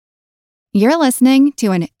You're listening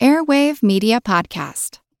to an Airwave Media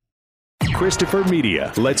Podcast. Christopher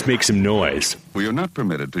Media, let's make some noise. We are not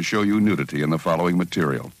permitted to show you nudity in the following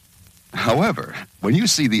material. However, when you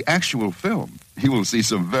see the actual film, you will see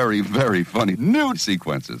some very, very funny nude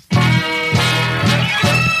sequences.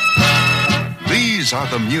 These are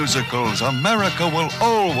the musicals America will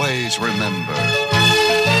always remember.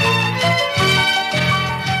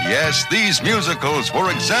 Yes, these musicals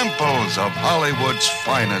were examples of Hollywood's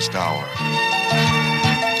finest hour.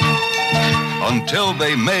 Until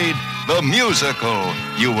they made the musical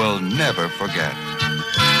you will never forget.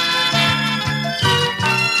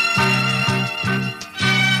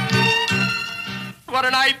 What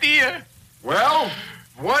an idea! Well,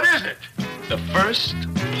 what is it? The first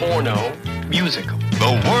porno musical.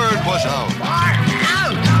 The word was out.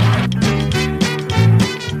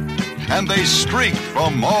 And they streaked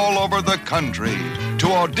from all over the country to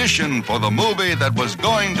audition for the movie that was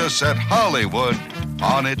going to set Hollywood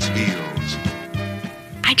on its heels.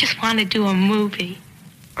 I just want to do a movie.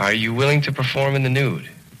 Are you willing to perform in the nude?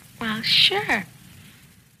 Well, sure.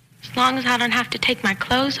 As long as I don't have to take my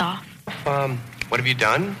clothes off. What have you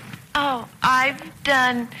done? Oh, I've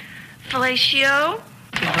done fellatio.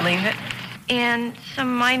 Can you believe it? And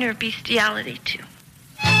some minor bestiality, too.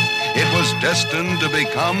 It was destined to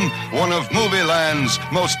become one of Movieland's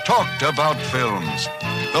most talked about films.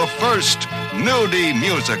 The First Nudie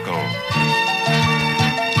Musical.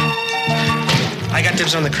 I got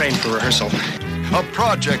dibs on the crane for rehearsal. A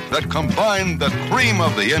project that combined the cream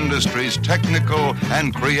of the industry's technical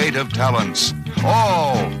and creative talents,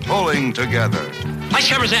 all pulling together. Ice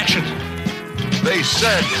cameras, action! They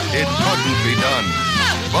said it couldn't be done,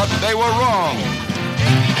 but they were wrong.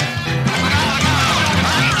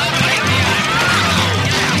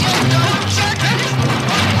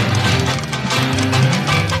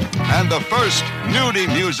 And the First Nudie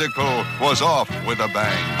Musical was off with a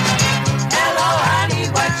bang. Hello, honey,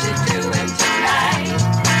 what you doing tonight?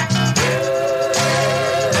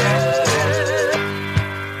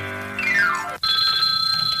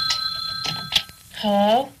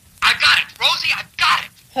 Hello? I got it! Rosie, I got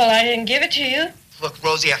it! Well, I didn't give it to you. Look,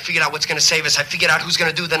 Rosie, I figured out what's going to save us. I figured out who's going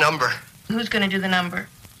to do the number. Who's going to do the number?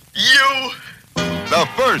 You! The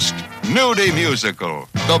First Nudie Musical.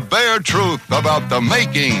 The bare truth about the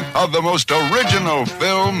making of the most original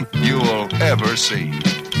film you'll ever see.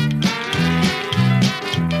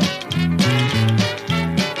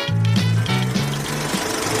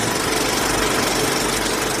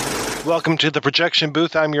 Welcome to the projection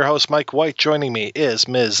booth. I'm your host, Mike White. Joining me is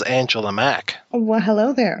Ms. Angela Mack. Well,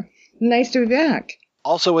 hello there. Nice to be back.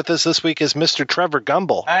 Also with us this week is Mr. Trevor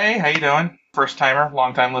Gumbel. Hey, how you doing? First timer,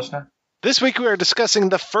 long time listener. This week we are discussing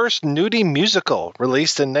the First Nudie Musical.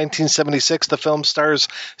 Released in 1976, the film stars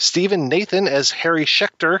Stephen Nathan as Harry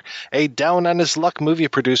Schecther, a down-on-his-luck movie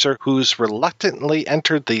producer who's reluctantly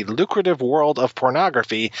entered the lucrative world of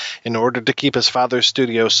pornography in order to keep his father's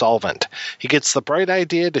studio solvent. He gets the bright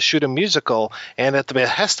idea to shoot a musical, and at the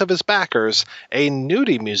behest of his backers, a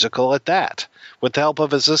nudie musical at that. With the help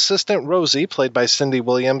of his assistant Rosie, played by Cindy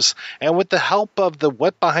Williams, and with the help of the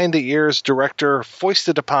wet-behind-the-ears director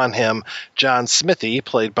foisted upon him, John Smithee,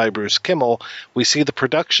 played by Bruce Kimmel, we see the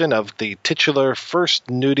production of the titular First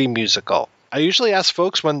Nudie Musical. I usually ask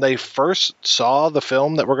folks when they first saw the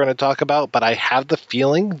film that we're going to talk about, but I have the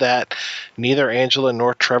feeling that neither Angela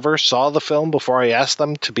nor Trevor saw the film before I asked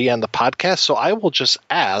them to be on the podcast, so I will just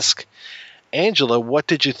ask, Angela, what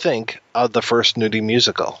did you think of the First Nudie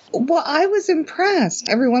Musical? Well, I was impressed.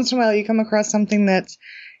 Every once in a while you come across something that's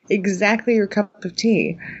exactly your cup of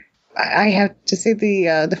tea. I have to say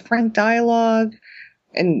the frank dialogue,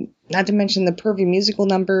 and not to mention the pervy musical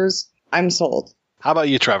numbers, I'm sold. How about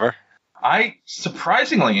you, Trevor? I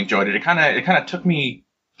surprisingly enjoyed it. It kind of took me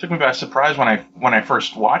by surprise when I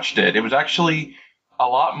first watched it. It was actually a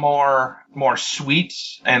lot more sweet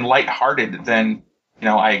and lighthearted than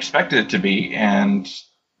I expected it to be, and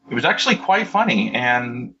it was actually quite funny,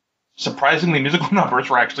 and surprisingly musical numbers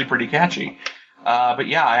were actually pretty catchy. But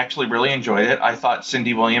yeah, I actually really enjoyed it. I thought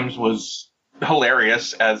Cindy Williams was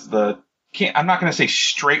hilarious as I'm not going to say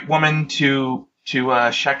straight woman to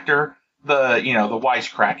Schecther, the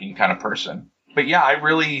wisecracking kind of person. But yeah, I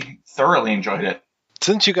really thoroughly enjoyed it.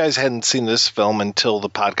 Since you guys hadn't seen this film until the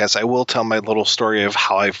podcast, I will tell my little story of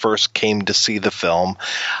how I first came to see the film.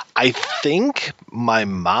 I think my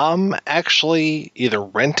mom actually either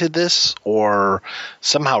rented this or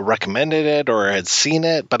somehow recommended it or had seen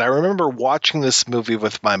it, but I remember watching this movie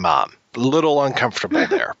with my mom. A little uncomfortable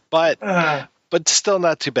there, but still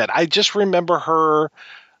not too bad. I just remember her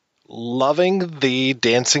loving the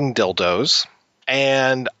dancing dildos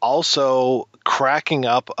and also cracking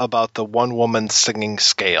up about the one woman singing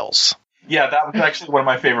scales. Yeah, that was actually one of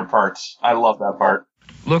my favorite parts. I love that part.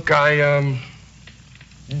 Look, I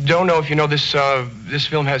don't know if you know this. This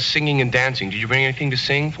film has singing and dancing. Did you bring anything to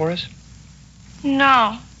sing for us?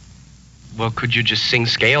 No. Well, could you just sing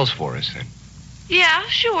scales for us then? Yeah,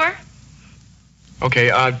 sure. Okay,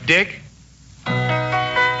 Dick?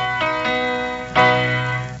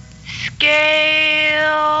 Scale.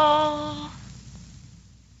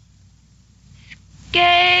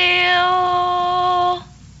 Scale.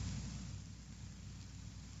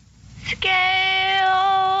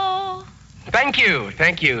 Scale. Thank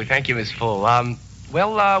you, Miss Full.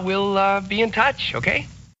 We'll be in touch, okay?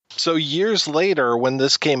 So years later, when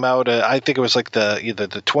this came out, I think it was like either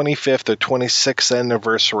the 25th or 26th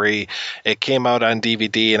anniversary, it came out on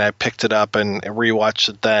DVD, and I picked it up and rewatched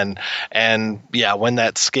it then. And yeah, when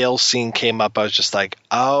that scale scene came up, I was just like,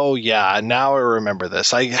 oh yeah, now I remember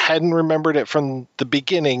this. I hadn't remembered it from the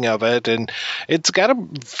beginning of it, and it's got a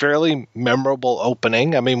fairly memorable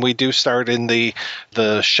opening. I mean, we do start in the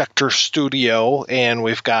Schecther studio, and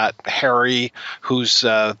we've got Harry, who's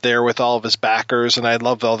there with all of his backers, and I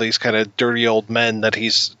love all these kind of dirty old men that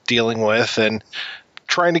he's dealing with and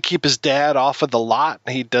trying to keep his dad off of the lot.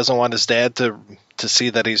 He doesn't want his dad to see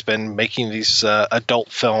that he's been making these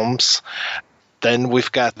adult films. Then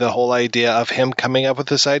we've got the whole idea of him coming up with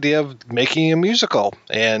this idea of making a musical,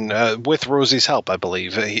 and with Rosie's help, I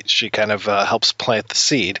believe. She kind of helps plant the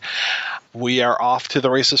seed. We are off to the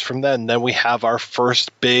races from then. Then we have our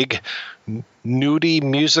first big nudie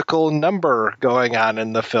musical number going on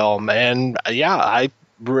in the film. And yeah, I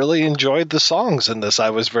really enjoyed the songs in this.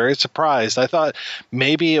 I was very surprised. I thought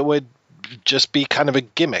maybe it would just be kind of a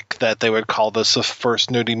gimmick that they would call this the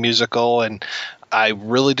First Nudie Musical, and I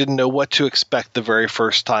really didn't know what to expect the very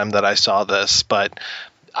first time that I saw this, but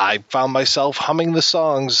I found myself humming the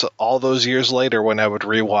songs all those years later when I would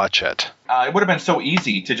rewatch it. It would have been so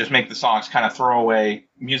easy to just make the songs kind of throwaway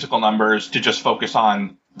musical numbers to just focus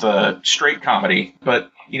on the straight comedy,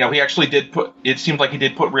 but he actually did it seemed like he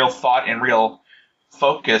did put real thought and real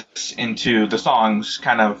focus into the songs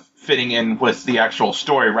kind of fitting in with the actual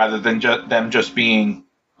story rather than them just being,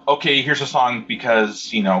 okay, here's a song because,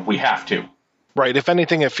 we have to. Right. If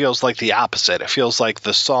anything, it feels like the opposite. It feels like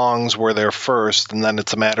the songs were there first, and then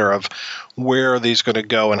it's a matter of where are these going to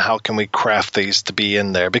go and how can we craft these to be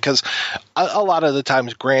in there? Because a lot of the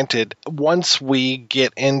times, granted, once we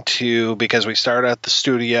get into, because we start at the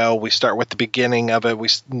studio, we start with the beginning of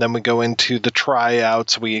it, then we go into the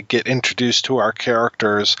tryouts, we get introduced to our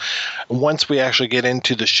characters. Once we actually get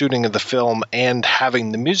into the shooting of the film and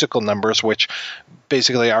having the musical numbers, which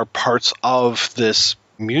basically are parts of this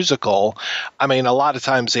musical, I mean, a lot of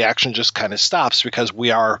times the action just kind of stops because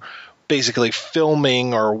we are basically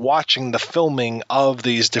filming or watching the filming of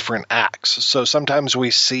these different acts. So sometimes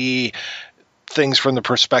we see things from the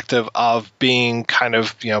perspective of being kind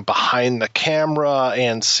of, behind the camera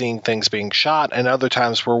and seeing things being shot. And other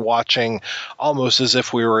times we're watching almost as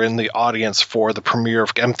if we were in the audience for the premiere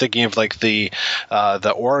of, I'm thinking of like the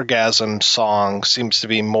orgasm song seems to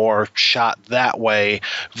be more shot that way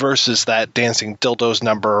versus that dancing dildos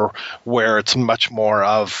number where it's much more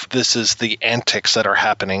of this is the antics that are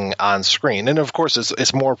happening on screen. And of course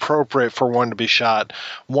it's more appropriate for one to be shot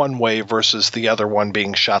one way versus the other one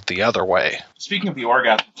being shot the other way. Speaking of the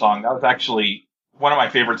orgasm song, that was actually one of my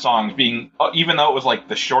favorite songs, even though it was like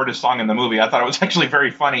the shortest song in the movie, I thought it was actually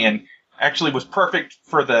very funny and actually was perfect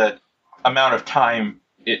for the amount of time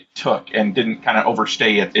it took and didn't kind of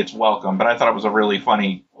overstay its welcome. But I thought it was a really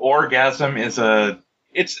funny orgasm. It's the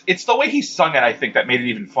way he sung it, I think, that made it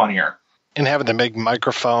even funnier. And having the big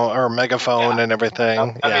microphone or megaphone and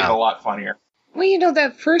everything. That made it a lot funnier. Well,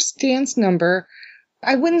 that first dance number,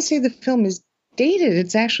 I wouldn't say the film is dated.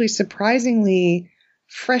 It's actually surprisingly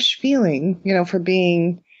fresh feeling, for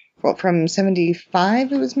being, from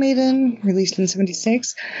 75 it was made released in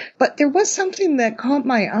 76. But there was something that caught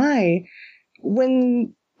my eye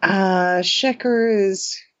when Schecther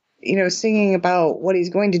is, singing about what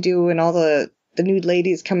he's going to do and all the nude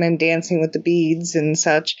ladies come in dancing with the beads and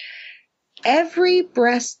such. Every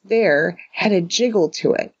breast there had a jiggle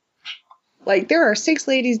to it. Like, there are 6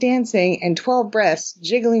 ladies dancing and 12 breasts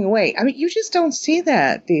jiggling away. I mean, you just don't see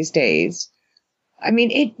that these days. I mean,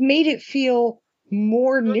 it made it feel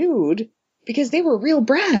more nude because they were real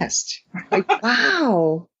breasts. Like,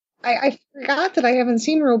 wow. I forgot that I haven't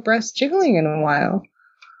seen real breasts jiggling in a while.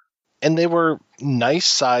 And they were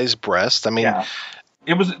nice-sized breasts. I mean... Yeah.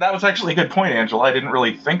 That was actually a good point, Angela. I didn't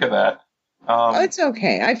really think of that. It's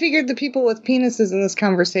okay. I figured the people with penises in this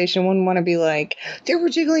conversation wouldn't want to be like, there were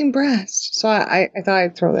jiggling breasts. So I thought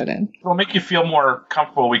I'd throw that in. It'll make you feel more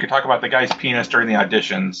comfortable. We could talk about the guy's penis during the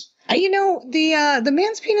auditions. The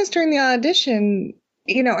man's penis during the audition,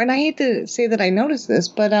 and I hate to say that I noticed this,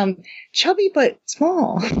 but chubby but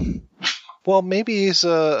small. Well, maybe he's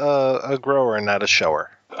a grower and not a shower.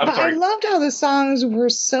 But I loved how the songs were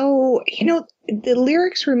so, the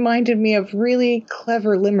lyrics reminded me of really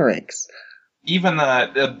clever limericks. Even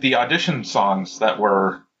the audition songs that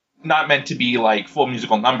were not meant to be like full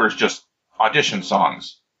musical numbers, just audition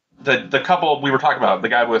songs. The couple we were talking about, the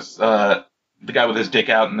guy with his dick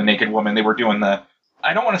out and the naked woman, they were doing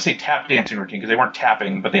I don't want to say tap dancing routine because they weren't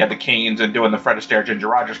tapping, but they had the canes and doing the Fred Astaire, Ginger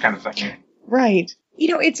Rogers kind of thing. Right.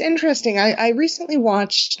 It's interesting. I recently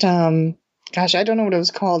watched, I don't know what it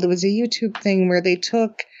was called. It was a YouTube thing where they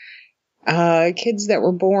took kids that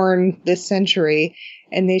were born this century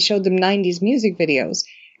and they showed them 90s music videos.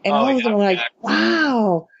 And all of them were like,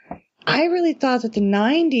 wow, I really thought that the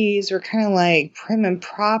 90s were kind of like prim and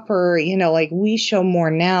proper, like we show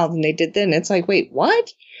more now than they did then. It's like, wait,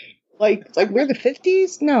 what? Like we're the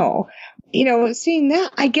 50s? No. Seeing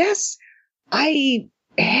that, I guess I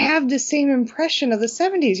have the same impression of the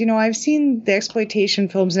 70s. I've seen the exploitation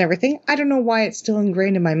films and everything. I don't know why it's still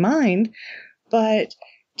ingrained in my mind, but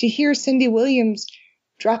to hear Cindy Williams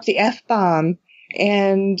drop the F-bomb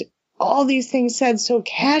and all these things said so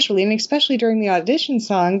casually, and especially during the audition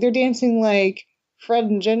song, they're dancing like Fred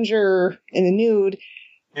and Ginger in the nude.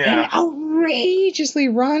 Yeah. And outrageously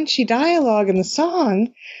raunchy dialogue in the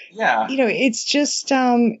song. Yeah. It's just,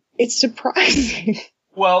 it's surprising.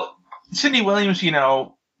 Well, Cindy Williams, we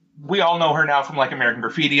all know her now from like American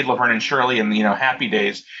Graffiti, Laverne and Shirley, and Happy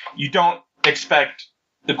Days. You don't expect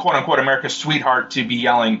the quote-unquote America's sweetheart to be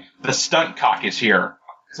yelling, "The stunt cock is here."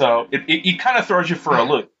 So it kind of throws you for a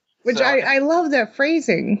loop. Which I love that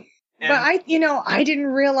phrasing. But I didn't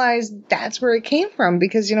realize that's where it came from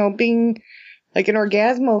because, being like an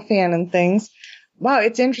Orgasmo fan and things, wow,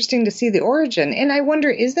 it's interesting to see the origin. And I wonder,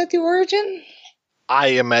 is that the origin? I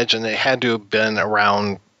imagine it had to have been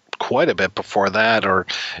around quite a bit before that, or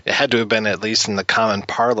it had to have been at least in the common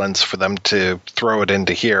parlance for them to throw it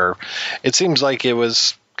into here. It seems like it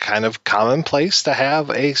was kind of commonplace to have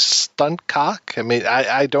a stunt cock. I mean,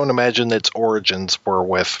 I don't imagine its origins were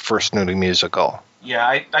with First Nudie Musical. Yeah,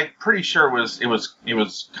 I'm pretty sure it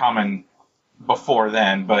was common before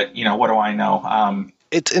then, but what do I know?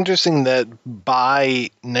 It's interesting that by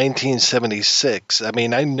 1976, I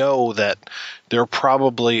mean, I know that there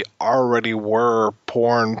probably already were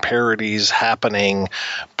porn parodies happening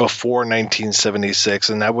before 1976,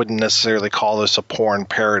 and I wouldn't necessarily call this a porn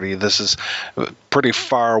parody. This is pretty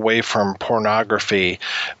far away from pornography,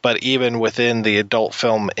 but even within the adult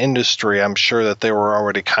film industry, I'm sure that they were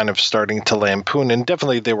already kind of starting to lampoon, and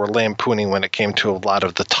definitely they were lampooning when it came to a lot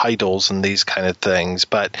of the titles and these kind of things,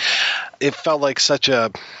 but it felt like such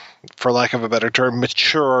a, for lack of a better term,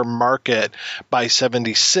 mature market by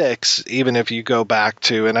 76, even if you go back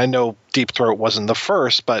to, and I know Deep Throat wasn't the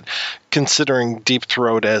first, but considering Deep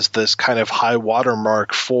Throat as this kind of high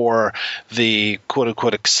watermark for the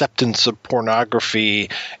quote-unquote acceptance of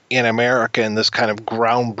pornography in America and this kind of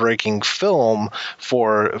groundbreaking film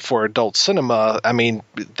for adult cinema, I mean,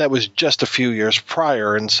 that was just a few years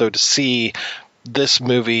prior, and so to see this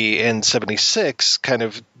movie in 76 kind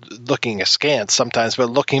of looking askance sometimes, but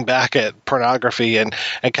looking back at pornography and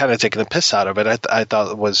kind of taking the piss out of it, I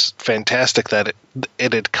thought it was fantastic that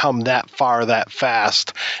it had come that far that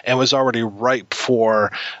fast and was already ripe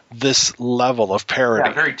for this level of parody.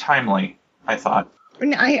 Yeah, very timely, I thought.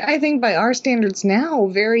 I think by our standards now,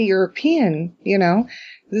 very European,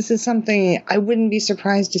 This is something I wouldn't be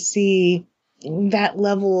surprised to see that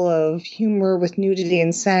level of humor with nudity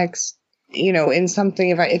and sex in something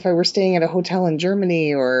if I were staying at a hotel in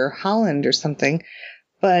Germany or Holland or something.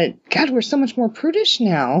 But God, we're so much more prudish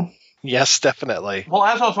now. Yes, definitely. Well,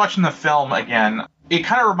 as I was watching the film again, it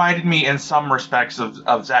kind of reminded me in some respects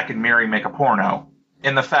of Zack and Miri Make a Porno,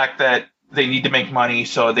 in the fact that they need to make money,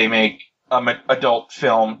 so they make an adult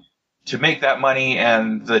film to make that money,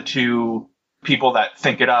 and the two people that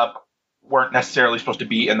think it up weren't necessarily supposed to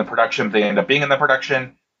be in the production, but they end up being in the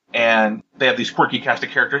production. And they have these quirky cast of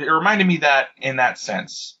characters. It reminded me that in that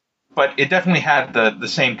sense. But it definitely had the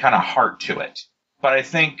same kind of heart to it. But I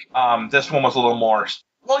think this one was a little more,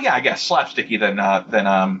 well, yeah, I guess slapsticky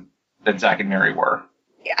than Zack and Miri were.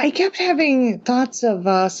 I kept having thoughts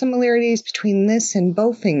of similarities between this and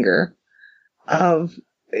Bowfinger. Of,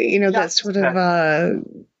 that sort of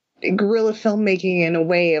guerrilla filmmaking in a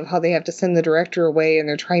way of how they have to send the director away and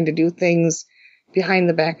they're trying to do things behind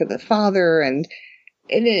the back of the father and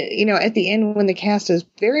And at the end, when the cast is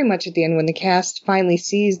very much at the end, when the cast finally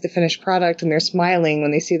sees the finished product and they're smiling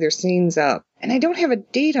when they see their scenes up. And I don't have a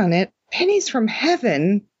date on it. Pennies from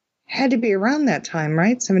Heaven had to be around that time,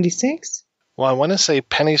 right? 76? Well, I want to say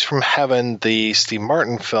Pennies from Heaven, the Steve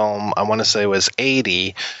Martin film, I want to say was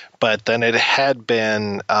 80, but then it had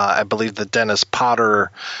been, I believe, the Dennis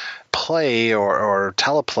Potter play or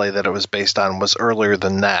teleplay that it was based on was earlier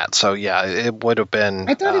than that. So, yeah, it would have been...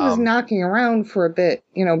 I thought it was knocking around for a bit,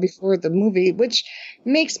 before the movie, which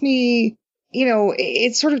makes me,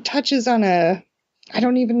 it sort of touches on I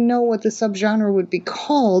don't even know what the subgenre would be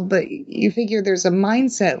called, but you figure there's a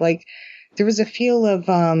mindset, like there was a feel of,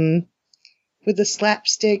 with the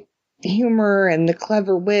slapstick humor and the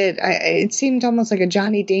clever wit, it seemed almost like a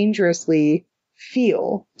Johnny Dangerously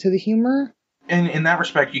feel to the humor. And in that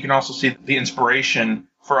respect, you can also see the inspiration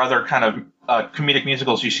for other kind of comedic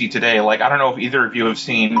musicals you see today. Like, I don't know if either of you have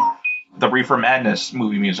seen the Reefer Madness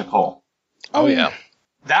movie musical. Oh, yeah.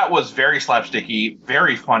 That was very slapsticky,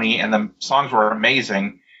 very funny, and the songs were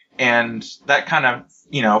amazing. And that kind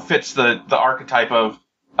of, fits the archetype of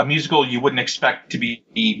a musical you wouldn't expect to be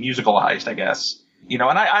musicalized, I guess. And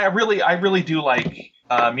I really do like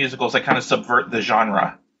musicals that kind of subvert the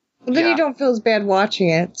genre. Well, then you don't feel as bad watching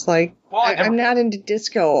it. It's like, well, I'm not into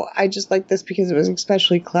disco. I just like this because it was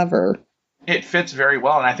especially clever. It fits very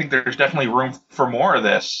well, and I think there's definitely room for more of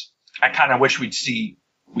this. I kind of wish we'd see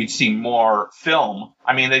more film.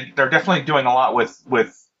 I mean, they're definitely doing a lot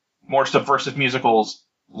with more subversive musicals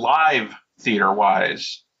live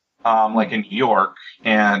theater-wise, like in New York.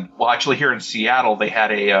 And, well, actually here in Seattle, they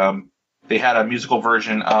had a musical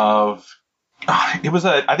version of, I think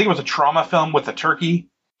it was a trauma film with a turkey.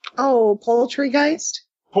 Oh, Poultrygeist?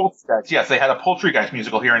 Poultrygeist, yes. They had a Poultrygeist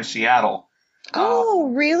musical here in Seattle.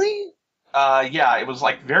 Oh, really? Yeah, it was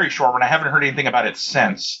like very short, and I haven't heard anything about it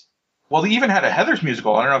since. Well, they even had a Heathers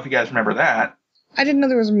musical. I don't know if you guys remember that. I didn't know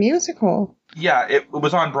there was a musical. Yeah, it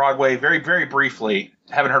was on Broadway very, very briefly.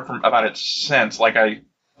 Haven't heard about it since, like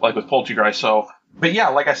with Poultrygeist. So, but yeah,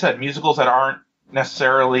 like I said, musicals that aren't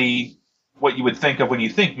necessarily what you would think of when you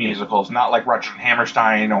think musicals, not like Rutger and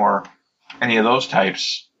Hammerstein or any of those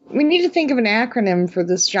types. We need to think of an acronym for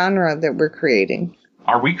this genre that we're creating.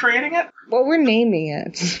 Are we creating it? Well, we're naming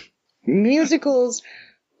it. Musicals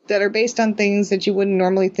that are based on things that you wouldn't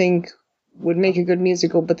normally think would make a good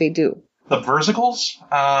musical, but they do. Subversicals?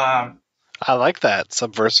 I like that.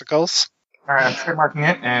 Subversicals. All right, I'm trademarking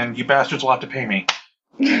it, and you bastards will have to pay me.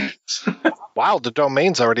 Wow, the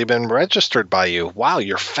domain's already been registered by you. Wow,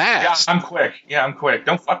 you're fast. Yeah, I'm quick.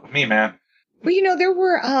 Don't fuck with me, man. Well, there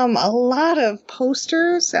were a lot of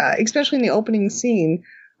posters, especially in the opening scene,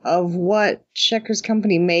 of what Schecter's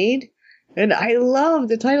company made. And I love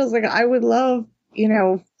the titles. Like, I would love,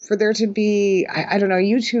 for there to be, I don't know,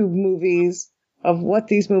 YouTube movies of what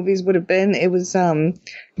these movies would have been. It was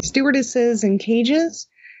Stewardesses in Cages,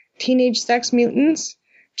 Teenage Sex Mutants,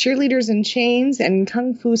 Cheerleaders in Chains, and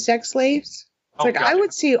Kung Fu Sex Slaves. It's I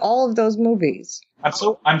would see all of those movies.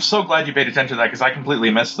 I'm so glad you paid attention to that, because I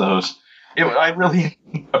completely missed those. I really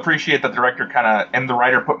appreciate that the director and the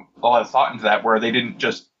writer put a lot of thought into that, where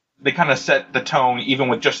they kind of set the tone even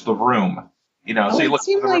with just the room. So it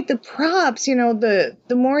seemed like the props, the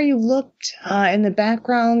more you looked in the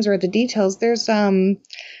backgrounds or at the details, there's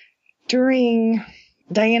during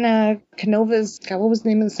Diana Canova's, what was the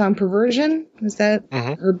name of the song, Perversion? Was that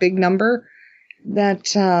her big number?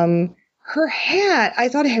 That her hat, I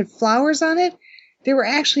thought it had flowers on it. They were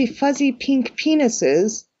actually fuzzy pink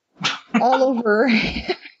penises all over.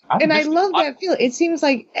 And I love that feel. It seems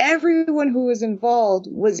like everyone who was involved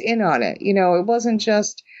was in on it. It wasn't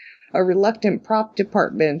just a reluctant prop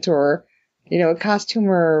department or, a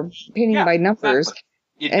costumer painting by numbers.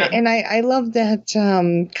 Exactly. And I love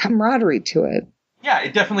that camaraderie to it. Yeah,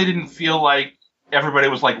 it definitely didn't feel like everybody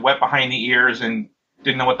was like wet behind the ears and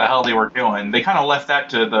didn't know what the hell they were doing. They kind of left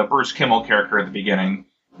that to the Bruce Kimmel character at the beginning,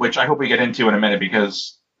 which I hope we get into in a minute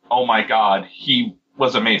because, oh my God, he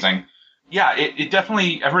was amazing. Yeah, it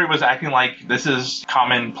definitely, everybody was acting like this is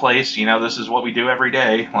commonplace, this is what we do every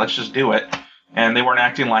day, let's just do it. And they weren't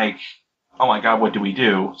acting like, oh my God, what do we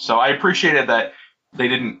do? So I appreciated that they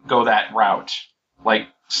didn't go that route, like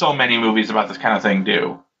so many movies about this kind of thing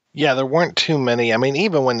do. Yeah, there weren't too many. I mean,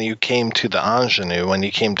 even when you came to the ingenue, when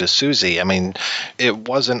you came to Susie, I mean, it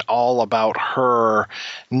wasn't all about her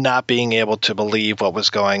not being able to believe what was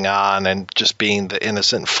going on and just being the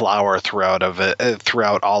innocent flower throughout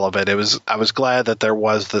all of it. I was glad that there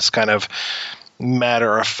was this kind of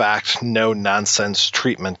matter-of-fact, no-nonsense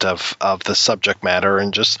treatment of the subject matter,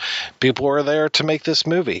 and just people were there to make this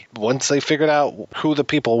movie. Once they figured out who the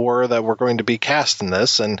people were that were going to be cast in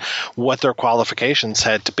this and what their qualifications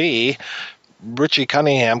had to be, Richie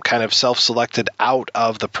Cunningham kind of self-selected out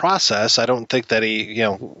of the process. I don't think that he,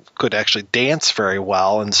 could actually dance very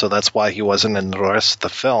well, and so that's why he wasn't in the rest of the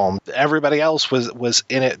film. Everybody else was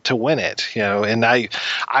in it to win it, and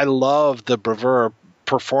I love the bravura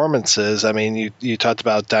performances. I mean, you talked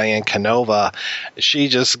about Diane Canova. She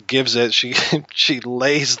just gives it. She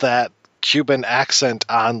lays that Cuban accent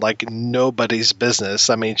on like nobody's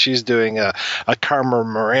business. I mean, she's doing a Carmen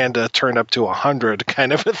Miranda turned up to 100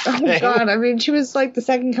 kind of a thing. Oh God! I mean, she was like the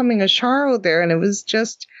second coming of Charo there, and it was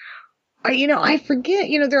just, I forget.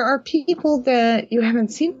 There are people that you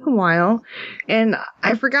haven't seen in a while, and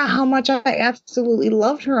I forgot how much I absolutely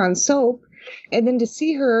loved her on Soap, and then to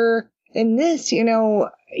see her in this,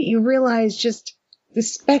 you realize just the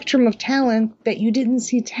spectrum of talent that you didn't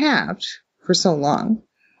see tapped for so long.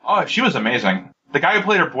 Oh, she was amazing. The guy who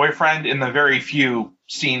played her boyfriend in the very few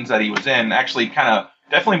scenes that he was in actually kind of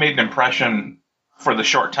definitely made an impression for the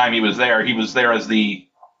short time he was there. He was there as the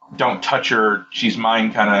don't touch her, she's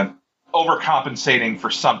mine kind of overcompensating for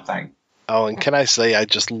something. Oh, and can I say I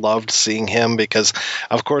just loved seeing him because,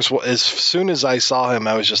 of course, as soon as I saw him,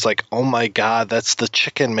 I was just like, oh, my God, that's the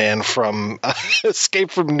chicken man from Escape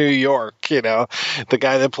from New York, the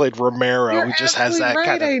guy that played Romero. You're who just has that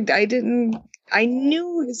right. kind of... I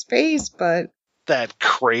knew his face, but... that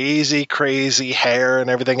crazy hair and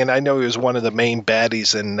everything. And I know he was one of the main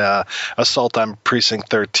baddies in Assault on Precinct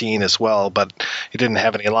 13 as well, but he didn't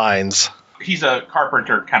have any lines. He's a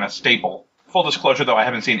Carpenter kind of staple. Full disclosure, though, I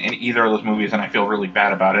haven't seen either of those movies, and I feel really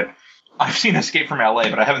bad about it. I've seen Escape from L.A.,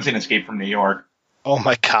 but I haven't seen Escape from New York. Oh,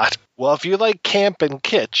 my God. Well, if you like camp and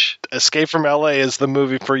kitsch, Escape from L.A. is the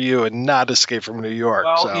movie for you and not Escape from New York.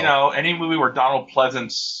 Well, so. Any movie where Donald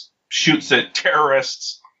Pleasance shoots at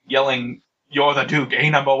terrorists yelling, "You're the Duke, A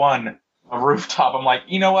number one," a rooftop, I'm like,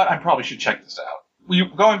 you know what? I probably should check this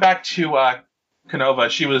out. Going back to Canova,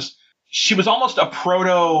 she was almost a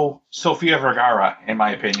proto Sofia Vergara, in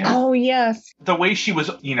my opinion. Oh, yes. The way she was,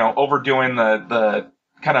 overdoing the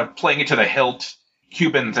kind of playing it to the hilt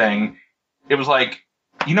Cuban thing, it was like,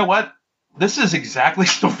 you know what? This is exactly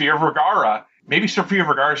Sofia Vergara. Maybe Sofia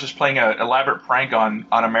Vergara is just playing an elaborate prank on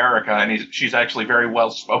America, and she's actually very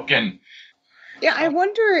well-spoken. Yeah, I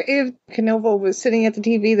wonder if Canova was sitting at the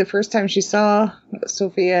TV the first time she saw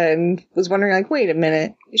Sophia and was wondering, like, wait a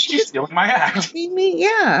minute. She's stealing my act. Me?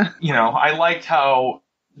 Yeah. I liked how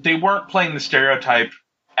they weren't playing the stereotype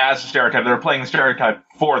as a stereotype. They were playing the stereotype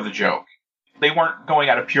for the joke. They weren't going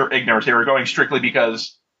out of pure ignorance. They were going strictly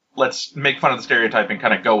because let's make fun of the stereotype and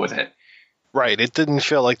kind of go with it. Right. It didn't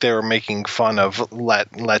feel like they were making fun of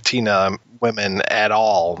Latina women at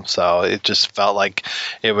all. So it just felt like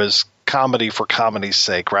it was comedy for comedy's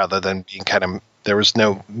sake rather than being kind of, there was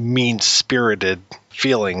no mean-spirited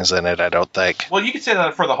feelings in it, I don't think. Well, you could say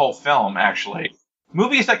that for the whole film, actually.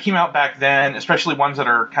 Movies that came out back then, especially ones that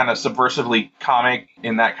are kind of subversively comic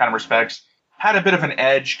in that kind of respects, had a bit of an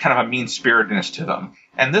edge, kind of a mean-spiritedness to them.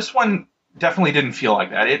 And this one definitely didn't feel like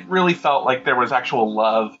that. It really felt like there was actual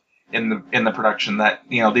love in the production, that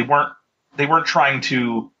they weren't trying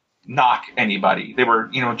to knock anybody. They were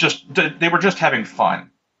just having fun.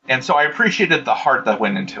 And so I appreciated the heart that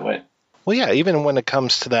went into it. Well, yeah, even when it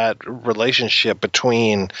comes to that relationship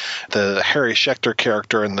between the Harry Schecther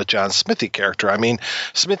character and the John Smithee character. I mean,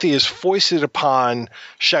 Smithee is foisted upon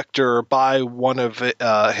Schecther by one of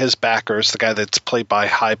his backers, the guy that's played by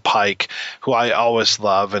High Pike, who I always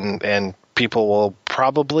love, and people will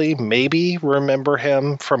probably maybe remember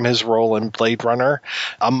him from his role in Blade Runner,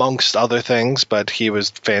 amongst other things, but he was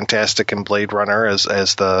fantastic in Blade Runner as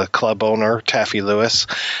the club owner, Taffy Lewis.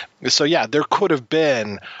 So yeah, there could have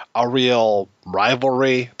been a real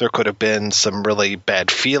rivalry. There could have been some really bad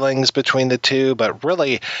feelings between the two, but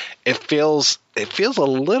really it feels a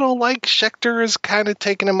little like Schecther is kind of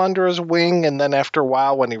taking him under his wing, and then after a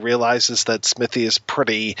while when he realizes that Smithee is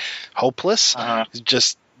pretty hopeless,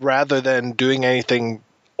 just rather than doing anything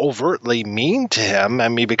overtly mean to him, I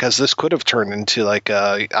mean, because this could have turned into like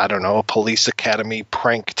a police academy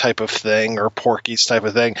prank type of thing or Porky's type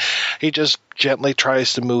of thing. He just gently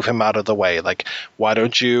tries to move him out of the way. Like, why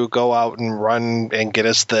don't you go out and run and get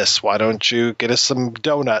us this? Why don't you get us some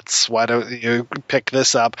donuts? Why don't you pick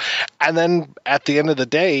this up? And then at the end of the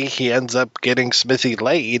day, he ends up getting Smithee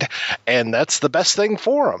laid, and that's the best thing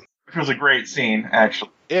for him. It was a great scene, actually.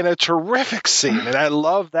 In a terrific scene, and I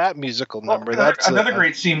love that musical number. That's another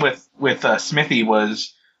great scene with Smithee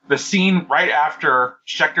was the scene right after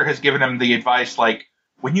Schecther has given him the advice, like,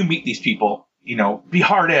 when you meet these people, be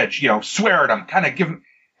hard edge, swear at him, kind of give him,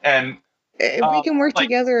 and we can work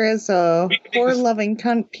together as a whore-loving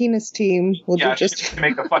cunt penis team. We'll just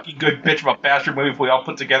make a fucking good bitch of a bastard movie if we all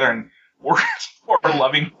put together and work for a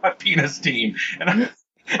loving cunt penis team. And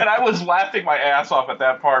I was laughing my ass off at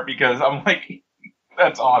that part because I'm like,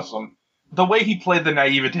 that's awesome. The way he played the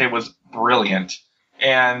naivete was brilliant,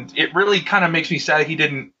 and it really kind of makes me sad he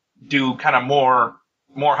didn't do kind of more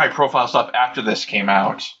high-profile stuff after this came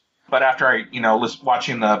out. But after I,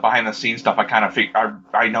 watching the behind-the-scenes stuff, I kind of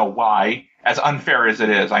I know why. As unfair as it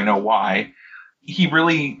is, I know why. He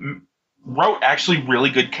really wrote actually really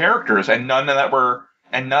good characters, and none that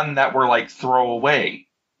were like throwaway.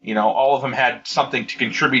 All of them had something to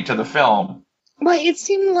contribute to the film. Well, it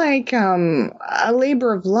seemed like a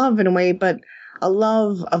labor of love in a way, but a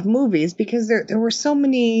love of movies, because there were so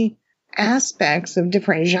many aspects of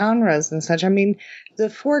different genres and such. I mean, the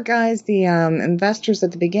four guys, the investors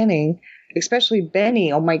at the beginning, especially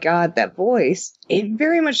Benny, oh my God, that voice, it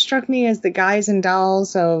very much struck me as the guys and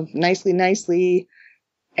dolls of Nicely Nicely,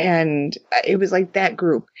 and it was like that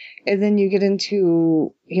group. And then you get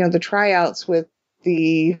into, the tryouts with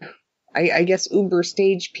the, I guess, Uber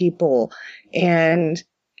stage people, and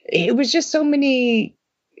it was just so many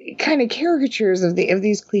kind of caricatures of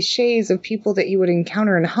these cliches of people that you would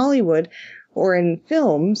encounter in Hollywood or in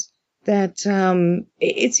films, that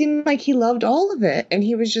it seemed like he loved all of it, and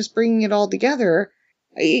he was just bringing it all together.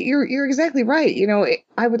 You're exactly right.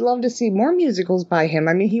 I would love to see more musicals by him.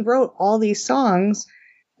 I mean, he wrote all these songs.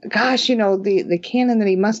 Gosh, the canon that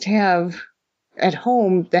he must have at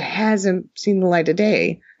home that hasn't seen the light of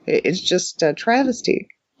day. It's just a travesty.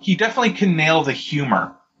 He definitely can nail the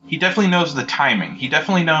humor. He definitely knows the timing. He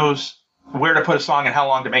definitely knows where to put a song and how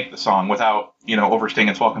long to make the song without, overstaying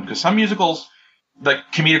its welcome. Because some musicals, the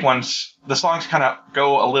comedic ones, the songs kind of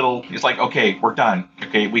go a little, it's like, okay, we're done.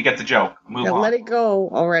 Okay, we get the joke. Move on. Let it go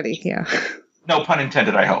already, yeah. No pun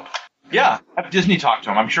intended, I hope. Yeah, have Disney talk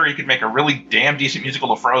to him. I'm sure he could make a really damn decent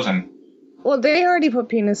musical of Frozen. Well, they already put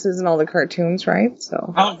penises in all the cartoons, right?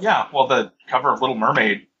 So. Oh, yeah. Well, the cover of Little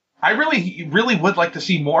Mermaid. I really would like to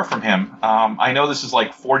see more from him. I know this is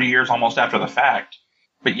like 40 years almost after the fact.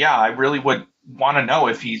 But yeah, I really would want to know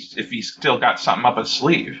if he's still got something up his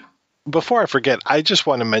sleeve. Before I forget, I just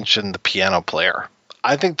want to mention the piano player.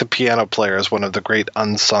 I think the piano player is one of the great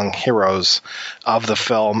unsung heroes of the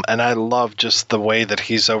film, and I love just the way that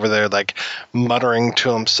he's over there, like, muttering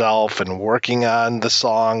to himself and working on the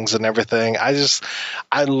songs and everything.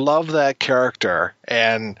 I love that character,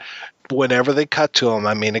 and whenever they cut to him,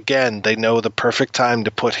 I mean, again, they know the perfect time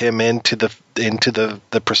to put him into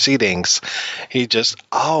the proceedings. He just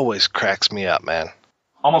always cracks me up, man.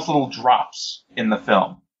 Almost little drops in the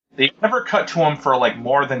film. They never cut to him for like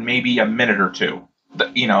more than maybe a minute or two.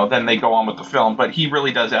 Then they go on with the film. But he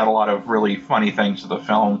really does add a lot of really funny things to the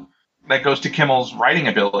film. That goes to Kimmel's writing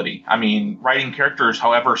ability. I mean, writing characters,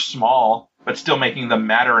 however small, but still making them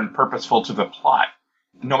matter and purposeful to the plot,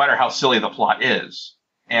 no matter how silly the plot is.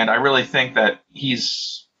 And I really think that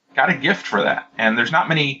he's got a gift for that. And there's not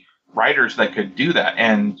many writers that could do that.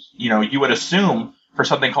 And, you would assume for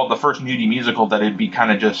something called the First Nudie Musical that it'd be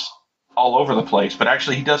kind of just all over the place. But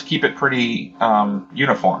actually, he does keep it pretty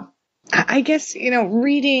uniform. I guess,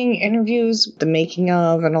 reading interviews, the making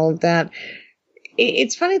of and all of that,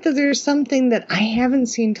 it's funny that there's something that I haven't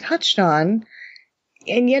seen touched on,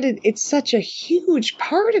 and yet it's such a huge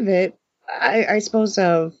part of it, I suppose,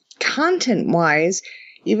 of content-wise,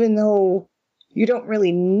 even though you don't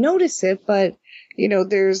really notice it, but,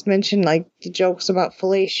 there's mention like the jokes about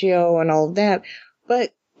fellatio and all of that,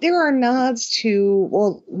 but there are nods to,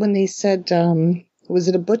 well, when they said, was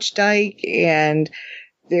it a butch dyke, and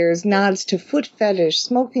there's nods to foot fetish,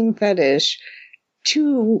 smoking fetish.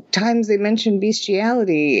 2 times they mentioned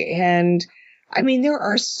bestiality. And, I mean, there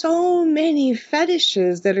are so many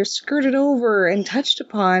fetishes that are skirted over and touched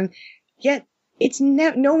upon, yet it's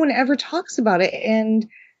no one ever talks about it. And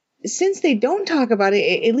since they don't talk about it,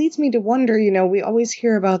 it leads me to wonder, we always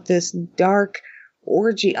hear about this dark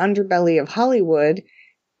orgy underbelly of Hollywood,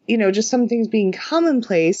 just some things being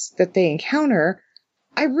commonplace that they encounter.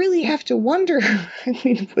 I really have to wonder, I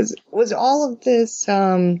mean, was all of this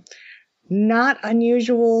not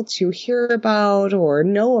unusual to hear about or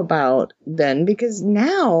know about then? Because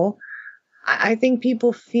now I think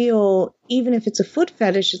people feel, even if it's a foot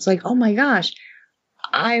fetish, it's like, oh my gosh,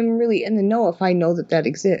 I'm really in the know if I know that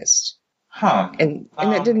exists. Huh. And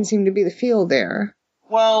that didn't seem to be the feel there.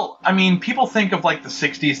 Well, I mean, people think of like the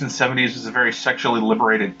 60s and 70s as a very sexually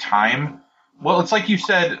liberated time. Well, it's like you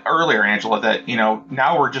said earlier, Angela, that,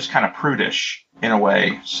 now we're just kind of prudish in a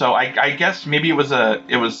way. So I guess maybe it was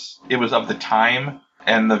of the time.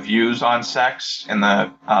 and the views on sex and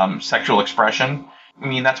the sexual expression. I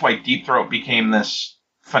mean, that's why Deep Throat became this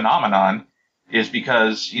phenomenon, is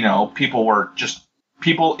because, people were just,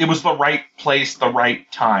 it was the right place, the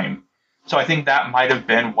right time. So I think that might have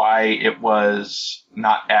been why it was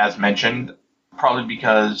not as mentioned, probably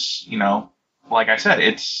because, like I said,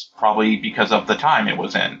 it's probably because of the time it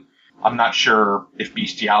was in. I'm not sure if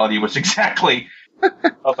bestiality was exactly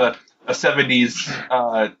of a 70s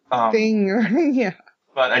thing, yeah.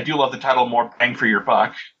 But I do love the title, More Bang for Your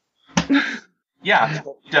Buck. Yeah,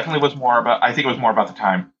 definitely was more about, I think it was more about the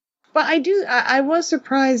time. But I was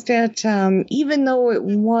surprised at, even though it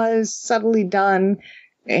was subtly done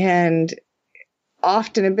and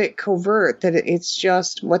often a bit covert, that it's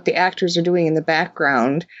just what the actors are doing in the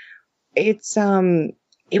background. It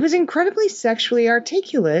was incredibly sexually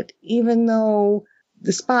articulate, even though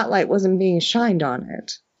the spotlight wasn't being shined on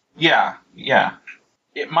it. Yeah.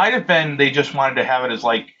 It might have been they just wanted to have it as,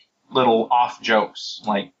 like, little off jokes.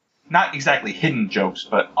 Like, not exactly hidden jokes,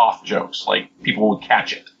 but off jokes. Like, people would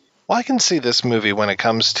catch it. Well, I can see this movie when it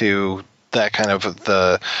comes to that kind of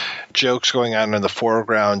the jokes going on in the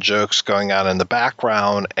foreground, jokes going on in the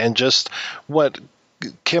background, and just what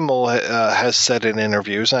Kimmel has said in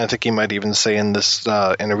interviews, and I think he might even say in this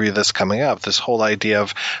interview that's coming up, this whole idea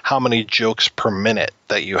of how many jokes per minute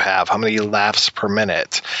that you have, how many laughs per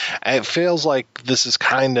minute. And it feels like this is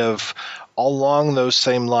kind of along those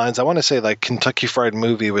same lines. I want to say like Kentucky Fried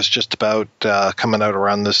Movie was just about coming out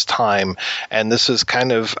around this time, and this is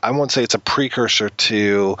kind of, I won't say it's a precursor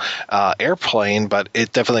to Airplane, but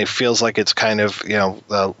it definitely feels like it's kind of,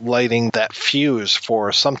 lighting that fuse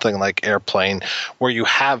for something like Airplane, where you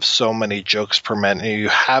have so many jokes per minute, you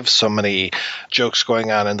have so many jokes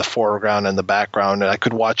going on in the foreground and the background, and I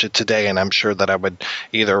could watch it today and I'm sure that I would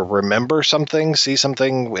either remember something, see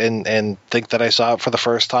something, and think that I saw it for the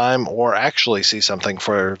first time, or actually see something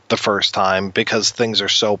for the first time, because things are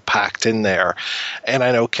so packed in there. And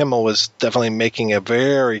I know Kimmel was definitely making a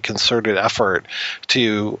very concerted effort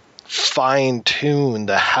to fine-tune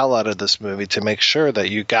the hell out of this movie to make sure that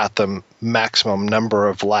you got the maximum number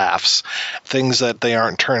of laughs, things that they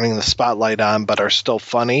aren't turning the spotlight on but are still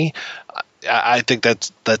funny. I think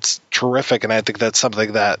that's terrific, and I think that's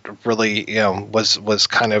something that really was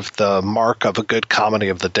kind of the mark of a good comedy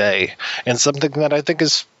of the day, and something that I think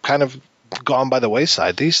is kind of gone by the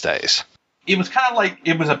wayside these days. It was kind of like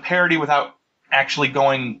it was a parody without actually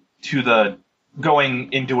going into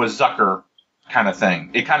a Zucker kind of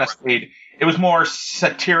thing. It kind of stayed. It was more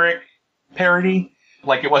satiric parody,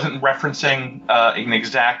 like it wasn't referencing an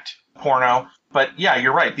exact porno. But yeah,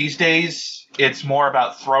 you're right. These days, it's more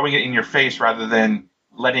about throwing it in your face rather than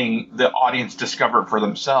letting the audience discover it for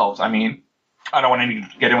themselves. I mean, I don't want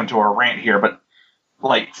to get into a rant here, but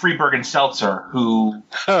like Freeberg and Seltzer, who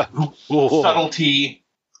subtlety,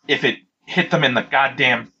 if it hit them in the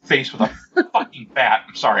goddamn face with a fucking bat.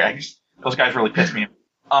 I'm sorry, those guys really pissed me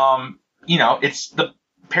off. It's the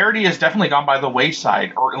parody has definitely gone by the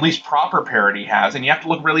wayside, or at least proper parody has, and you have to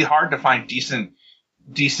look really hard to find decent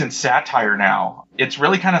satire now. It's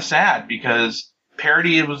really kind of sad, because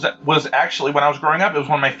parody was actually, when I was growing up, it was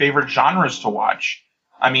one of my favorite genres to watch.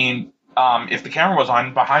 I mean, if the camera was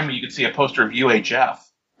on behind me, you could see a poster of UHF.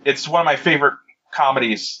 It's one of my favorite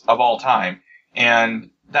comedies of all time.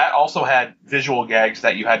 And that also had visual gags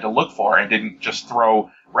that you had to look for and didn't just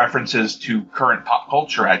throw references to current pop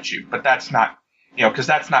culture at you. But that's not, because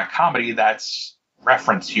that's not comedy, that's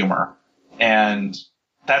reference humor. And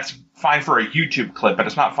that's fine for a YouTube clip, but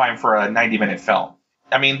it's not fine for a 90-minute film.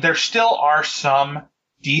 I mean, there still are some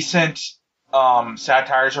decent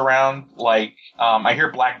satires around, like I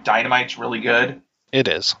hear Black Dynamite's really good. It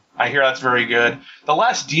is. I hear that's very good. The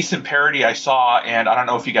last decent parody I saw, and I don't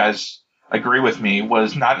know if you guys agree with me,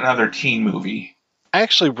 was Not Another Teen Movie. I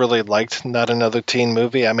actually really liked Not Another Teen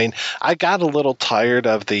Movie. I mean, I got a little tired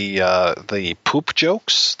of the poop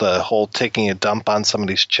jokes, the whole taking a dump on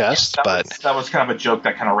somebody's chest, that was kind of a joke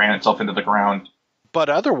that kind of ran itself into the ground. But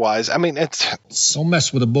otherwise, I mean, it's... So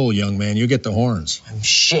mess with a bull, young man. You get the horns. I'm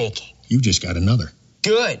shaking. You just got another.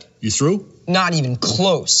 Good. You through? Not even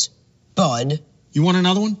close, bud. You want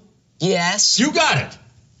another one? Yes. You got it.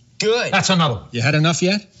 Good. That's another one. You had enough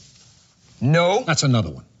yet? No. That's another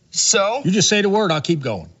one. So? You just say the word, I'll keep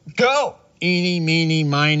going. Go. Eeny, meeny,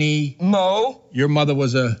 miny. Mo. Your mother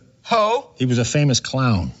was a... Ho. He was a famous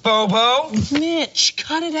clown. Bobo. Mitch,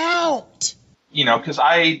 cut it out. Because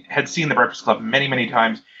I had seen The Breakfast Club many, many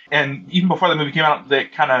times, and even before the movie came out,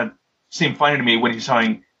 that kind of seemed funny to me when he's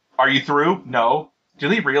saying, "Are you through?" No. Do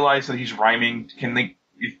they realize that he's rhyming?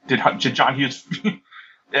 Did John Hughes...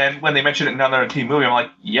 And when they mentioned it in another teen movie, I'm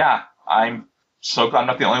like, yeah, I'm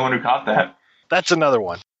not the only one who caught that. That's another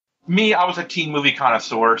one. I was a teen movie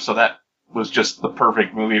connoisseur, so that was just the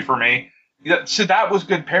perfect movie for me. So that was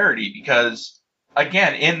good parody because,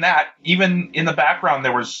 again, even in the background,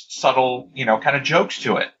 there was subtle, kind of jokes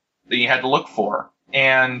to it that you had to look for.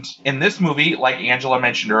 And in this movie, like Angela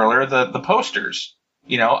mentioned earlier, the posters,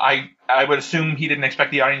 I would assume he didn't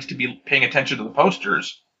expect the audience to be paying attention to the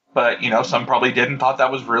posters, but, some probably did and thought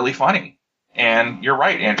that was really funny. And you're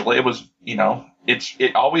right, Angela. It was,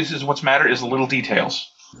 it always is what's mattered is the little details.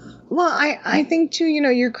 Well, I think too,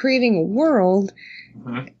 you're creating a world.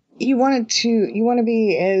 Mm-hmm. You want to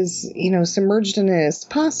be as, submerged in it as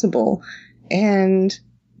possible. And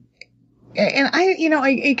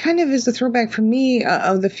it kind of is a throwback for me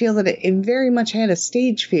of the feel that it very much had a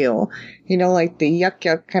stage feel, like the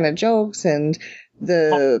yuck kind of jokes and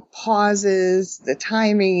the pauses, the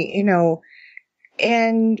timing,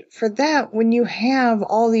 and for that, when you have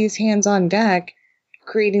all these hands on deck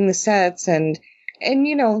creating the sets and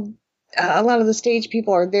a lot of the stage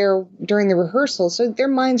people are there during the rehearsal, so their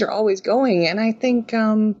minds are always going. And I think,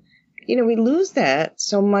 we lose that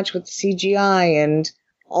so much with CGI and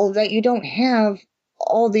all of that. You don't have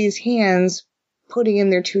all these hands putting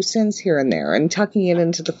in their 2 cents here and there and tucking it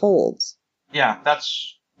into the folds. Yeah,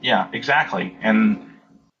 exactly. And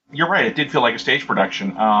you're right. It did feel like a stage production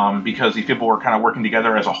because these people were kind of working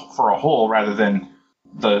together for a whole rather than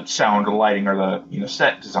the sound or lighting or the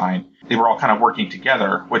set design. They were all kind of working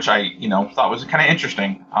together, which I thought was kind of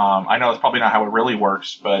interesting. I know it's probably not how it really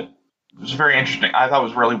works, but it was very interesting. I thought it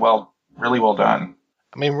was really well done.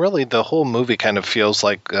 I mean, really, the whole movie kind of feels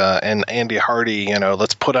like an Andy Hardy,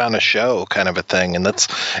 let's put on a show kind of a thing. And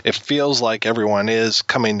it feels like everyone is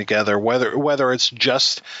coming together, whether it's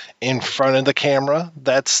just in front of the camera,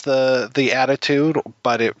 that's the attitude,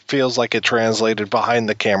 but it feels like it translated behind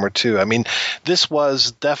the camera too. I mean, this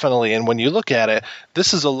was definitely, and when you look at it,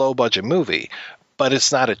 this is a low budget movie, but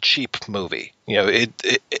it's not a cheap movie.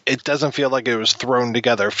 It doesn't feel like it was thrown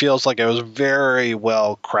together. It feels like it was very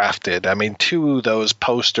well crafted. I mean, to those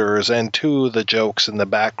posters and to the jokes in the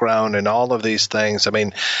background and all of these things. I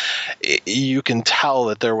mean, you can tell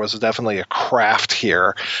that there was definitely a craft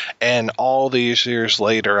here. And all these years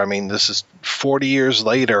later, I mean, this is 40 years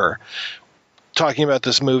later, talking about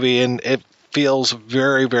this movie, and it feels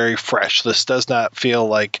very, very fresh. This does not feel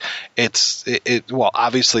like well,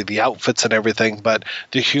 obviously the outfits and everything, but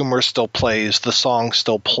the humor still plays, the songs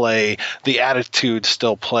still play, the attitude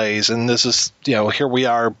still plays. And this is, here we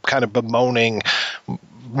are kind of bemoaning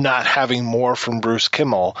not having more from Bruce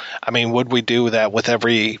Kimmel. I mean, would we do that with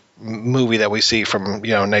every movie that we see from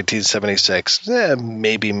 1976?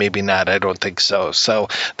 Maybe not. I don't think so. So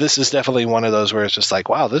this is definitely one of those where it's just like,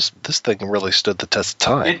 wow, this thing really stood the test of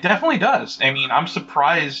time. It definitely does. I mean, I'm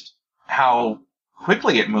surprised how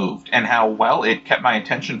quickly it moved and how well it kept my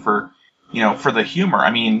attention for the humor.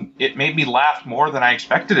 I mean, it made me laugh more than I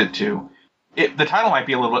expected it to. The title might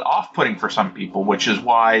be a little bit off-putting for some people, which is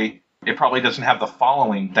why it probably doesn't have the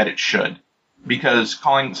following that it should. Because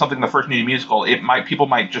calling something the First Nudie Musical, people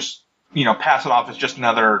might just, pass it off as just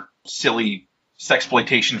another silly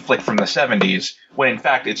sexploitation flick from the 70s, when in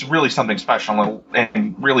fact it's really something special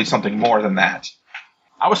and really something more than that.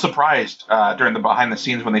 I was surprised during the behind the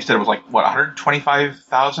scenes when they said it was like, what,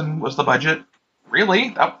 $125,000 was the budget? Really?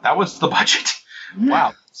 That was the budget?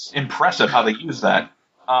 Wow. It's impressive how they used that.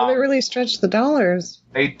 Well, they really stretched the dollars.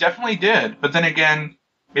 They definitely did. But then again,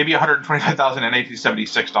 maybe $125,000 in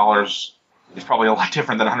 $1876 is probably a lot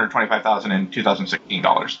different than $125,000 in 2016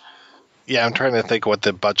 dollars. Yeah, I'm trying to think what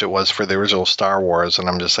the budget was for the original Star Wars, and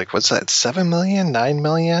I'm just like, what's that, $7 million, $9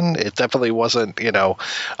 million? It definitely wasn't,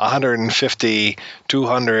 150,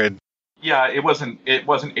 200. Yeah, it wasn't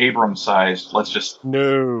Abrams sized. Let's just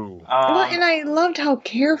no. Well, and I loved how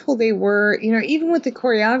careful they were. Even with the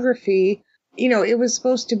choreography, it was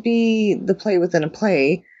supposed to be the play within a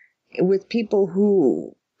play, with people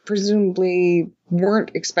who presumably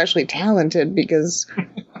weren't especially talented because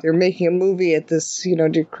they're making a movie at this,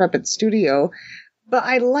 decrepit studio. But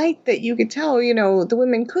I liked that you could tell, the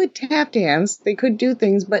women could tap dance, they could do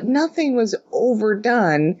things, but nothing was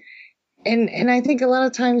overdone. And I think a lot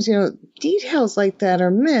of times, details like that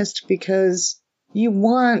are missed because you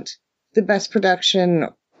want the best production.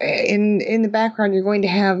 In the background, you're going to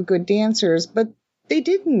have good dancers, but they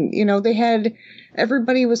didn't.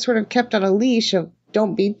 Everybody was sort of kept on a leash of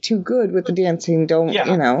don't be too good with the dancing.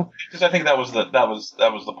 Because I think that was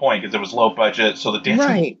the point, because it was low budget, so the dancing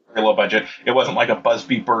was very low budget. It wasn't like a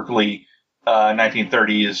Busby Berkeley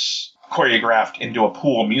 1930s choreographed into a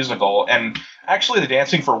pool musical. And actually, the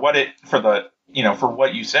dancing for the for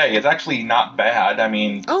what you say, it's actually not bad. I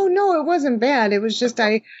mean... Oh, no, it wasn't bad. It was just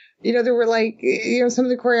there were some of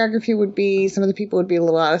the choreography would be, some of the people would be a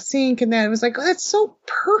little out of sync, and then it was like, oh, that's so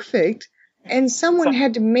perfect. And someone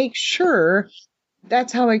had to make sure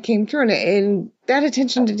that's how it came through. And that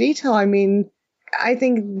attention to detail, I mean, I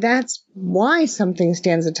think that's why something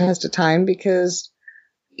stands the test of time, because,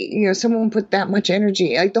 someone put that much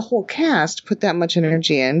energy, like the whole cast put that much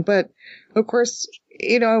energy in. But, of course,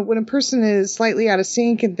 when a person is slightly out of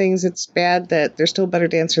sync and things, it's bad that they're still a better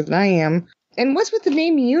dancer than I am. And what's with the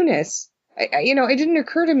name Eunice? It didn't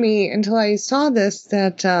occur to me until I saw this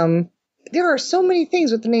that there are so many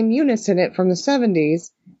things with the name Eunice in it from the 70s.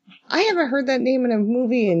 I haven't heard that name in a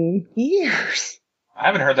movie in years. I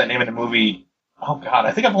haven't heard that name in a movie. Oh, God.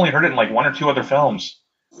 I think I've only heard it in like one or two other films.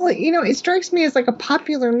 Well, it strikes me as like a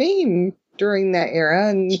popular name during that era,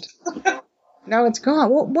 and now it's gone.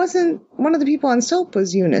 Well, wasn't one of the people on Soap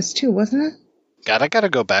was Eunice, too, wasn't it? God, I got to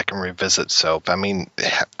go back and revisit Soap. I mean,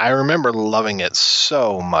 I remember loving it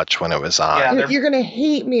so much when it was on. Yeah, you're going to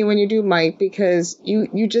hate me when you do, Mike, because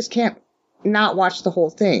you just can't not watch the whole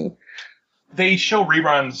thing. They show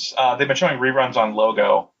reruns. They've been showing reruns on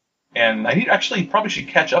Logo, and I probably should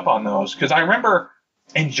catch up on those, because I remember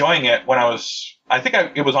enjoying it when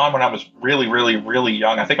it was on when I was really, really, really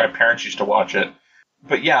young. I think my parents used to watch it.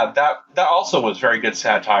 But yeah, that also was very good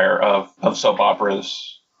satire of soap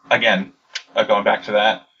operas. Again, going back to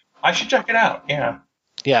that, I should check it out. Yeah.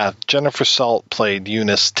 Yeah, Jennifer Salt played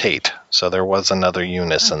Eunice Tate, so there was another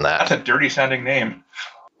Eunice in that. That's a dirty sounding name.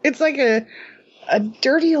 It's like a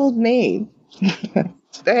dirty old maid that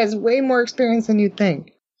has way more experience than you'd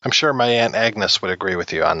think. I'm sure my Aunt Agnes would agree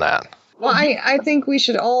with you on that. Well, I think we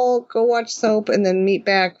should all go watch Soap and then meet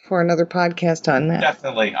back for another podcast on that.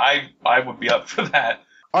 Definitely. I would be up for that.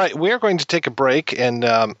 All right, we're going to take a break and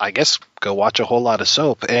I guess go watch a whole lot of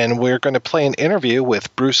Soap. And we're going to play an interview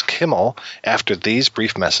with Bruce Kimmel after these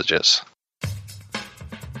brief messages.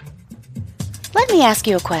 Let me ask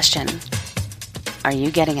you a question. Are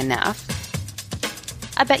you getting enough?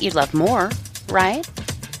 I bet you'd love more, right?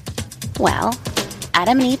 Well,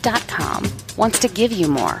 AdamandEve.com wants to give you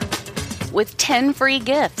more with 10 free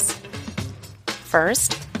gifts.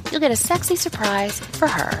 First, you'll get a sexy surprise for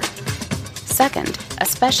her. Second, a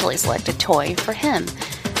specially selected toy for him.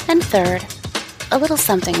 And third, a little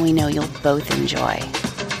something we know you'll both enjoy.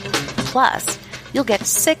 Plus, you'll get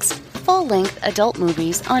 6 full-length adult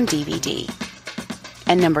movies on DVD.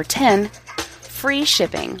 And number 10, free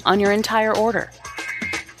shipping on your entire order.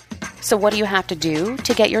 So what do you have to do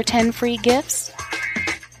to get your 10 free gifts?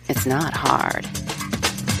 It's not hard.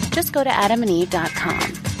 Just go to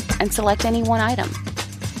AdamandEve.com and select any one item.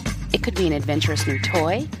 It could be an adventurous new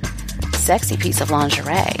toy, sexy piece of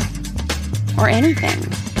lingerie, or anything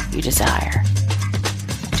you desire.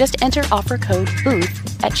 Just enter offer code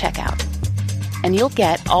BOOTH at checkout, and you'll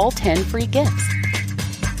get all 10 free gifts.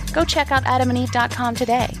 Go check out AdamandEve.com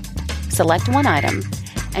today. Select one item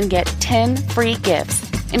and get 10 free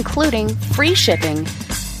gifts, including free shipping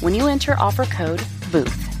when you enter offer code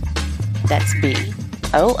BOOTH. That's BOOTH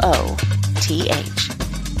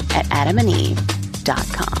at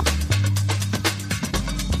AdamandEve.com.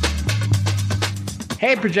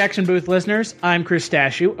 Hey, Projection Booth listeners. I'm Chris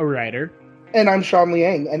Stashu, a writer. And I'm Sean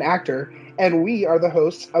Liang, an actor. And we are the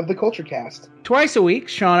hosts of The Culture Cast. Twice a week,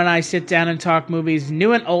 Sean and I sit down and talk movies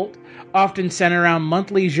new and old, often centered around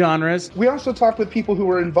monthly genres. We also talk with people who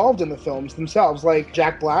were involved in the films themselves, like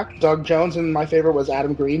Jack Black, Doug Jones, and my favorite was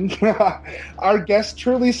Adam Green. Our guests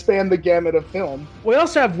truly span the gamut of film. We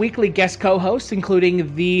also have weekly guest co-hosts,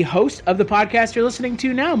 including the host of the podcast you're listening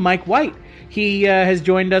to now, Mike White. He has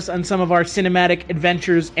joined us on some of our cinematic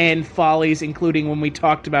adventures and follies, including when we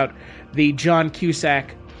talked about the John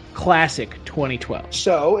Cusack classic 2012.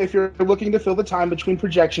 So, if you're looking to fill the time between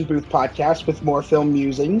Projection Booth podcasts with more film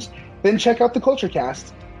musings, then check out The Culture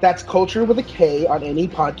Cast. That's Culture with a K on any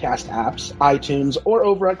podcast apps, iTunes, or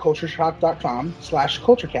over at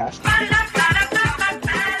cultureshock.com/culturecast.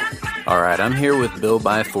 All right, I'm here with Bill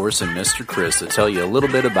Byforce and Mr. Chris to tell you a little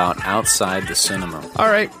bit about Outside the Cinema. All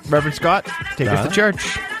right, Reverend Scott, take us to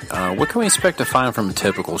church. What can we expect to find from a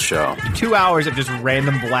typical show? 2 hours of just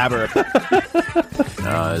random blabber.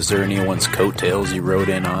 Is there anyone's coattails you rode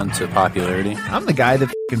in on to popularity? I'm the guy that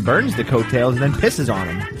f***ing burns the coattails and then pisses on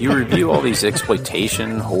them. You review all these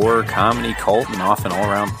exploitation, horror, comedy, cult, and often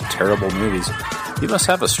all-around terrible movies. You must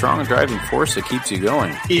have a strong driving force that keeps you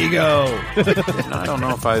going. Ego. I don't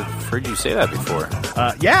know if I've heard you say that before.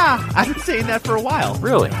 Yeah, I've been saying that for a while.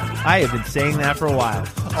 Really? I have been saying that for a while.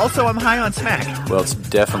 Also, I'm high on smack. Well, it's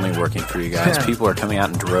definitely working for you guys. People are coming out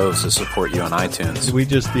in droves to support you on iTunes. We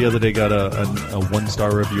just the other day got a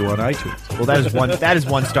 1-star review on iTunes. Well, that is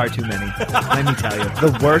 1 star too many. Let me tell you,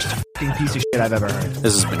 the worst f***ing piece of shit I've ever heard.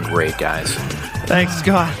 This has been great, guys. Thanks,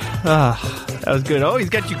 Scott. That was good. Oh, he's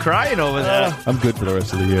got you crying over there. I'm good for the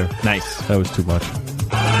rest of the year. Nice. That was too much.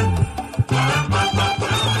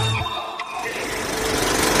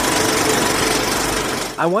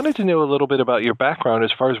 I wanted to know a little bit about your background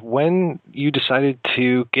as far as when you decided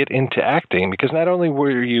to get into acting, because not only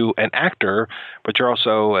were you an actor, but you're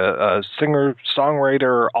also a singer,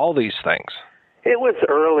 songwriter, all these things. It was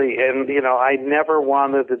early, and, I never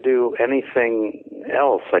wanted to do anything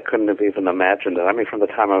else. I couldn't have even imagined it. I mean, from the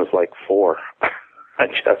time I was like 4, I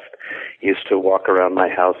just used to walk around my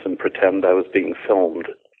house and pretend I was being filmed.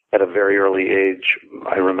 At a very early age,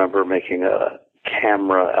 I remember making a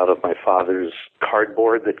camera out of my father's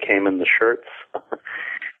cardboard that came in the shirts.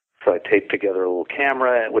 So I taped together a little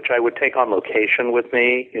camera, which I would take on location with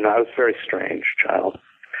me. I was a very strange child.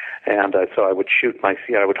 And so I would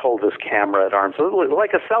I would hold this camera at arm's length,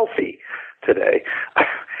 like a selfie today,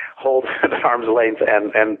 hold it at arm's length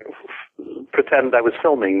and pretend I was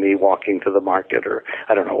filming me walking to the market, or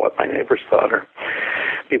I don't know what my neighbors thought, or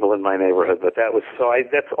people in my neighborhood. But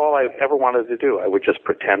that's all I ever wanted to do. I would just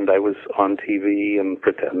pretend I was on TV and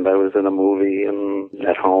pretend I was in a movie and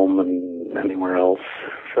at home and anywhere else.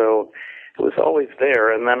 So it was always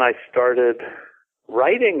there. And then I started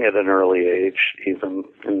writing at an early age, even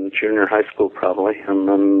in junior high school probably, and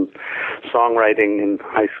then songwriting in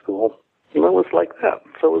high school. And it was like that.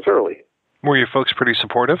 So it was early. Were your folks pretty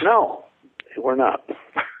supportive? No, they were not.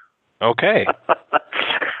 Okay.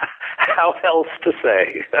 How else to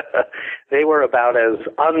say? They were about as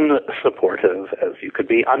unsupportive as you could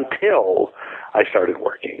be until I started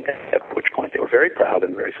working, at which point they were very proud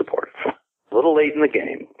and very supportive. A little late in the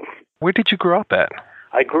game. Where did you grow up at?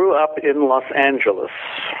 I grew up in Los Angeles,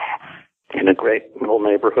 in a great little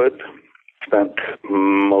neighborhood. Spent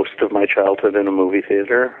most of my childhood in a movie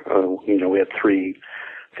theater. We had 3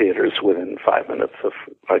 theaters within 5 minutes of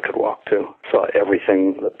I could walk to. Saw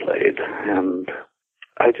everything that played, and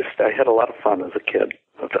I had a lot of fun as a kid.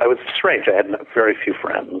 I was strange. I had very few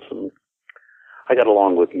friends, and I got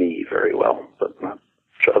along with me very well, but not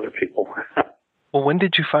other people. Well, when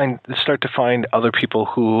did you start to find other people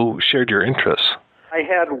who shared your interests? I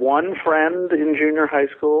had one friend in junior high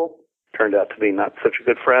school. Turned out to be not such a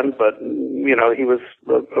good friend, but, he was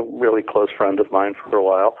a really close friend of mine for a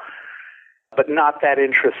while. But not that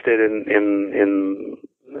interested in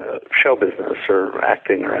show business or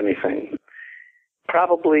acting or anything.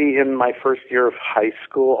 Probably in my first year of high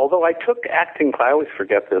school, although I took acting class, I always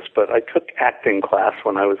forget this, but I took acting class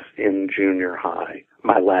when I was in junior high,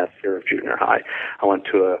 my last year of junior high. I went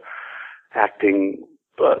to acting.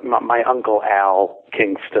 My uncle Al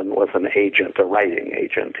Kingston was an agent, a writing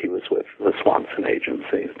agent. He was with the Swanson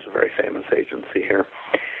Agency. It's a very famous agency here.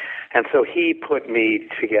 And so he put me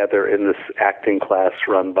together in this acting class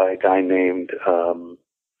run by a guy named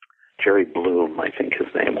Jerry Bloom, I think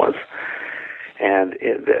his name was. And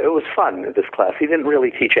it was fun, this class. He didn't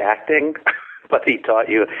really teach acting, but he taught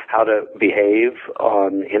you how to behave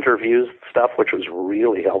on interviews and stuff, which was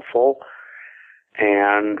really helpful.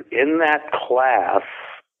 And in that class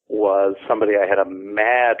was somebody I had a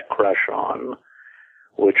mad crush on,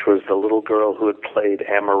 which was the little girl who had played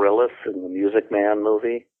Amaryllis in the Music Man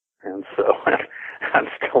movie. And so I'm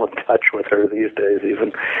still in touch with her these days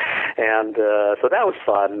even. And so that was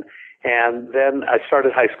fun. And then I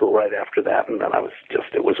started high school right after that, and then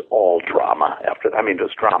it was all drama after that. I mean, it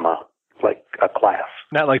was drama, like a class.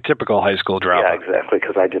 Not like typical high school drama. Yeah, exactly,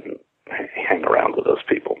 because I didn't hang around with those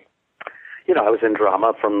people. I was in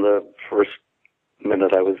drama from the first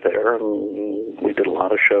minute I was there, and we did a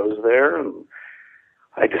lot of shows there, and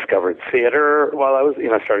I discovered theater while I was,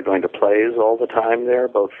 I started going to plays all the time there,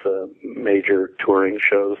 both major touring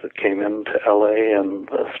shows that came into L.A. and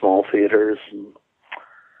small theaters. And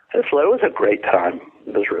it was a great time.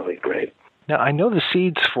 It was really great. Now, I know the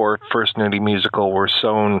seeds for First Nudie Musical were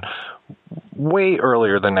sown way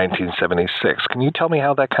earlier than 1976. Can you tell me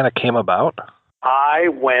how that kind of came about? I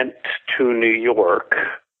went to New York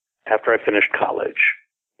after I finished college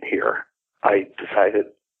here. I decided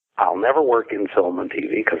I'll never work in film and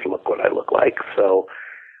TV because look what I look like. So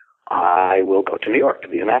I will go to New York to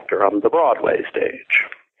be an actor on the Broadway stage.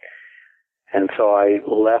 And so I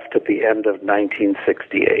left at the end of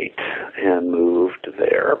 1968 and moved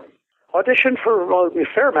there. Auditioned for a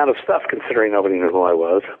fair amount of stuff, considering nobody knew who I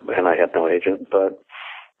was, and I had no agent, but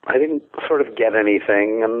I didn't sort of get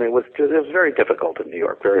anything, and it was very difficult in New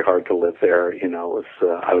York, very hard to live there.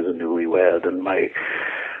 I was a newlywed, and my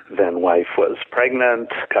then wife was pregnant,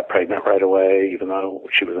 got pregnant right away, even though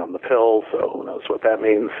she was on the pill, so who knows what that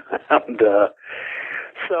means. And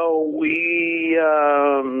so we,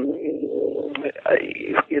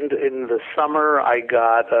 in the summer, I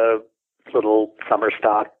got a little summer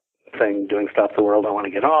stock thing, doing Stop the World, I Want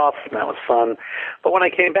to Get Off, and that was fun. But when I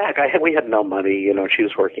came back, we had no money, you know, she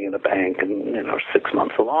was working in a bank and, you know, 6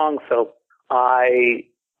 months along, so I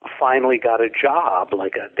finally got a job,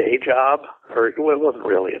 like a day job, or well, it wasn't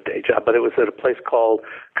really a day job, but it was at a place called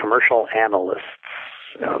Commercial Analysts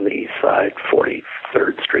on the east side,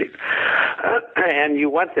 43rd Street. And you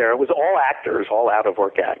went there, it was all actors, all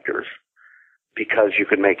out-of-work actors, because you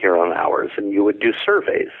could make your own hours, and you would do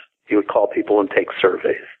surveys. You would call people and take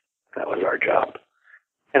surveys. That was our job.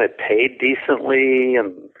 And it paid decently,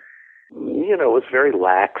 and, you know, it was very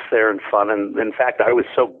lax there and fun. And, in fact, I was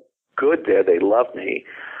so good there, they loved me,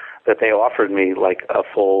 that they offered me like a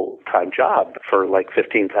full-time job for like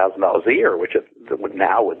 $15,000 a year, which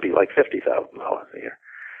now would be like $50,000 a year.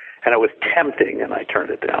 And it was tempting, and I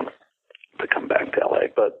turned it down to come back to LA.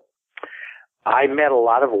 But I met a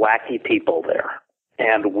lot of wacky people there.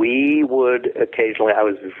 And we would occasionally, I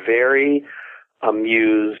was very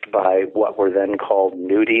amused by what were then called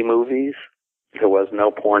nudie movies. There was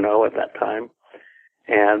no porno at that time.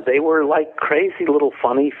 And they were like crazy little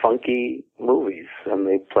funny, funky movies. And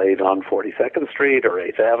they played on 42nd Street or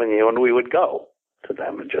 8th Avenue, and we would go to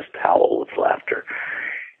them and just howl with laughter.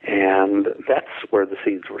 And that's where the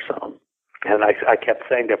seeds were sown. And I kept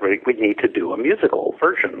saying to everybody, we need to do a musical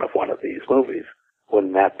version of one of these movies.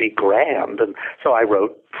 Wouldn't that be grand? And so I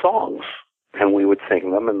wrote songs, and we would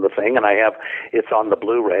sing them in the thing. And it's on the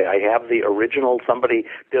Blu-ray. I have the original. Somebody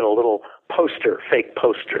did a little fake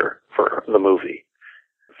poster for the movie.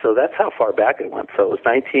 So that's how far back it went. So it was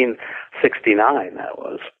 1969, that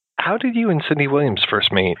was. How did you and Sidney Williams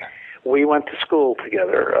first meet? We went to school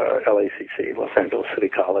together, LACC, Los Angeles City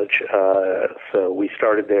College. So we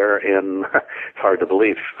started there it's hard to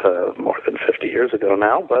believe, more than 50 years ago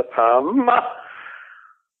now, but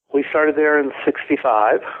we started there in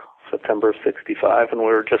September of 65, and we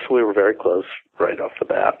were very close right off the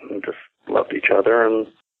bat and just loved each other and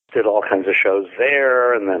did all kinds of shows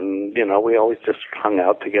there. And then, you know, we always just hung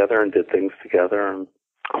out together and did things together. And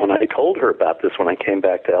when I told her about this when I came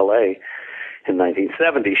back to LA in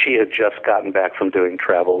 1970, she had just gotten back from doing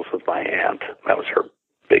Travels with my aunt. That was her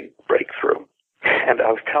big breakthrough. And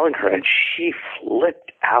I was telling her, and she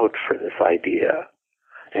flipped out for this idea.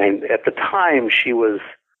 And at the time, she was,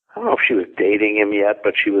 I don't know if she was dating him yet,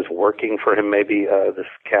 but she was working for him, maybe this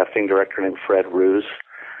casting director named Fred Roose,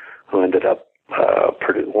 who ended up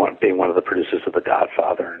being one of the producers of The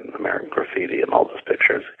Godfather and American Graffiti and all those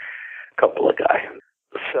pictures, Coppola guy.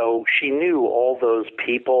 So she knew all those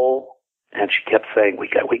people, and she kept saying, we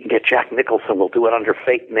can get Jack Nicholson, we'll do it under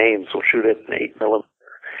fake names, we'll shoot it in 8mm.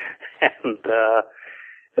 And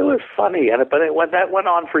it was funny, but that went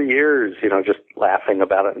on for years, you know, just laughing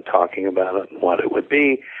about it and talking about it and what it would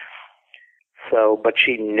be. So, but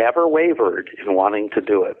she never wavered in wanting to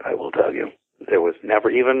do it, I will tell you. There was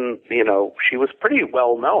never even, you know, she was pretty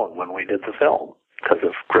well known when we did the film because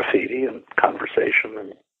of Graffiti and Conversation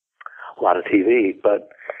and a lot of TV, but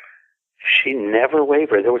she never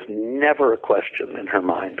wavered. There was never a question in her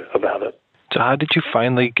mind about it. So how did you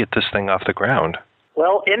finally get this thing off the ground?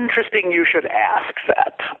 Well, interesting you should ask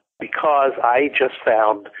that, because I just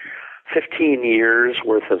found 15 years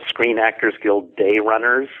worth of Screen Actors Guild day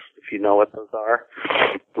runners, if you know what those are,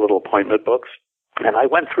 little appointment books. And I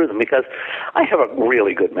went through them because I have a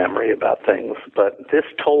really good memory about things, but this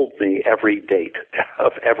told me every date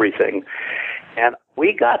of everything. And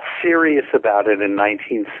we got serious about it in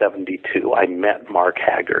 1972. I met Mark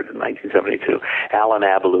Haggard in 1972. Alan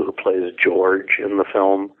Abaloo, who plays George in the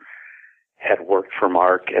film, had worked for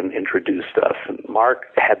Mark and introduced us. And Mark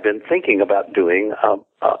had been thinking about doing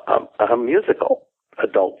a musical,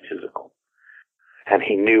 adult musical. And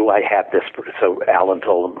he knew I had this, so Alan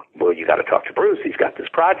told him, well, you got to talk to Bruce. He's got this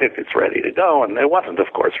project. It's ready to go. And it wasn't,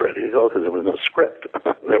 of course, ready to go because there was no script.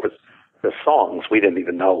 There was the songs. We didn't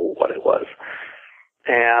even know what it was.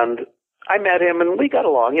 And I met him, and we got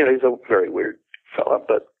along. You know, he's a very weird fella,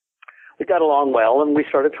 but we got along well, and we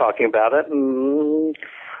started talking about it. And,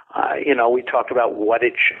 you know, we talked about what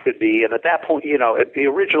it should be. And at that point, you know, the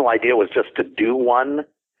original idea was just to do one,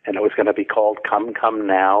 and it was going to be called Come, Come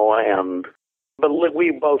Now. But we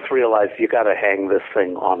both realized you got to hang this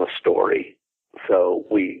thing on a story. So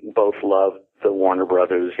we both loved the Warner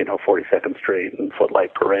Brothers, you know, 42nd Street and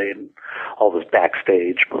Footlight Parade and all those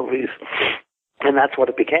backstage movies. And that's what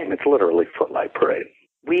it became. It's literally Footlight Parade.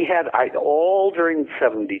 We had, all during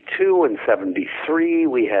 72 and 73,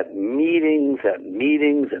 we had meetings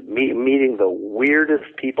meeting the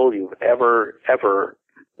weirdest people you've ever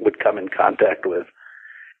would come in contact with.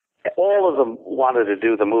 All of them wanted to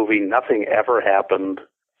do the movie. Nothing ever happened.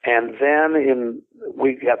 And then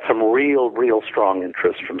we got some real strong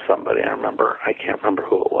interest from somebody. I can't remember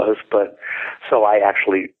who it was, but so I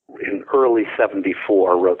actually, in early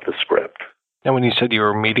 74, wrote the script. And when you said you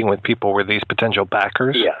were meeting with people, were these potential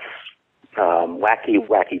backers? Yes.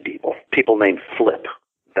 Wacky people. People named Flip.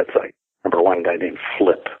 That's I remember one guy named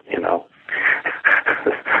Flip,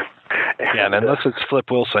 Yeah, and unless it's Flip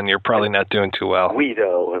Wilson, you're probably not doing too well.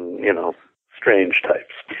 Guido and, strange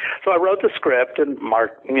types. So I wrote the script, and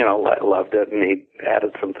Mark, loved it, and he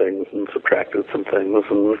added some things and subtracted some things.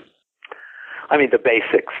 And I mean, the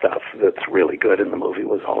basic stuff that's really good in the movie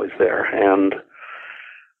was always there. And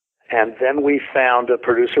then we found a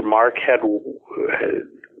producer. Mark had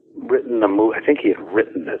written a movie. I think he had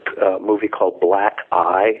written it, a movie called Black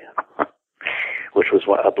Eye, which was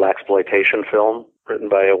a blaxploitation film written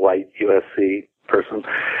by a white USC person.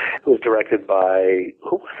 It was directed by,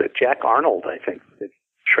 who was it? Jack Arnold, I think, the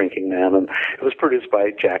Shrinking Man, and it was produced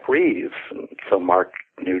by Jack Reeves. And so Mark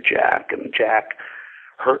knew Jack, and Jack,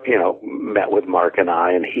 met with Mark and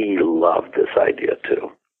I, and he loved this idea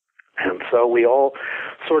too. And so we all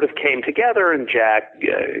sort of came together, and Jack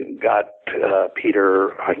got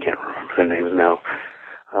Peter, I can't remember their names now,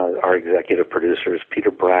 our executive producers,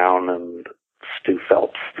 Peter Brown and Stu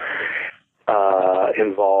Phelps,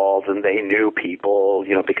 involved, and they knew people,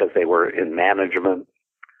 because they were in management.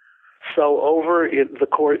 So over in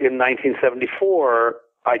 1974,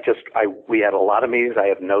 we had a lot of meetings. I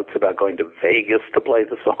have notes about going to Vegas to play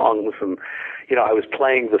the songs, and, I was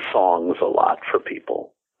playing the songs a lot for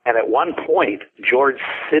people. And at one point, George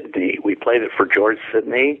Sidney, we played it for George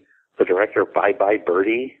Sidney, the director of Bye Bye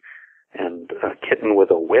Birdie, and Kitten with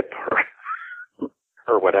a Whip,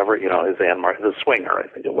 or whatever, his Anne Martin, the Swinger, I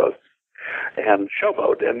think it was, and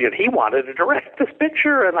Showboat. And he wanted to direct this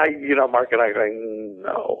picture, and Mark and I going,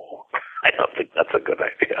 no, I don't think that's a good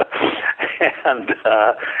idea. And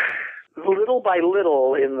little by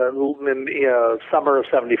little, in the summer of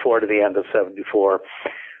 74 to the end of 74,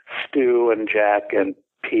 Stu and Jack and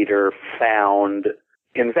Peter found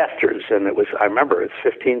investors, and I remember it's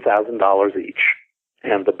 $15,000 each,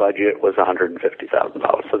 and the budget was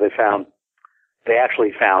 $150,000. So they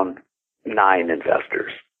actually found 9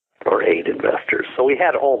 investors or 8 investors. So we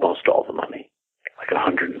had almost all the money, like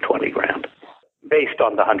 $120,000. Based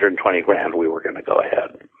on the $120,000, we were going to go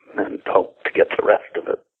ahead and hope to get the rest of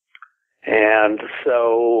it. And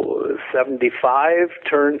so 75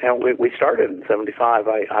 and we started in 75.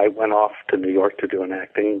 I went off to New York to do an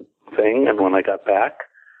acting thing, and when I got back,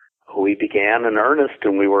 we began in earnest,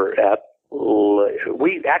 and we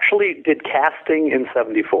actually did casting in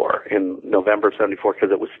 74, in November of 74,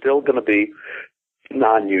 because it was still going to be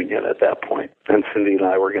non-union at that point, and Cindy and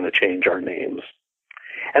I were going to change our names.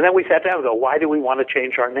 And then we sat down and go, why do we want to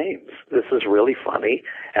change our names? This is really funny,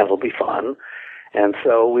 and it'll be fun. And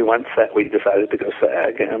so we decided to go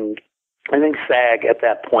SAG, and I think SAG at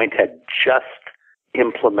that point had just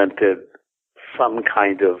implemented some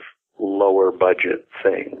kind of lower budget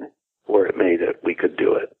thing where it made it, we could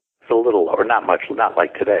do it. It's a little lower, not much, not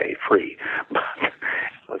like today, free, but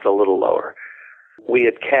it's a little lower. We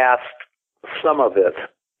had cast some of it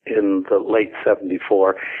in the late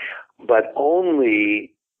 74, but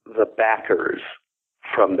only the backers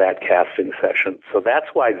from that casting session. So that's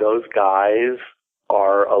why those guys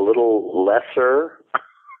are a little lesser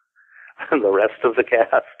than the rest of the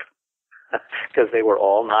cast, because they were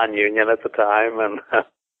all non-union at the time,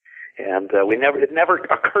 and it never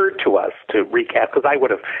occurred to us to recast, because I would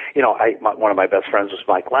have, one of my best friends was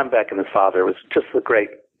Mike Lembeck, and his father was just the great,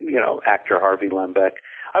 actor Harvey Lembeck.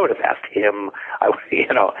 I would have asked him. I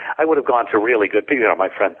would have gone to really good people. My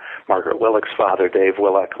friend Margaret Willock's father, Dave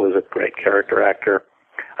Willock, was a great character actor.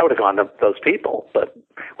 I would have gone to those people, but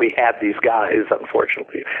we had these guys,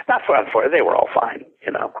 unfortunately. Not for unfortunately, they were all fine,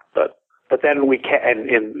 But then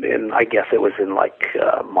I guess it was in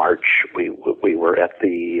March. We were at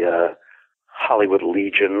the Hollywood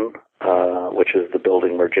Legion, which is the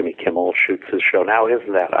building where Jimmy Kimmel shoots his show. Now,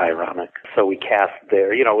 isn't that ironic? So we cast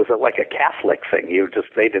there. It was like a Catholic thing.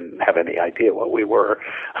 They didn't have any idea what we were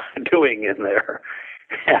doing in there,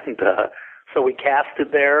 and so we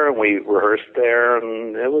casted there and we rehearsed there,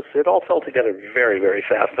 and it all fell together very, very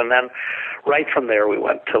fast. And then right from there we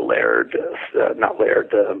went to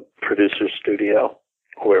producer's studio,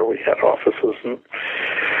 where we had offices, and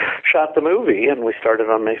shot the movie, and we started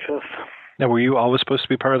on May 5th. Now, were you always supposed to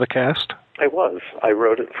be part of the cast? I was. I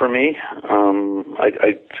wrote it for me.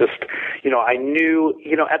 I just, I knew,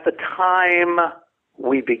 at the time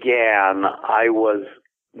we began, I was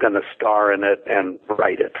going to star in it and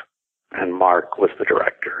write it. And Mark was the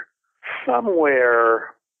director.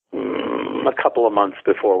 Somewhere a couple of months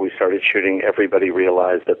before we started shooting, everybody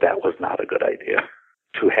realized that was not a good idea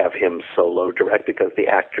to have him solo direct because the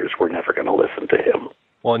actors were never going to listen to him.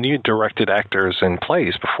 Well, and you directed actors in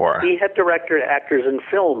plays before. He had directed actors in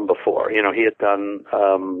film before. He had done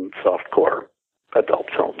softcore adult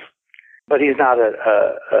films. But he's not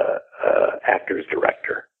a actor's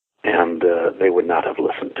director, and they would not have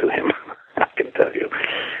listened to him, I can tell you.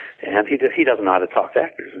 And he doesn't know how to talk to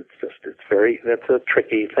actors. That's a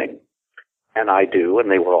tricky thing. And I do,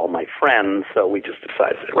 and they were all my friends, so we just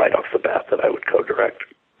decided right off the bat that I would co-direct.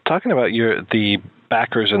 Talking about the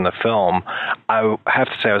backers in the film, I have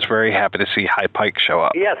to say I was very happy to see High Pike show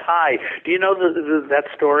up. Yes, Hi. Do you know that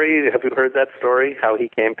story? Have you heard that story, how he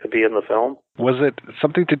came to be in the film? Was it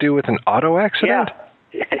something to do with an auto accident?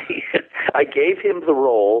 Yeah. I gave him the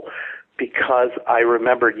role because I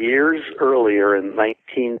remembered years earlier in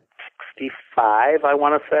 1965, I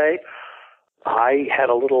want to say, I had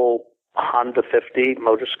a little Honda 50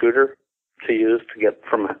 motor scooter to use to get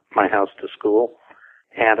from my house to school.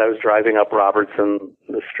 And I was driving up Robertson,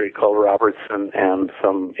 the street called Robertson, and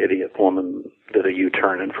some idiot woman did a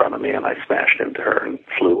U-turn in front of me, and I smashed into her and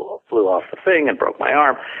flew off the thing and broke my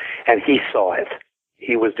arm. And he saw it.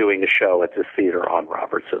 He was doing a show at this theater on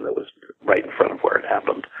Robertson that was right in front of where it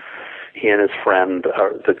happened. He and his friend,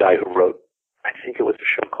 the guy who wrote, I think it was a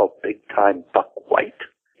show called Big Time Buck White.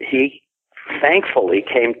 He thankfully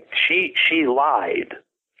came, she lied.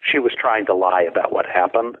 She was trying to lie about what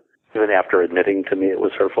happened, even after admitting to me it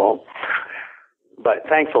was her fault. But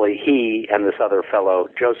thankfully, he and this other fellow,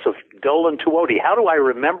 Joseph Dolan Tuoti. How do I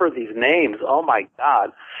remember these names? Oh, my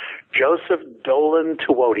God. Joseph Dolan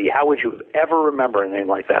Tuoti. How would you ever remember a name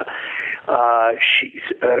like that?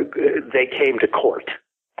 They came to court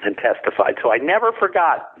and testified. So I never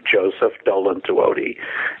forgot Joseph Dolan Tuoti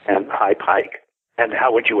and High Pike. And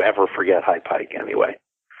how would you ever forget High Pike anyway?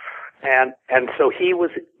 And so he was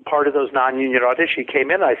part of those non-union auditions. He came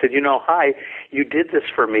in and I said, Hi, you did this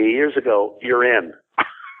for me years ago. You're in.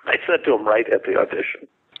 I said to him right at the audition.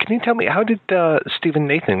 Can you tell me, how did Stephen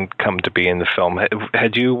Nathan come to be in the film?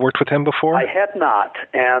 Had you worked with him before? I had not.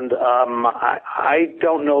 And I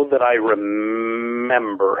don't know that I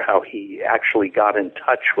remember how he actually got in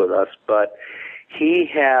touch with us, but he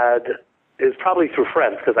it was probably through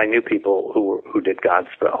friends because I knew people who did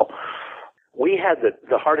Godspell. We had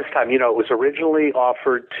the hardest time. It was originally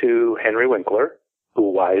offered to Henry Winkler,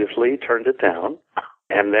 who wisely turned it down,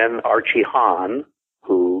 and then Archie Hahn,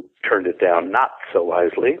 who turned it down not so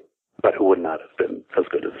wisely, but who would not have been as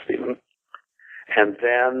good as Stephen. And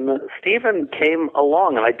then Stephen came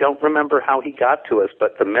along, and I don't remember how he got to us,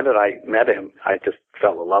 but the minute I met him, I just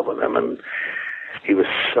fell in love with him, and he was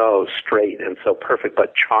so straight and so perfect,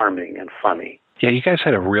 but charming and funny. Yeah, you guys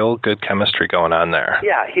had a real good chemistry going on there.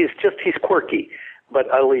 Yeah, he's quirky, but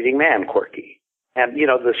a leading man quirky. And,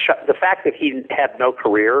 the fact that he had no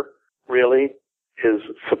career, really, is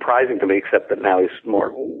surprising to me, except that now he's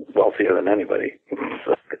more wealthier than anybody.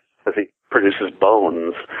 Because he produces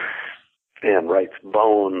Bones and writes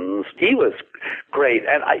Bones. He was great.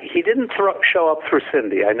 And he didn't show up through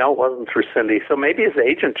Cindy. I know it wasn't through Cindy, so maybe his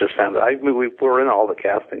agent just found it. We were in all the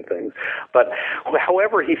casting things. But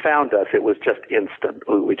however he found us, it was just instant.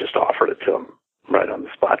 We just offered it to him right on the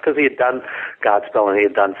spot because he had done Godspell and he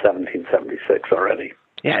had done 1776 already.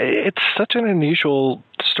 Yeah, it's such an unusual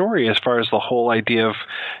story as far as the whole idea of,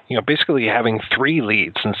 basically having three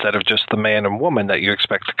leads instead of just the man and woman that you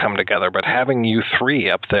expect to come together, but having you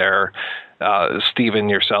three up there, Stephen,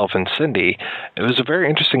 yourself, and Cindy, it was a very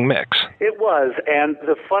interesting mix. It was, and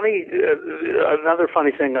another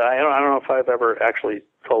funny thing, I don't know if I've ever actually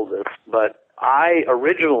told this, but I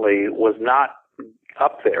originally was not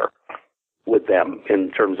up there with them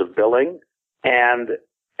in terms of billing, and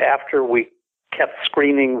after we kept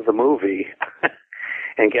screening the movie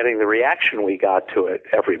and getting the reaction we got to it,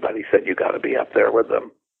 everybody said, you got to be up there with them.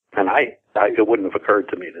 And it wouldn't have occurred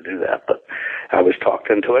to me to do that, but I was talked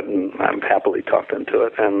into it, and I'm happily talked into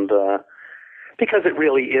it. And because it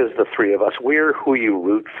really is the three of us. We're who you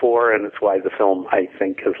root for, and it's why the film, I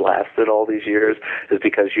think, has lasted all these years, is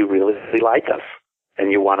because you really like us, and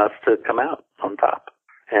you want us to come out on top.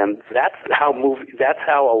 And that's how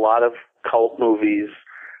a lot of cult movies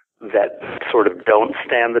that sort of don't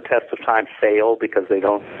stand the test of time fail, because they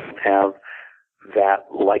don't have that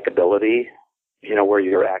likability, where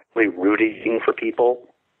you're actually rooting for people.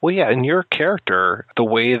 Well, yeah, and your character, the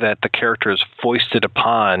way that the character is foisted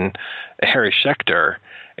upon Harry Schecther,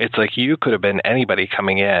 it's like you could have been anybody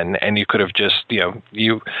coming in, and you could have just,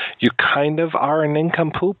 you kind of are an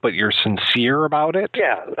nincompoop, but you're sincere about it.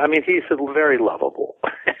 Yeah, I mean, he's very lovable.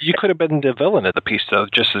 You could have been the villain of the piece, though,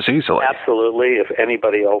 just as easily. Absolutely, if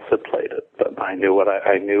anybody else had played it. But I knew what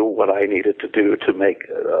I needed to do to make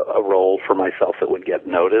a role for myself that would get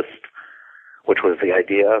noticed, which was the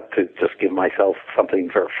idea, to just give myself something,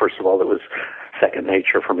 first of all, that was second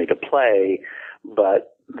nature for me to play,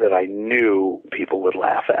 but that I knew people would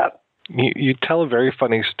laugh at. You tell a very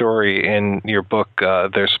funny story in your book,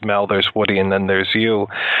 There's Mel, There's Woody, and Then There's You,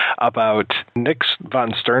 about Nick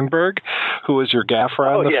von Sternberg, who was your gaffer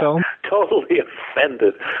on the film. Totally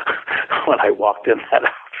offended when I walked in that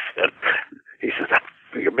outfit. He says,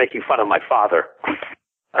 "You're making fun of my father."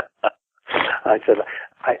 I said,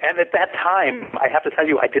 and at that time, I have to tell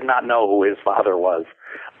you, I did not know who his father was.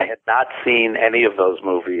 I had not seen any of those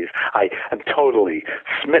movies. I am totally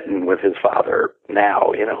smitten with his father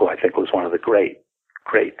now, who I think was one of the great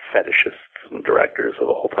fetishists and directors of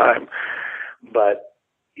all time. But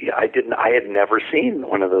yeah, I had never seen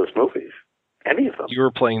one of those movies, any of them. You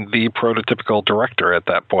were playing the prototypical director at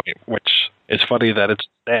that point, which is funny that it's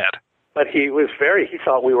dad. But he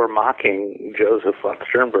thought we were mocking Joseph von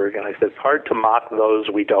Sternberg, and I said, it's hard to mock those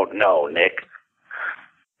we don't know, Nick.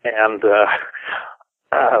 And,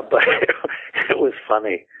 but it was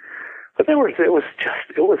funny. But it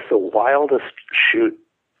was the wildest shoot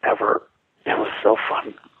ever. It was so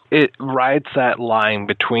fun. It rides that line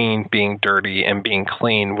between being dirty and being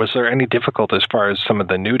clean. Was there any difficulty as far as some of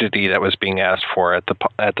the nudity that was being asked for at the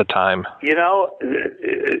time?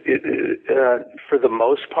 For the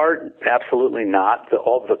most part, absolutely not.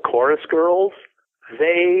 All the chorus girls,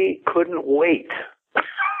 they couldn't wait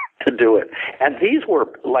to do it. And these were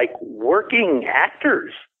like working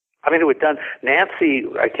actors. I mean, it was done. Nancy,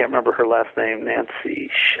 I can't remember her last name.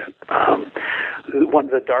 Nancy, one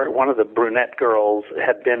of the brunette girls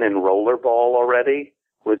had been in Rollerball already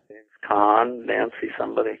with James Caan. Nancy,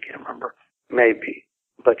 somebody, I can't remember. Maybe,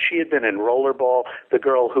 but she had been in Rollerball. The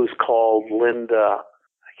girl who's called Linda,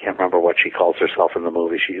 I can't remember what she calls herself in the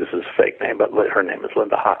movie. She uses a fake name, but her name is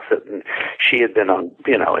Linda Hoxett, and she had been on,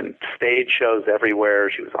 in stage shows everywhere.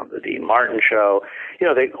 She was on the Dean Martin show.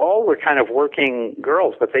 They all were kind of working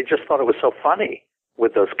girls, but they just thought it was so funny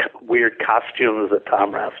with those weird costumes that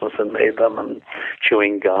Tom Rasmussen made them and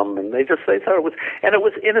chewing gum, and they thought it was, and it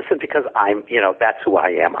was innocent because I'm, that's who I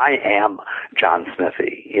am. I am John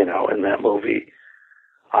Smithee, in that movie.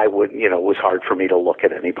 I would, it was hard for me to look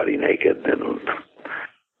at anybody naked, and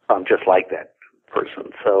I'm just like that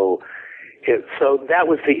person. So that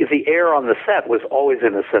was the air on the set was always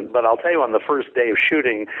innocent. But I'll tell you, on the first day of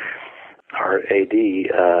shooting, our AD,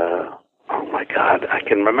 oh my God, I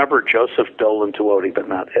can remember Joseph Dolan Tuoti, but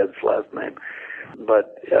not Ed's last name.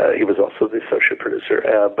 But he was also the associate producer.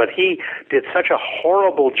 But he did such a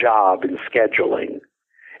horrible job in scheduling,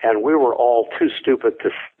 and we were all too stupid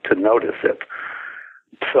to notice it.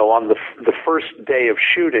 So on the first day of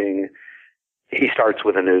shooting, he starts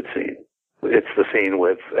with a nude scene. It's the scene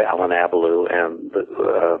with Alan Abaloo and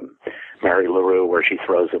Mary LaRue where she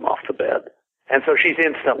throws him off the bed. And so she's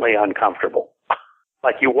instantly uncomfortable.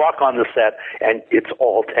 Like you walk on the set and it's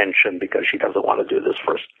all tension because she doesn't want to do this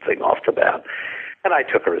first thing off the bat. And I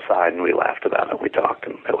took her aside and we laughed about it. We talked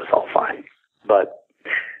and it was all fine. But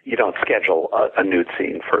you don't schedule a nude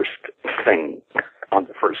scene first thing on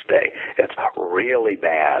the first day. It's really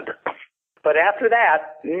bad. But after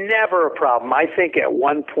that, never a problem. I think at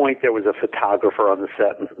one point there was a photographer on the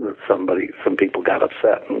set and some people got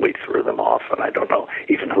upset and we threw them off, and I don't know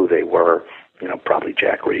even who they were. Probably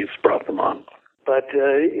Jack Reeves brought them on. But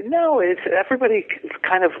no, everybody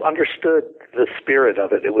kind of understood the spirit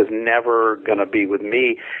of it. It was never going to be with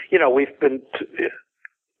me. We've been,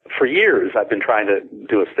 for years, I've been trying to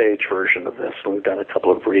do a stage version of this, and we've done a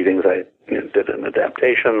couple of readings. I did an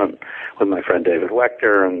adaptation with my friend David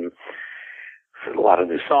Wechter, and a lot of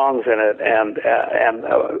new songs in it, and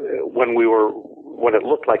when it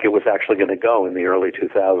looked like it was actually going to go in the early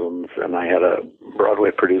 2000s, and I had a Broadway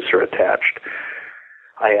producer attached,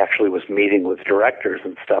 I actually was meeting with directors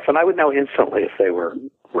and stuff, and I would know instantly if they were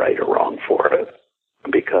right or wrong for it,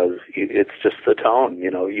 because it's just the tone.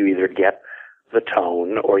 You either get the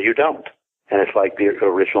tone or you don't. And it's like the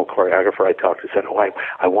original choreographer I talked to said,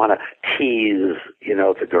 I want to tease,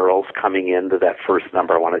 the girls coming into that first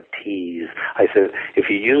number. I want to tease. I said, if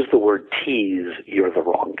you use the word tease, you're the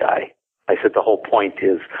wrong guy. I said, the whole point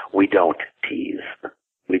is we don't tease.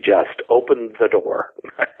 We just open the door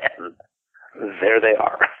and there they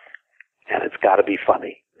are. And it's got to be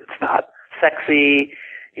funny. It's not sexy.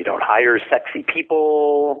 You don't hire sexy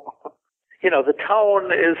people. The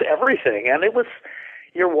tone is everything. And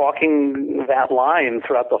you're walking that line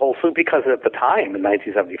throughout the whole film, because at the time, in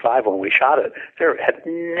 1975, when we shot it, there had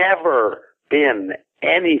never been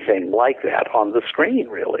anything like that on the screen,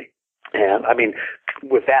 really. And, I mean,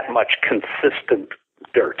 with that much consistent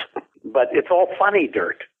dirt. But it's all funny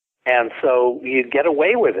dirt. And so you get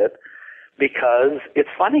away with it because it's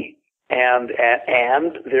funny. And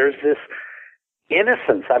there's this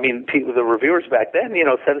innocence. I mean, the reviewers back then,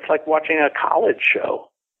 said it's like watching a college show.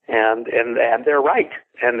 And they're right.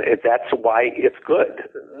 And that's why it's good.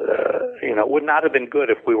 It would not have been good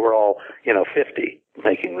if we were all, 50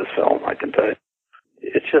 making this film, I can tell you.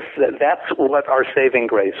 It's just that's what our saving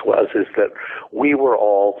grace was, is that we were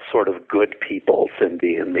all sort of good people,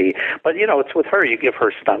 Cindy and me. But, it's with her. You give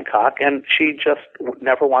her stunt cock, and she just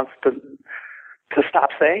never wants to stop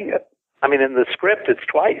saying it. I mean, in the script, it's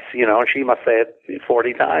twice, she must say it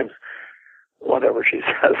 40 times, whatever she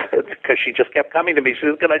says, because she just kept coming to me. She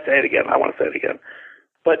says, can I say it again? I want to say it again.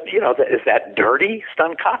 But, is that dirty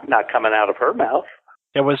stunt cock not coming out of her mouth?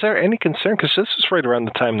 Yeah, was there any concern? Because this was right around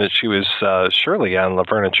the time that she was Shirley on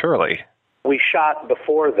Laverne and Shirley. We shot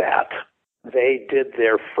before that. They did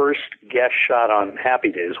their first guest shot on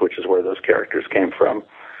Happy Days, which is where those characters came from,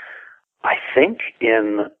 I think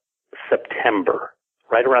in September,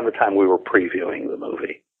 right around the time we were previewing the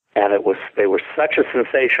movie. And they were such a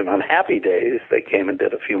sensation on Happy Days, they came and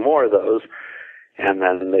did a few more of those, and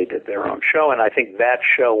then they did their own show. And I think that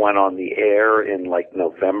show went on the air in like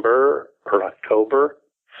November or October,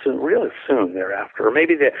 really soon thereafter. Or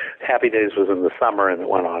maybe the Happy Days was in the summer and it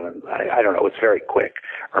went on, and I don't know, it's very quick.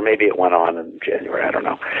 Or maybe it went on in January, I don't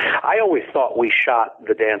know. I always thought we shot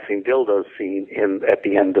the dancing dildo scene at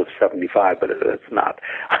the end of 75, but it's not.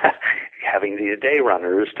 Having the day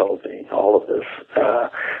runners told me all of this.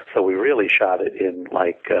 So we really shot it in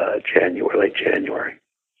like January, late January.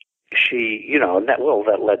 She,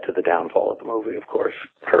 that led to the downfall of the movie, of course,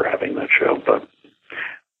 her having that show, but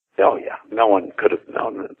oh yeah, no one could have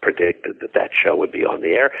predicted that show would be on the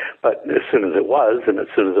air. But as soon as it was, and as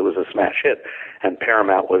soon as it was a smash hit, and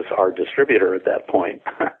Paramount was our distributor at that point,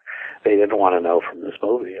 they didn't want to know from this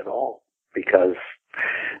movie at all, because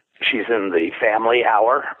she's in the family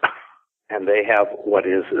hour, and they have what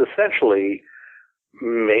is essentially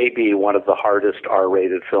maybe one of the hardest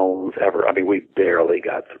R-rated films ever. I mean, we barely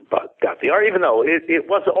got the R, even though it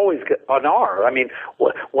was always an R. I mean,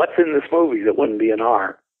 what's in this movie that wouldn't be an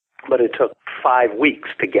R? But it took 5 weeks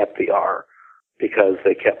to get the R, because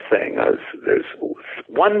they kept saying there's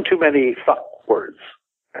one too many fuck words.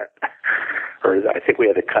 Or I think we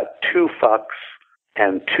had to cut 2 fucks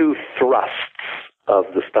and 2 thrusts of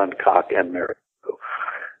the stunt cock and Mary.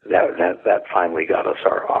 That finally got us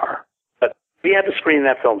our R. But we had to screen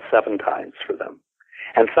that film 7 times for them.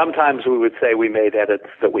 And sometimes we would say we made edits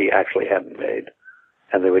that we actually hadn't made.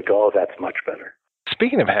 And they would go, oh, that's much better.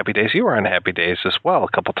 Speaking of Happy Days, you were on Happy Days as well a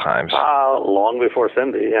couple times. Long before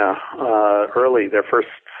Cindy, yeah. Early, their first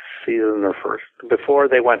season, before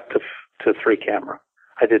they went to 3-camera.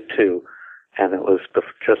 I did 2, and it was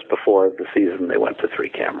just before the season they went to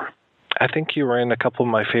 3-camera. I think you were in a couple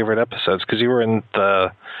of my favorite episodes, because you were in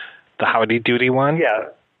the Howdy Doody one. Yeah,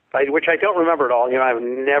 which I don't remember at all. I've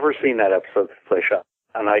never seen that episode they shot.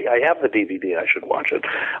 And I have the DVD, I should watch it.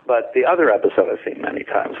 But the other episode I've seen many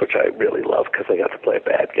times, which I really love, because I got to play a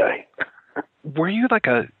bad guy. Were you like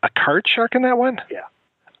a card shark in that one? Yeah.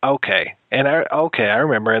 Okay. I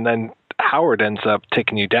remember. And then Howard ends up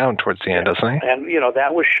taking you down towards the end, doesn't he? And,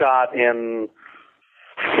 that was shot in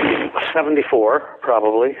 74,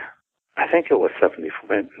 probably. I think it was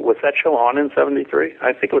 74. Was that show on in 73?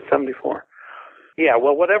 I think it was 74. Yeah,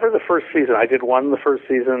 well, whatever the first season, I did one the first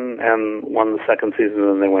season and one the second season,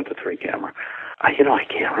 and they went to 3-camera. I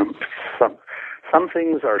can't remember. Some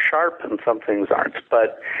things are sharp and some things aren't.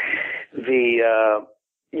 But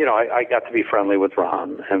I got to be friendly with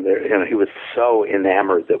Ron, and he was so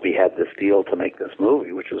enamored that we had this deal to make this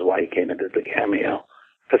movie, which is why he came and did the cameo,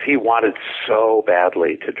 because he wanted so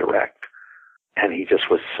badly to direct, and he just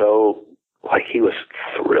was so he was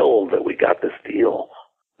thrilled that we got this deal.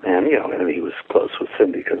 And, and he was close with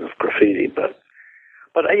Cindy because of Graffiti. But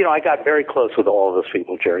I got very close with all of those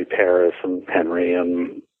people, Jerry Paris and Henry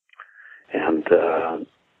and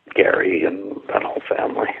Gary and that whole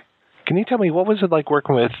family. Can you tell me, what was it like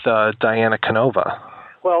working with Diana Canova?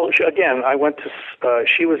 Well, again, I went to,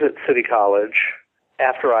 she was at City College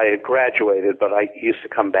after I had graduated, but I used to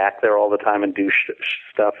come back there all the time and do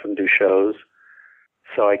stuff and do shows.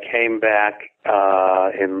 So I came back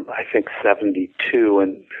in, I think, 72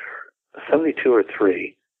 or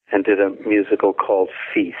 3, and did a musical called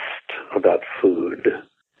Feast about food.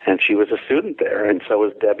 And she was a student there, and so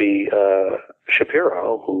was Debbie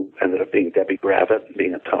Shapiro, who ended up being Debbie Gravitt,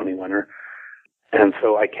 being a Tony winner. And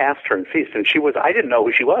so I cast her in Feast, and I didn't know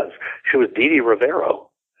who she was. She was Dee Dee Rivero.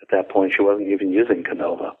 At that point, she wasn't even using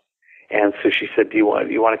Canova. And so she said, do you want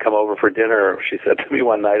to come over for dinner? She said to me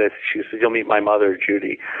one night, she said, you'll meet my mother,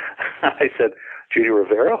 Judy. I said, Judy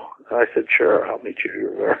Rivero? I said, sure, I'll meet Judy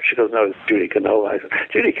Rivero. She goes, no, it's Judy Canova. I said,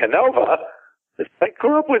 Judy Canova? I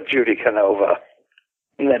grew up with Judy Canova.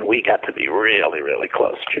 And then we got to be really, really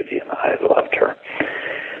close, Judy and I. Loved her.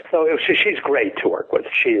 So she's great to work with.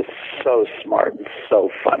 She is so smart and so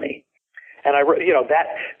funny. And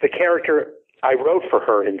the character I wrote for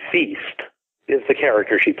her in Feast is the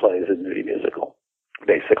character she plays in Nudie Musical.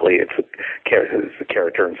 Basically, the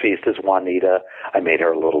character in Feast is Juanita. I made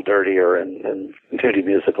her a little dirtier in Nudie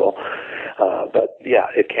Musical. But yeah,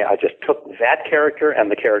 I just took that character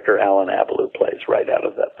and the character Alan Abaloo plays right out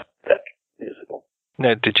of that musical.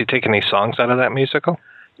 Now, did you take any songs out of that musical?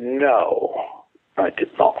 No, I did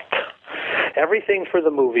not. Everything for the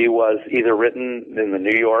movie was either written in the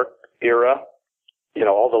New York era,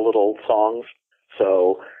 all the little songs.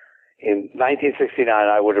 So in 1969,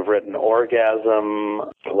 I would have written Orgasm,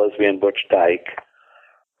 Lesbian Butch Dyke,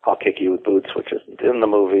 I'll Kick You with Boots, which isn't in the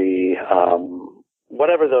movie,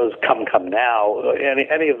 whatever those Come Now,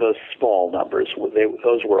 any of those small numbers,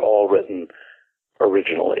 those were all written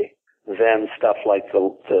originally. Then stuff like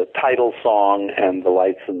the title song and The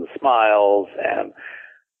Lights and the Smiles and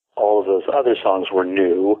all of those other songs were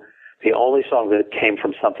new. The only song that came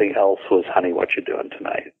from something else was Honey, What You Doing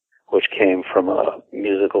Tonight, which came from a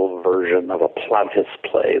musical version of a Plautus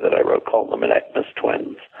play that I wrote called The Menechmus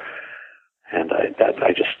Twins. And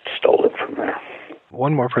I just stole it from there.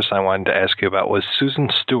 One more person I wanted to ask you about was Susan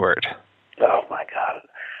Stewart. Oh, my God.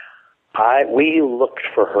 We looked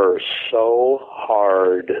for her so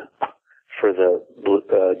hard for the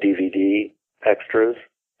DVD extras,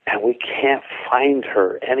 and we can't find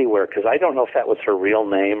her anywhere because I don't know if that was her real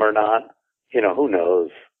name or not. Who knows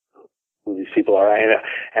who these people are.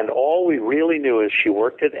 And all we really knew is she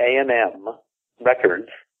worked at A&M Records,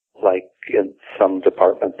 like in some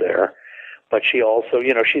department there. But she also,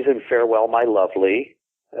 she's in Farewell, My Lovely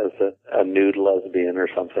as a nude lesbian or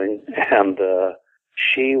something. And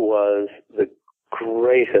she was the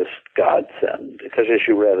greatest godsend because, as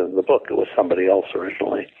you read in the book, it was somebody else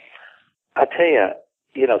originally. I tell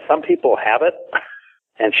you, some people have it,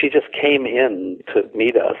 and she just came in to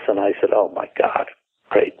meet us, and I said, oh, my God,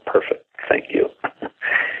 great, perfect, thank you.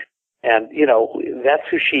 And, that's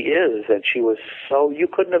who she is, and she was you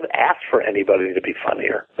couldn't have asked for anybody to be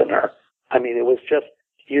funnier than her. I mean, it was just,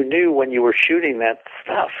 you knew when you were shooting that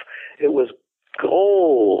stuff, it was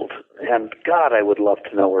gold. And God, I would love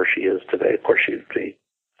to know where she is today. Of course, she'd be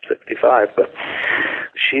 65, but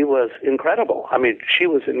she was incredible. I mean, she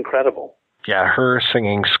was incredible. Yeah, her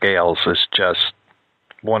singing scales is just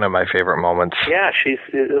one of my favorite moments. Yeah, she's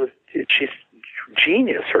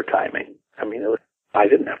genius, her timing. I mean, I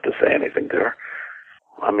didn't have to say anything to her.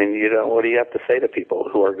 I mean, what do you have to say to people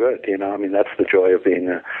who are good? I mean, that's the joy of being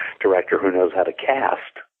a director who knows how to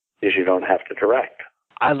cast, is you don't have to direct.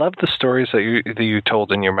 I love the stories that you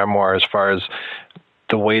told in your memoir as far as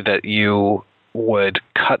the way that you would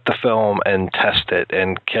cut the film and test it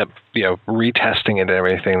and kept, retesting it and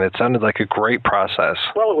everything. That sounded like a great process.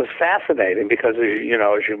 Well, it was fascinating because,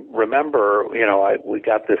 as you remember, we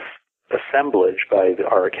got this assemblage by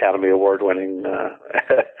our Academy Award-winning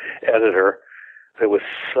editor. It was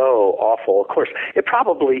so awful. Of course, it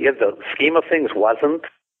probably, in the scheme of things, wasn't,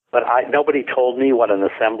 but nobody told me what an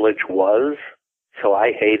assemblage was. So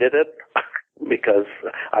I hated it because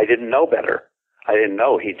I didn't know better. I didn't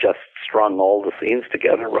know he just strung all the scenes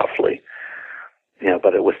together roughly.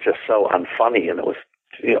 But it was just so unfunny, and it was,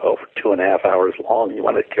 2.5 hours long. You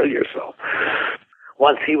want to kill yourself.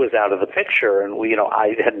 Once he was out of the picture, and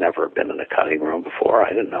I had never been in a cutting room before. I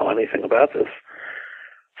didn't know anything about this.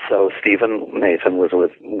 So Stephen Nathan was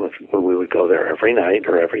we would go there every night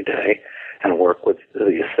or every day and work with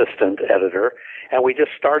the assistant editor. And we just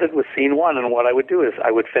started with scene one. And what I would do is I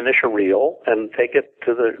would finish a reel and take it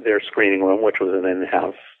to their screening room, which was an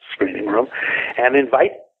in-house screening room, and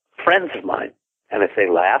invite friends of mine. And if they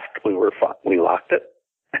laughed, we locked it.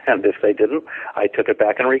 And if they didn't, I took it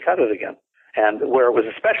back and recut it again. And where it was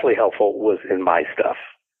especially helpful was in my stuff.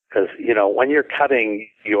 Because, when you're cutting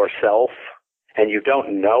yourself and you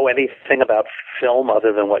don't know anything about film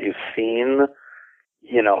other than what you've seen,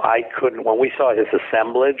 I couldn't, when we saw his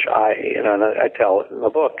assemblage, and I tell in the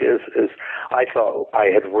book, is I thought I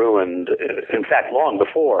had ruined, in fact, long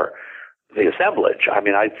before the assemblage. I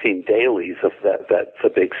mean, I'd seen dailies of the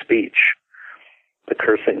big speech, the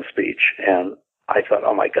cursing speech, and I thought,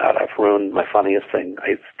 oh my God, I've ruined my funniest thing.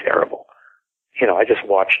 It's terrible. You know, I just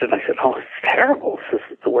watched it and I said, oh, it's terrible. This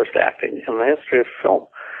is the worst acting in the history of film.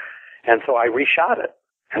 And so I reshot it,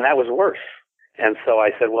 and that was worse. And so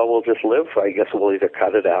I said, well, we'll just live. I guess we'll either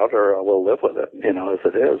cut it out or we'll live with it, you know, as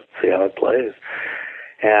it is, see how it plays.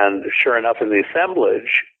 And sure enough, in the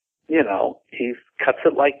assemblage, you know, he cuts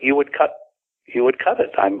it like you would cut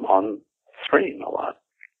it. I'm on screen a lot.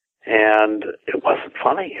 And it wasn't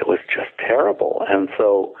funny. It was just terrible. And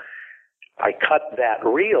so I cut that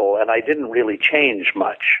reel, and I didn't really change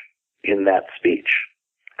much in that speech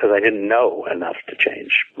because I didn't know enough to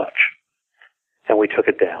change much. And we took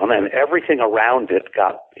it down, and everything around it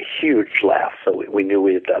got huge laughs, so we knew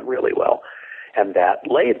we had done really well. And that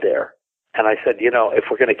laid there. And I said, you know, if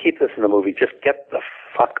we're going to keep this in the movie, just get the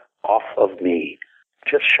fuck off of me.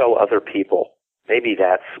 Just show other people. Maybe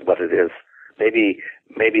that's what it is. Maybe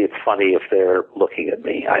it's funny if they're looking at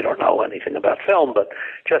me. I don't know anything about film, but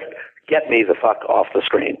just get me the fuck off the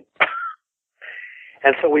screen.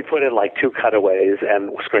 And so we put in like 2 cutaways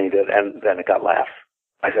and screened it, and then it got laughs.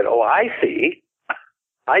 I said, oh, I see.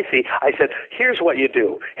 I said, here's what you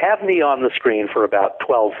do. Have me on the screen for about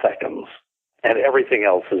 12 seconds, and everything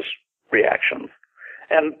else is reactions.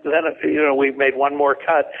 And then, you know, we made one more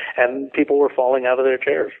cut, and people were falling out of their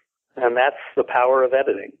chairs. And that's the power of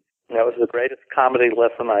editing. That was the greatest comedy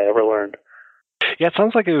lesson I ever learned. Yeah, it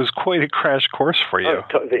sounds like it was quite a crash course for you.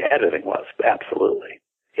 Oh, the editing was, absolutely.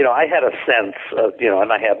 You know, I had a sense of, you know,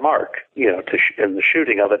 and I had Mark, you know, in the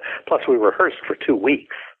shooting of it. Plus, we rehearsed for 2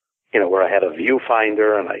 weeks, you know, where I had a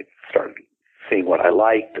viewfinder, and I started seeing what I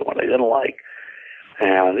liked and what I didn't like.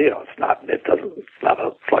 And, you know, it's not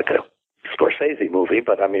like a Scorsese movie,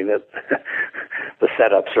 but I mean, the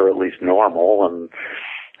setups are at least normal, and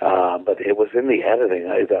but it was in the editing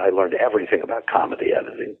that I learned everything about comedy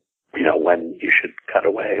editing. You know, when you should cut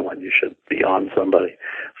away, when you should be on somebody.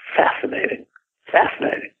 Fascinating.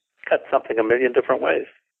 Cut something a million different ways.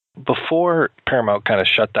 Before Paramount kind of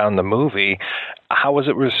shut down the movie, how was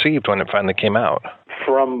it received when it finally came out?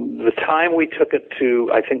 From the time we took it to,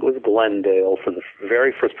 I think it was Glendale for the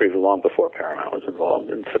very first preview, long before Paramount was involved,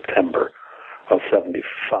 in September of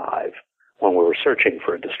 75, when we were searching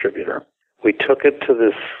for a distributor. We took it to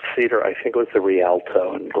this theater, I think it was the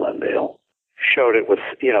Rialto in Glendale. Showed it with,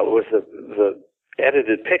 you know, it was the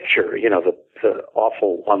edited picture, you know, the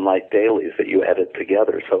awful One Light dailies that you edit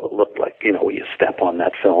together. So it looked like, you know, you step on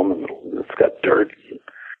that film and it's got dirt, and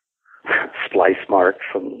splice marks,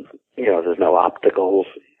 and, you know, there's no opticals.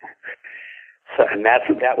 So, and that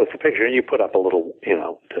was the picture. And you put up a little, you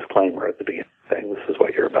know, disclaimer at the beginning saying this is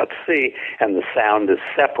what you're about to see. And the sound is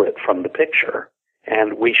separate from the picture.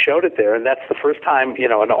 And we showed it there, and that's the first time, you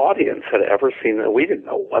know, an audience had ever seen it. We didn't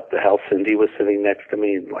know what the hell. Cindy was sitting next to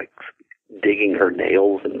me and, like, digging her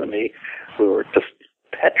nails into me. We were just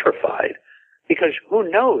petrified. Because who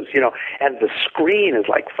knows, you know, and the screen is,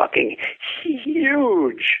 like, fucking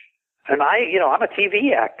huge. And I'm a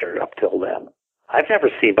TV actor up till then. I've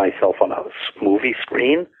never seen myself on a movie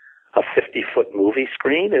screen, a 50-foot movie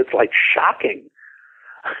screen. It's, like, shocking.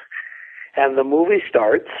 And the movie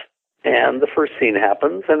starts, and the first scene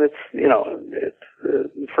happens, and it's, you know,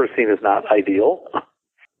 the first scene is not ideal.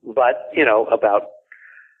 But, you know,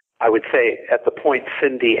 I would say at the point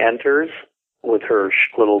Cindy enters with her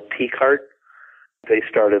little tea cart, they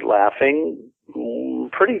started laughing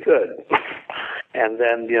pretty good. And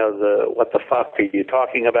then, you know, the what the fuck are you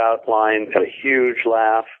talking about line got a huge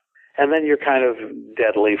laugh. And then you're kind of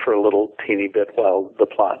deadly for a little teeny bit while the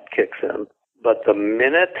plot kicks in. But the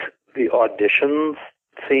minute the auditions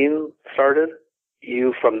scene started,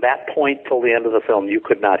 from that point till the end of the film, you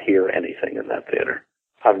could not hear anything in that theater.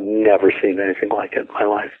 I've never seen anything like it in my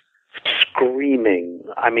life. Screaming.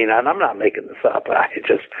 I mean, and I'm not making this up.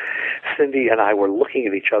 Cindy and I were looking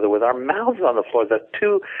at each other with our mouths on the floor.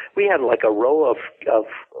 We had like a row of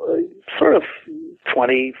sort of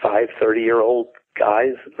 25, 30-year-old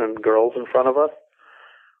guys and girls in front of us.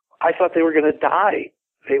 I thought they were going to die.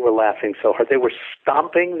 They were laughing so hard. They were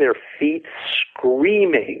stomping their feet,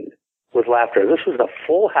 screaming with laughter. This was a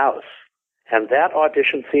full house. And that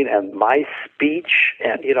audition scene and my speech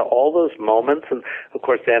and, you know, all those moments. And, of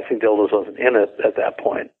course, Dancing Dildos wasn't in it at that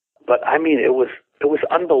point. But, I mean, it was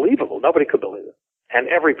unbelievable. Nobody could believe it. And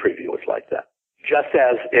every preview was like that. Just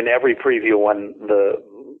as in every preview when the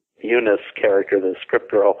Eunice character, the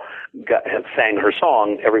script girl, sang her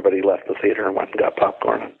song, everybody left the theater and went and got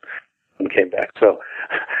popcorn and came back. So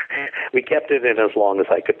we kept it in as long as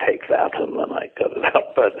I could take that, and then I cut it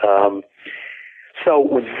out. But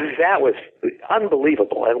so that was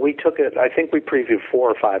unbelievable. And we took it, I think we previewed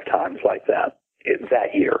 4 or 5 times like that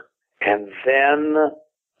year. And then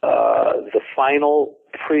The final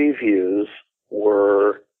previews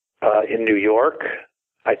were in New York.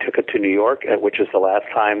 I took it to New York, which is the last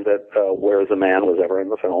time that Where is a Man was ever in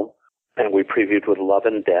the film. And we previewed with Love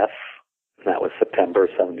and Death. And that was September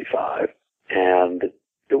 75. And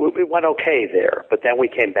it went okay there. But then we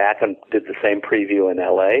came back and did the same preview in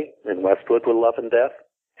L.A., in Westwood with Love and Death.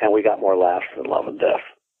 And we got more laughs than Love and Death.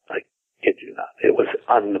 I kid you not. It was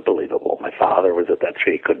unbelievable. My father was at that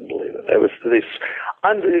tree. He couldn't believe it. It was this,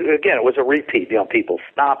 again, it was a repeat. People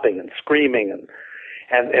stopping and screaming,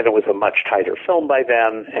 and it was a much tighter film by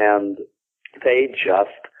then, and they just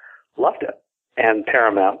loved it. And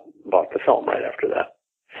Paramount bought the film right after that.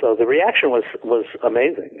 So the reaction was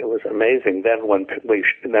amazing. It was amazing. Then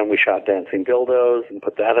we shot Dancing Dildos and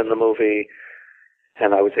put that in the movie.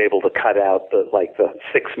 And I was able to cut out the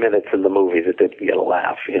 6 minutes in the movie that didn't get a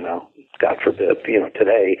laugh, God forbid.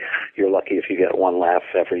 Today, you're lucky if you get one laugh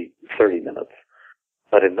every 30 minutes.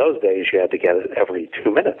 But in those days, you had to get it every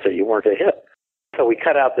 2 minutes or you weren't a hit. So we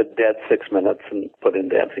cut out the dead 6 minutes and put in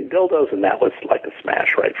Dancing Dildos, and that was like a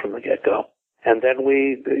smash right from the get-go. And then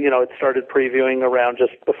we, it started previewing around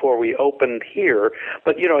just before we opened here.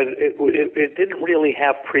 But, it didn't really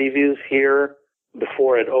have previews here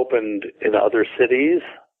before it opened in other cities.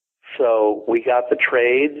 So we got the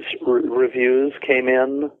trades, reviews came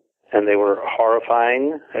in, and they were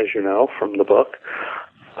horrifying, as you know, from the book.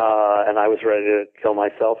 And I was ready to kill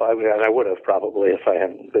myself. I would have probably if I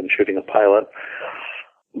hadn't been shooting a pilot.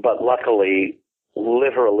 But luckily,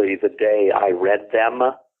 literally the day I read them,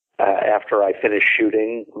 after I finished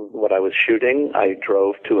shooting what I was shooting, I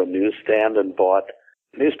drove to a newsstand and bought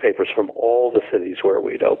newspapers from all the cities where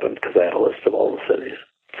we'd opened, because I had a list of all the cities.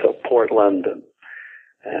 So Portland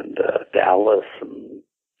and Dallas and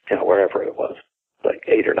wherever it was, like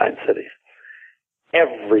 8 or 9 cities.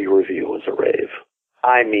 Every review was a rave.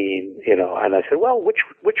 I mean, and I said, well,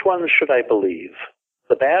 which ones should I believe?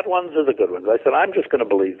 The bad ones or the good ones? I said, I'm just going to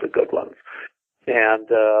believe the good ones. And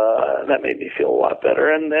that made me feel a lot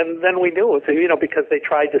better. And then we knew it, because they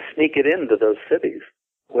tried to sneak it into those cities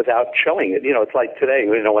without showing it. It's like today,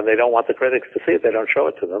 when they don't want the critics to see it, they don't show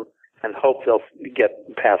it to them and hope they'll get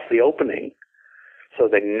past the opening. So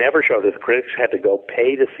they never showed it. The critics had to go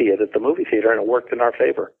pay to see it at the movie theater, and it worked in our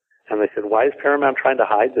favor. And they said, why is Paramount trying to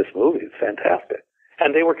hide this movie? It's fantastic.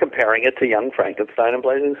 And they were comparing it to Young Frankenstein and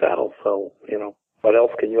Blazing Saddles. So, what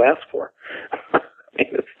else can you ask for? I mean,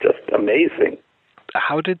 it's just amazing.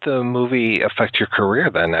 How did the movie affect your career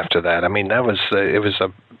then after that? I mean, it was a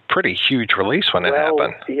pretty huge release when it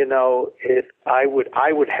happened. I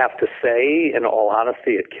would have to say, in all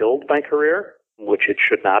honesty, it killed my career, which it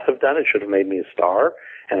should not have done. It should have made me a star,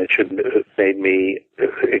 and it should have made me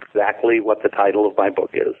exactly what the title of my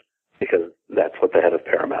book is, because that's what the head of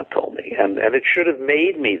Paramount told me. And it should have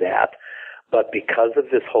made me that, but because of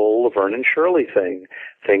this whole Laverne and Shirley thing,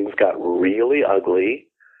 things got really ugly.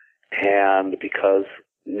 And because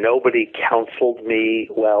nobody counseled me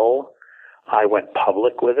well, I went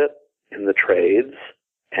public with it in the trades,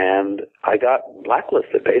 and I got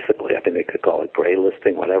blacklisted, basically. I mean, they could call it gray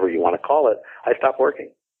listing, whatever you want to call it. I stopped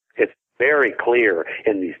working. It's very clear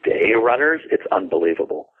in these day runners. It's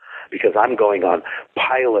unbelievable, because I'm going on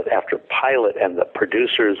pilot after pilot, and the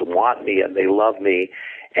producers want me, and they love me,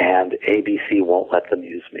 and ABC won't let them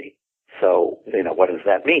use me. So, what does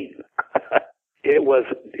that mean? It was,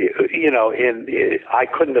 I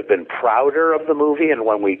couldn't have been prouder of the movie. And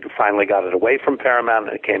when we finally got it away from Paramount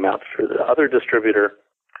and it came out through the other distributor,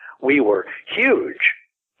 we were huge.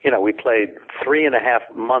 We played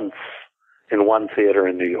 3.5 months in one theater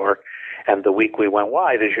in New York. And the week we went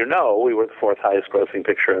wide, as you know, we were the 4th highest grossing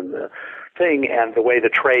picture in the thing. And the way the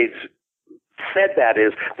trades said that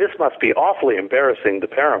is, this must be awfully embarrassing to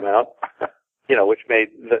Paramount, which made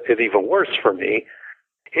it even worse for me.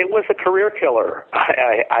 It was a career killer.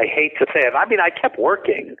 I hate to say it. I mean, I kept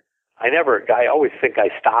working. I always think I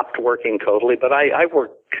stopped working totally, but I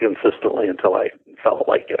worked consistently until I felt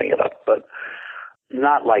like giving it up, but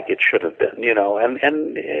not like it should have been,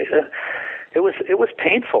 and it was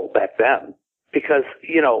painful back then, because,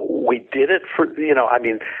 we did it for,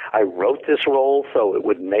 I wrote this role so it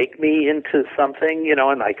would make me into something,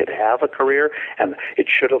 and I could have a career, and it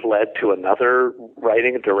should have led to another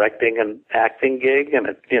writing, directing, and acting gig, and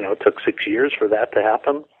it took 6 years for that to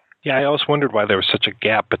happen. Yeah, I always wondered why there was such a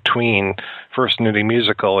gap between First Nudie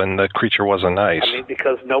Musical and The Creature Wasn't Nice. I mean,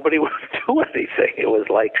 because nobody would do anything. It was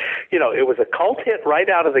like, it was a cult hit right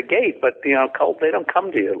out of the gate, but, cult, they don't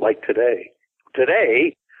come to you like today.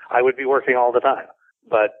 Today, I would be working all the time,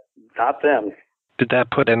 but not then. Did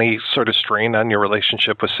that put any sort of strain on your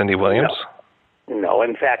relationship with Cindy Williams? No,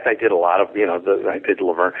 in fact, I did a lot of, I did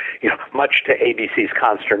Laverne, much to ABC's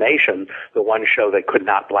consternation, the one show they could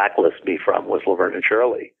not blacklist me from was Laverne and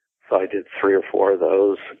Shirley. So I did 3 or 4 of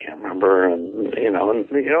those. I can't remember. And,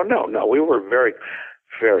 no, we were very,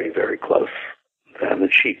 very, very close.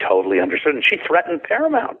 And she totally understood. And she threatened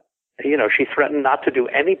Paramount. She threatened not to do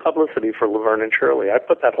any publicity for Laverne and Shirley. I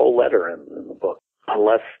put that whole letter in the book,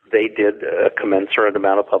 unless they did a commensurate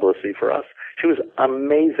amount of publicity for us. She was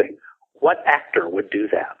amazing. What actor would do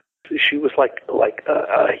that? She was like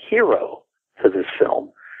a hero to this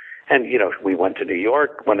film. And, we went to New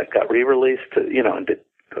York when it got re-released, and did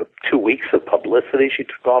 2 weeks of publicity she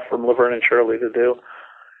took off from Laverne and Shirley to do.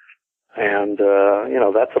 And,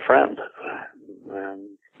 that's a friend.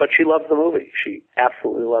 But she loves the movie. She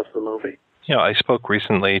absolutely loves the movie. I spoke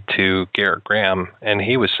recently to Garrett Graham, and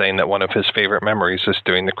he was saying that one of his favorite memories is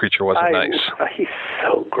doing The Creature Wasn't Nice. He's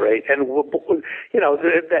so great. And,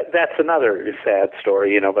 that's another sad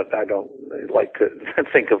story, but I don't like to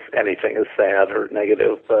think of anything as sad or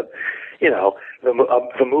negative. But,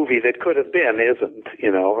 the movie that could have been isn't,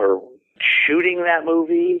 or shooting that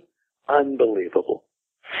movie, unbelievable.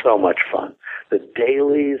 So much fun. The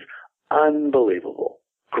dailies, unbelievable.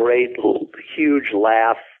 Great, huge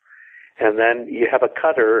laughs. And then you have a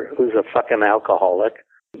cutter who's a fucking alcoholic.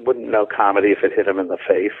 Wouldn't know comedy if it hit him in the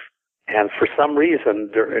face. And for some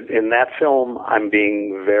reason, in that film, I'm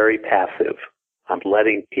being very passive. I'm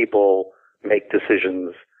letting people make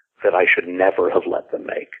decisions that I should never have let them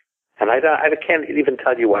make. And I can't even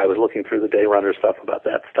tell you why. I was looking through the Day Runner stuff about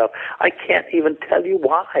that stuff. I can't even tell you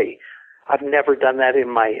why. I've never done that in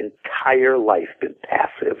my entire life, been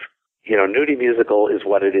passive. Nudie Musical is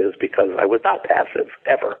what it is because I was not passive,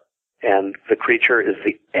 ever. And The Creature is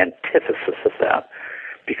the antithesis of that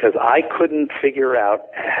because I couldn't figure out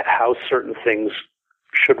how certain things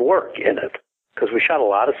should work in it because we shot a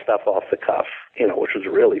lot of stuff off the cuff, which was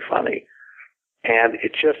really funny. And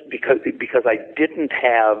it just because I didn't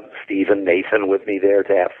have Steve and Nathan with me there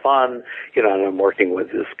to have fun, and I'm working with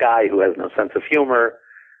this guy who has no sense of humor.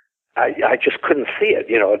 I just couldn't see it.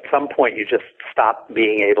 At some point you just stop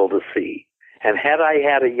being able to see. And had I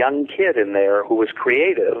had a young kid in there who was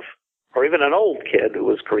creative, or even an old kid who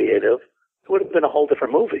was creative, it would have been a whole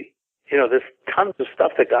different movie. There's tons of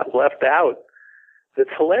stuff that got left out that's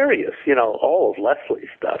hilarious. All of Leslie's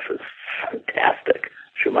stuff is fantastic,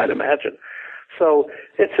 as you might imagine. So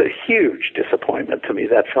it's a huge disappointment to me,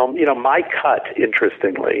 that film. My cut,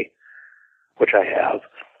 interestingly, which I have,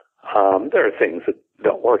 there are things that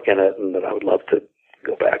don't work in it and that I would love to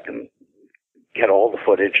go back and get all the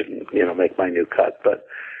footage and, make my new cut. But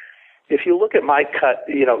if you look at my cut,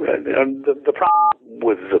 the problem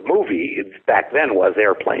with the movie back then was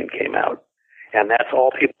Airplane came out. And that's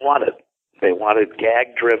all people wanted. They wanted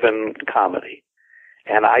gag-driven comedy.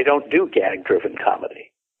 And I don't do gag-driven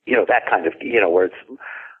comedy. That kind of, where it's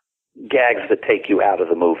gags that take you out of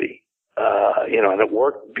the movie. And it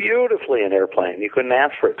worked beautifully in Airplane. You couldn't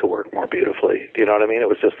ask for it to work more beautifully. Do you know what I mean? It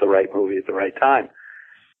was just the right movie at the right time.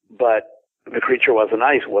 But The Creature Wasn't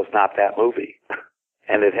Nice was not that movie.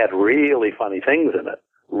 And it had really funny things in it.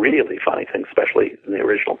 Really funny things, especially in the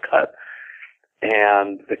original cut.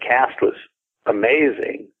 And the cast was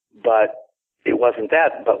amazing, but it wasn't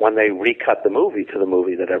that. But when they recut the movie to the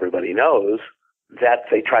movie that everybody knows, that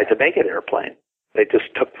they tried to make it Airplane. They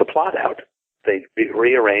just took the plot out. They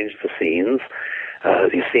rearranged the scenes.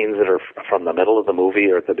 These scenes that are from the middle of the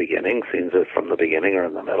movie or at the beginning, scenes that are from the beginning or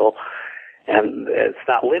in the middle. And it's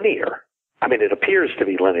not linear. I mean, it appears to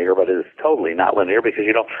be linear, but it's totally not linear because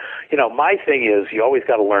my thing is you always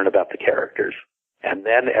got to learn about the characters. And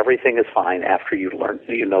then everything is fine after you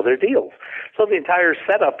know their deals. So the entire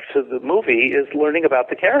setup to the movie is learning about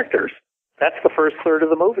the characters. That's the first third of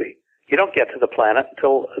the movie. You don't get to the planet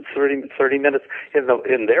until 30 minutes.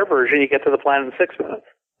 In their version, you get to the planet in 6 minutes.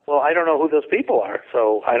 Well, I don't know who those people are,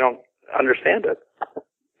 so I don't understand it.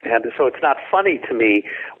 And so it's not funny to me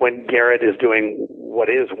when Garrett is doing what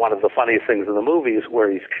is one of the funniest things in the movies,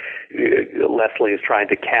 where Leslie is trying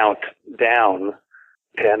to count down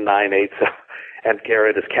 10, 9, 8, and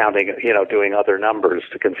Garrett is counting, doing other numbers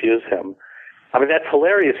to confuse him. I mean, that's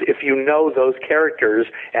hilarious if you know those characters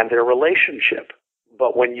and their relationship.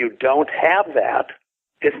 But when you don't have that,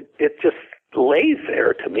 it just lays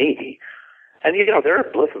there to me. And,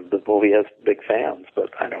 the movie has big fans, but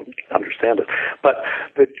I don't understand it. But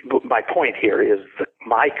my point here is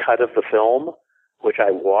my cut of the film, which I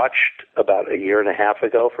watched about 1.5 years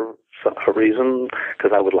ago for a reason,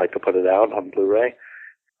 because I would like to put it out on Blu-ray.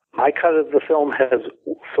 My cut of the film has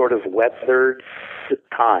sort of weathered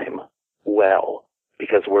time well,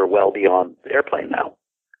 because we're well beyond Airplane now.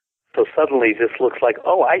 So suddenly this looks like,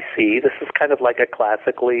 oh, I see, this is kind of like a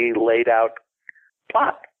classically laid out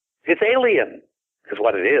plot. It's Alien, is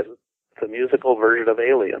what it is. It's a musical version of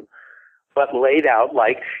Alien, but laid out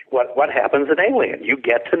like what happens in Alien. You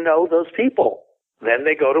get to know those people. Then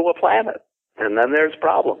they go to a planet, and then there's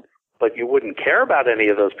problems. But you wouldn't care about any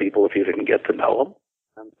of those people if you didn't get to know them.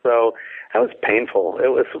 And so that was painful. It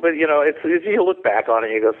was, but it's you look back on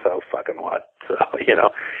it and you go, so fucking what? So,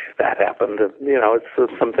 that happened. And,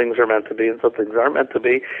 it's some things are meant to be and some things aren't meant to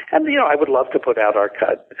be. And, I would love to put out our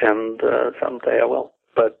cut, and someday I will.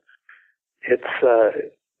 But it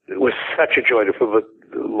was such a joy to put a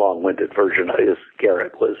long-winded version of his.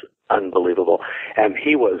 Garrett was unbelievable. And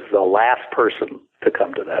he was the last person to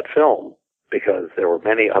come to that film, because there were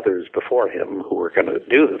many others before him who were going to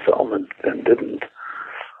do the film and didn't.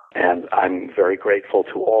 And I'm very grateful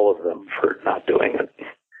to all of them for not doing it.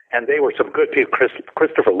 And they were some good people.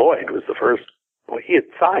 Christopher Lloyd was the first. Well, he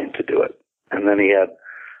had signed to do it. And then he had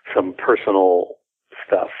some personal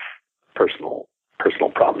stuff, personal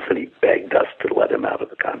problems, and he begged us to let him out of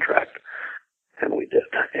the contract. And we did.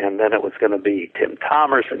 And then it was going to be Tim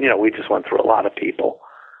Thomas. And, we just went through a lot of people.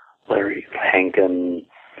 Larry Hankin.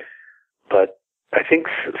 But I think,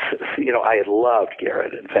 I had loved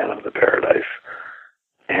Garrett in Phantom of the Paradise.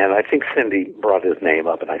 And I think Cindy brought his name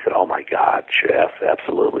up, and I said, oh, my God, Jeff,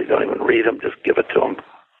 absolutely. Don't even read him. Just give it to him.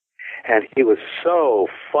 And he was so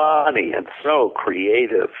funny and so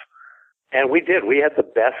creative. And we did. We had the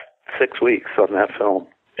best 6 weeks on that film.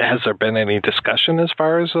 Has there been any discussion as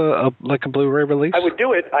far as a Blu-ray release? I would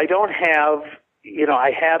do it. I don't have,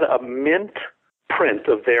 I had a mint print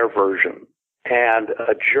of their version. And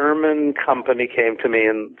a German company came to me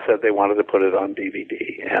and said they wanted to put it on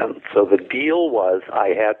DVD. And so the deal was I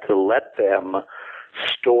had to let them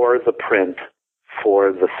store the print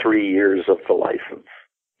for the 3 years of the license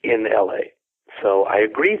in L.A. So I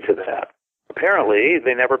agreed to that. Apparently,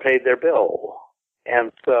 they never paid their bill.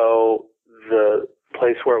 And so the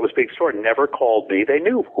place where it was being stored never called me. They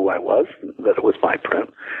knew who I was, that it was my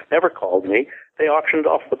print. Never called me. They auctioned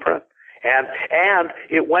off the print. And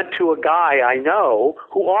it went to a guy I know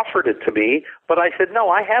who offered it to me, but I said, no,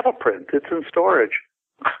 I have a print. It's in storage.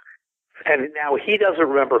 And now he doesn't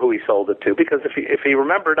remember who he sold it to, because if he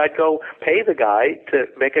remembered, I'd go pay the guy to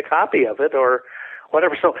make a copy of it or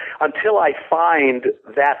whatever. So until I find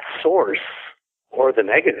that source or the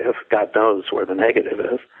negative, God knows where the negative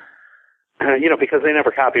is, because they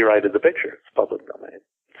never copyrighted the picture. It's public domain.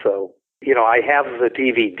 So, I have the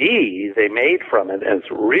DVD they made from it, and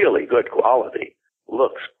it's really good quality.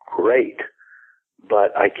 Looks great,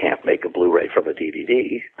 but I can't make a Blu-ray from a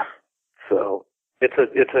DVD. So it's a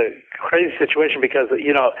crazy situation because,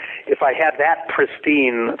 if I had that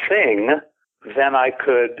pristine thing, then I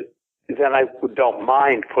don't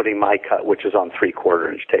mind putting my cut, which is on 3/4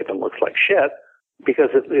 inch tape and looks like shit, because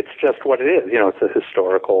it's just what it is. It's a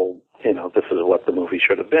historical, this is what the movie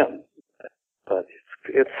should have been. But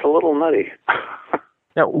it's a little nutty.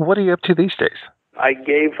 Now, what are you up to these days? I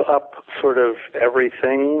gave up sort of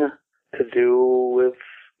everything to do with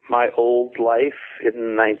my old life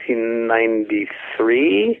in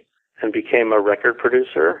 1993 and became a record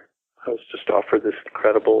producer. I was just offered this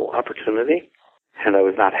incredible opportunity, and I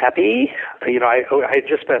was not happy. I had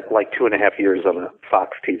just spent like 2.5 years on a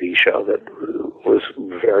Fox TV show that was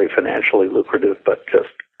very financially lucrative, but just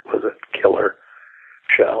was a killer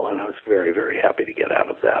show, and I was very, very happy to get out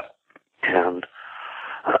of that. And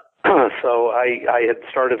so I had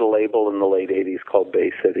started a label in the late 80s called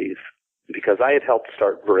Bay Cities, because I had helped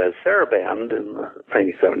start Perez Saraband in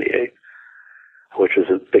 1978, which was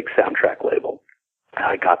a big soundtrack label.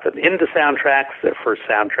 I got them into soundtracks. Their first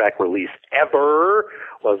soundtrack release ever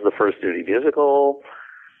was the First Nudie Musical.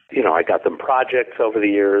 I got them projects over the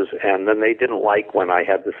years, and then they didn't like when I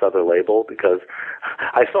had this other label, because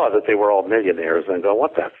I saw that they were all millionaires, and I go,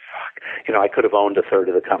 what the fuck? I could have owned a third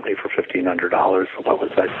of the company for $1,500. What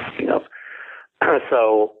was I thinking of?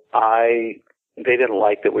 So they didn't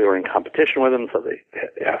like that we were in competition with them, so they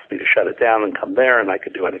asked me to shut it down and come there, and I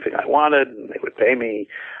could do anything I wanted, and they would pay me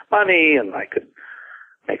money, and I could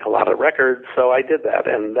make a lot of records. So I did that,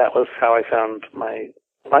 and that was how I found my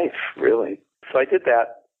life, really. So I did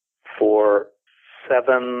that for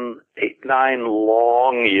 7, 8, 9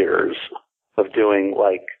 long years of doing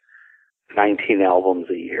like 19 albums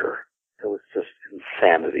a year. It was just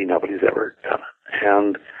insanity. Nobody's ever done it.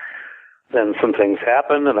 And then some things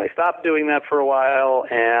happened, and I stopped doing that for a while,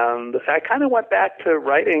 and I kind of went back to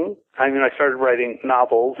writing. I started writing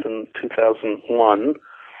novels in 2001,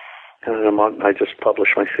 and I just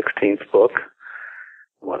published my 16th book.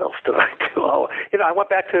 what else did I do? Oh, I went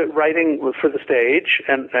back to writing for the stage,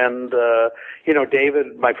 and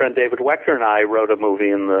David, my friend David Wechter, and I wrote a movie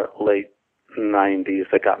in the late 90s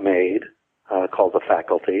that got made called The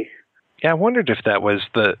Faculty. Yeah, I wondered if that was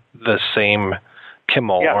the same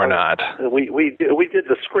Kimmel or not. We did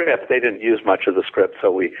the script. They didn't use much of the script,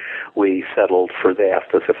 so we settled for. They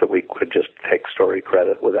asked us if we could just take story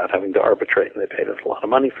credit without having to arbitrate, and they paid us a lot of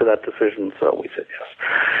money for that decision. So we said yes.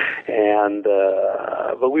 And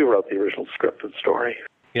but we wrote the original script and story.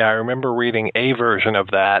 Yeah, I remember reading a version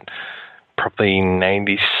of that, probably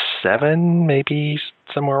 97, maybe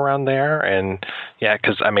somewhere around there. And yeah,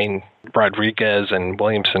 because Rodriguez and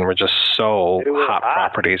Williamson were just so hot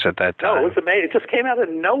properties at that time. No, it was amazing. It just came out of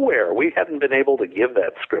nowhere. We hadn't been able to give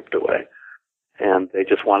that script away. And they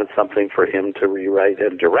just wanted something for him to rewrite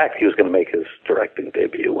and direct. He was going to make his directing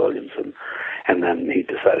debut, Williamson. And then he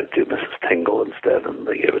decided to do Mrs. Tingle instead, and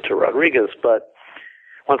they gave it to Rodriguez. But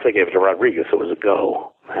once they gave it to Rodriguez, it was a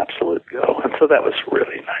go, absolute go. And so that was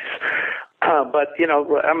really nice. But,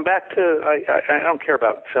 I'm back to, I don't care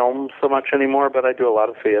about film so much anymore, but I do a lot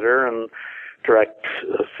of theater and direct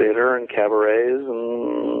theater and cabarets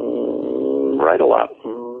and write a lot.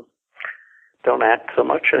 And don't act so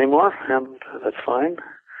much anymore, and that's fine.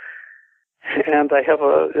 And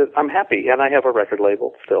I'm happy, and I have a record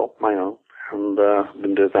label still, my own, and I've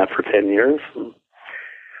been doing that for 10 years. And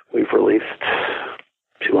we've released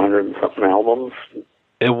 200 and something albums.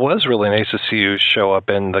 It was really nice to see you show up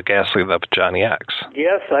in The Ghastly Love of Johnny X.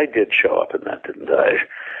 Yes, I did show up in that, didn't I?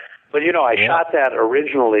 But, I shot that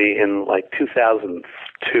originally in,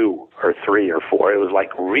 2002 or 3 or 4. It was,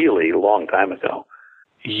 really a long time ago.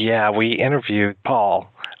 Yeah, we interviewed Paul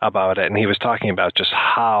about it, and he was talking about just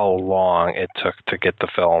how long it took to get the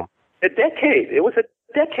film. A decade. It was a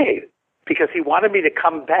decade. Because he wanted me to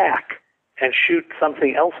come back and shoot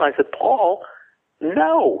something else. And I said, Paul,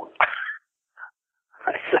 no.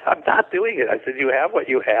 I said, I'm not doing it. I said, you have what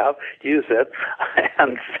you have, use it,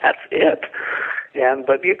 and that's it.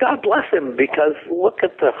 But God bless him, because look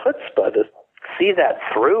at the chutzpah to see that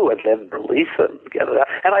through and then release it and get it out.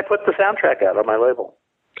 And I put the soundtrack out on my label.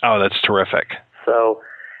 Oh, that's terrific. So,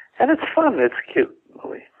 and it's fun. It's cute.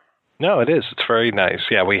 Really. No, it is. It's very nice.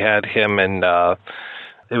 Yeah, we had him and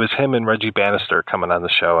it was him and Reggie Bannister coming on the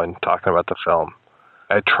show and talking about the film.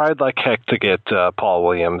 I tried like heck to get Paul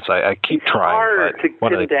Williams. I keep trying. Hard to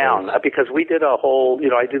pin down because we did a whole,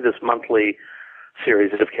 I do this monthly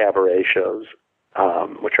series of cabaret shows,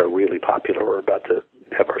 which are really popular. We're about to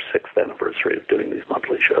have our 6th anniversary of doing these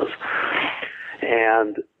monthly shows.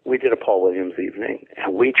 And we did a Paul Williams evening,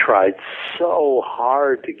 and we tried so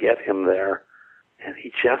hard to get him there, and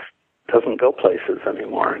he just doesn't go places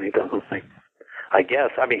anymore, and he doesn't think, I guess.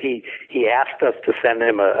 I mean, he asked us to send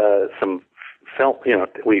him some film,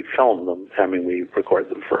 we filmed them. I mean, we record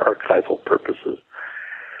them for archival purposes.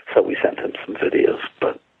 So we sent him some videos,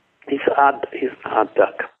 but he's an odd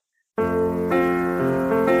duck.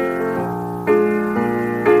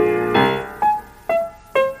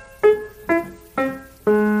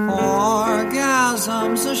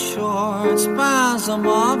 Orgasm's a short spasm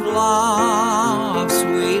of love,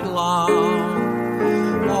 sweet love.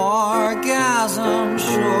 Orgasm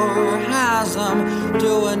sure has 'em,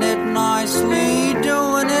 doing it nicely,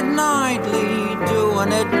 doing it nightly,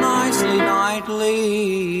 doing it nicely,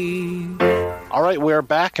 nightly. All right, we're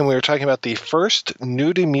back, and we were talking about the First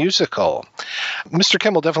Nudie Musical. Mr.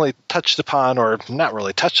 Kimmel definitely touched upon, or not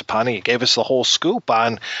really touched upon, he gave us the whole scoop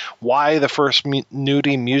on why the First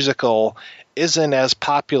Nudie Musical isn't as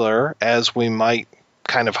popular as we might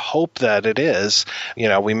kind of hope that it is.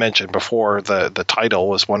 We mentioned before the title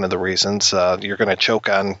was one of the reasons. You're going to choke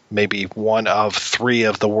on maybe one of 3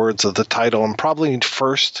 of the words of the title, and probably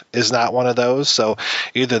first is not one of those. So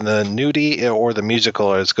either the nudie or the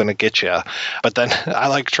musical is going to get you. But then I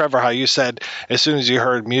like, Trevor, how you said as soon as you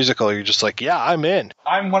heard musical, you're just like, yeah, I'm in.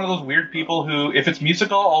 I'm one of those weird people who, if it's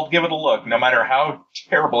musical, I'll give it a look, no matter how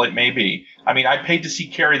terrible it may be. I mean, I paid to see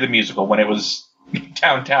Carrie the musical when it was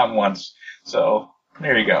downtown once. So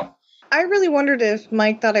there you go. I really wondered if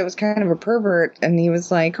Mike thought I was kind of a pervert, and he was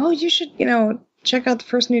like, oh, you should, check out the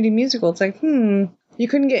First Nudie Musical. It's like, you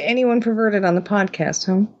couldn't get anyone perverted on the podcast,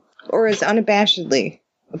 huh? Or as unabashedly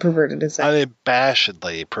perverted as that?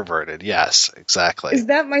 Unabashedly perverted, yes, exactly. Is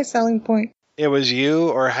that my selling point? It was you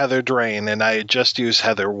or Heather Drain, and I just used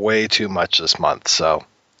Heather way too much this month, so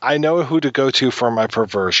I know who to go to for my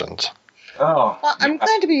perversions. Oh. Well, I'm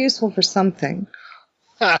glad to be useful for something.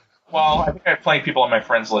 Well, I think I have plenty of people on my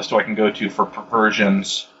friends list who I can go to for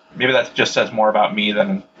perversions. Maybe that just says more about me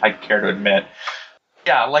than I care to admit.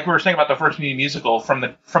 Yeah, like we were saying about the First Nudie Musical, from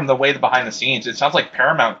the way the behind the scenes, it sounds like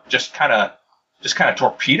Paramount just kind of just kind of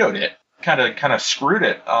torpedoed it, kind of screwed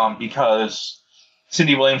it, because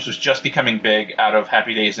Cindy Williams was just becoming big out of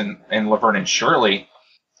Happy Days and Laverne and Shirley,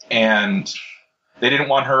 and they didn't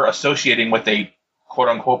want her associating with a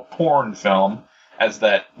quote-unquote porn film, as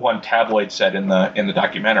that one tabloid said in the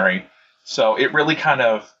documentary. So it really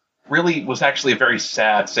was actually a very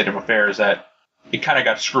sad state of affairs that it kind of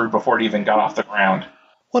got screwed before it even got off the ground.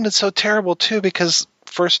 Well, it's so terrible, too, because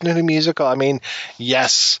First Nudie Musical, I mean,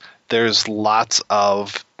 yes, there's lots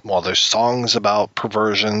of, well, there's songs about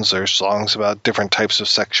perversions, there's songs about different types of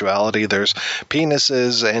sexuality, there's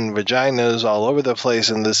penises and vaginas all over the place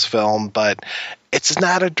in this film, but it's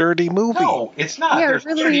not a dirty movie. No, it's not. Yeah, it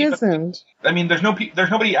really isn't. I mean, there's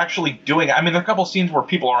nobody actually doing it. I mean, there are a couple scenes where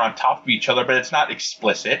people are on top of each other, but it's not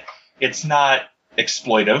explicit. It's not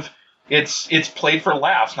exploitive. It's played for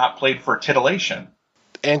laughs, not played for titillation.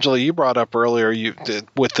 Angela, you brought up earlier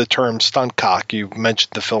with the term stunt cock, you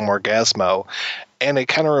mentioned the film Orgasmo, and it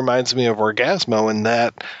kind of reminds me of Orgasmo in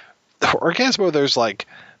that Orgasmo, there's like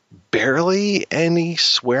barely any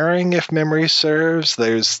swearing, if memory serves.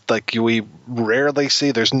 There's like, we rarely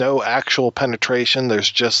see, there's no actual penetration.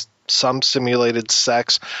 There's just some simulated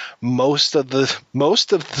sex. Most of the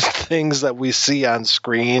things that we see on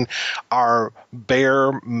screen are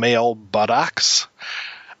bare male buttocks.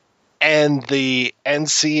 And the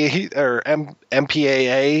MPAA,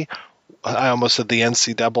 I almost said the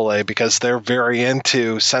NCAA, because they're very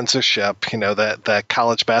into censorship, you know, that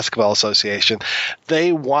College Basketball Association.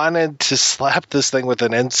 They wanted to slap this thing with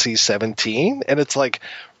an NC-17, and it's like,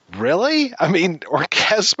 really? I mean,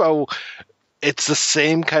 Orgasmo, it's the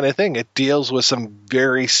same kind of thing. It deals with some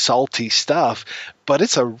very salty stuff, but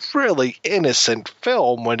it's a really innocent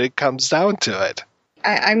film when it comes down to it.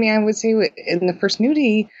 I mean, I would say in the First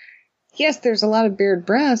Nudie, yes, there's a lot of bared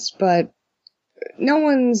breasts, but no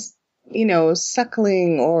one's, you know,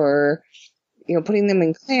 suckling or, you know, putting them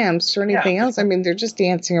in clamps or anything else. I mean, they're just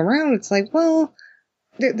dancing around. It's like, well,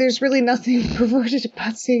 there's really nothing perverted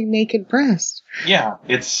about seeing naked breast. Yeah,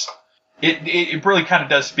 it really kind of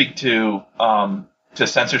does speak to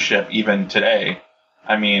censorship even today.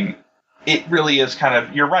 I mean, it really is kind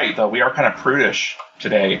of, you're right, though. We are kind of prudish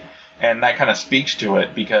today, and that kind of speaks to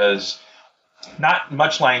it, because not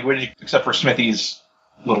much language except for Smithee's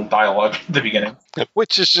little dialogue at the beginning,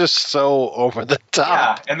 which is just so over the top.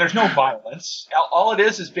 Yeah, and there's no violence. All it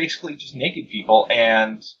is basically just naked people,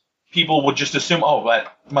 and people would just assume, oh,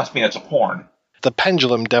 that must mean it's a porn. The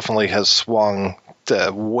pendulum definitely has swung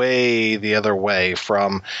way the other way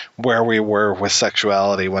from where we were with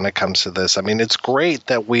sexuality when it comes to this. I mean, it's great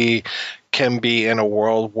that we can be in a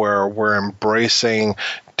world where we're embracing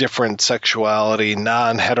different sexuality,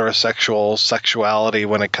 non-heterosexual sexuality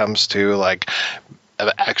when it comes to like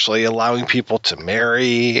actually allowing people to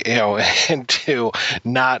marry, you know, and to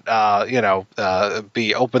not,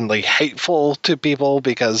 be openly hateful to people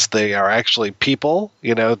because they are actually people,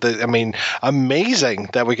 you know. I mean, amazing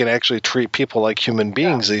that we can actually treat people like human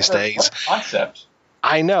beings these days. Concept.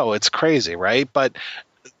 I know, it's crazy, right?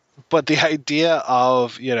 But the idea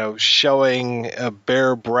of, you know, showing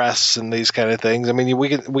bare breasts and these kind of things, I mean,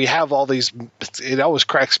 we have all these, it always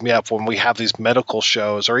cracks me up when we have these medical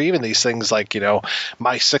shows or even these things like, you know,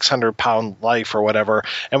 My 600-Pound Life or whatever,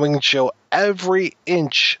 and we can show every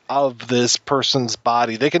inch of this person's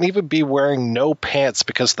body. They can even be wearing no pants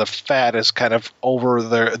because the fat is kind of over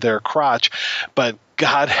their crotch, but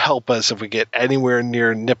God help us if we get anywhere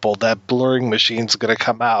near nipple, that blurring machine's going to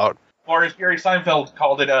come out. Or as Gary Seinfeld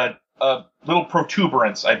called it, a little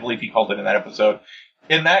protuberance, I believe he called it in that episode.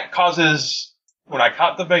 And that causes, when I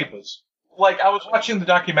caught the vapors. Like, I was watching the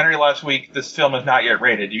documentary last week, this film is not yet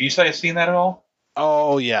rated. Have you guys seen that at all?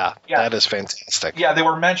 Oh, yeah. That is fantastic. Yeah, they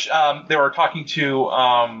were they were talking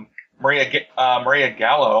to Maria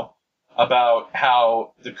Gallo about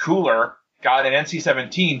how the cooler got an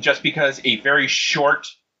NC-17 just because a very short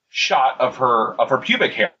shot of her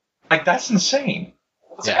pubic hair. Like, that's insane.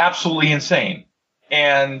 It's absolutely insane.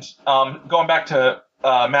 And going back to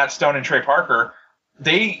Matt Stone and Trey Parker,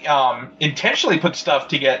 they intentionally put stuff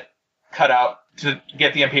to get cut out to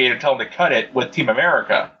get the MPAA to tell them to cut it with Team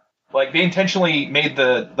America. Like, they intentionally made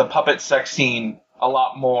the puppet sex scene a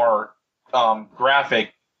lot more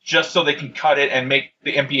graphic just so they can cut it and make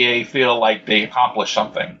the MPAA feel like they accomplished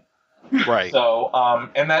something. Right. So,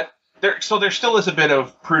 there still is a bit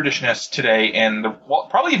of prudishness today, and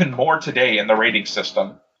probably even more today in the rating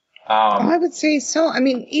system. I would say so. I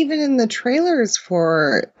mean, even in the trailers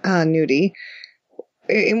for Nudie,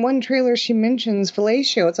 in one trailer she mentions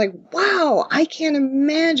fellatio. It's like, wow, I can't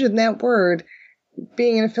imagine that word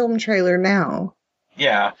being in a film trailer now.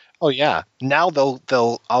 Yeah. Oh yeah. Now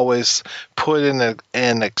they'll always put in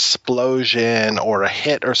an explosion or a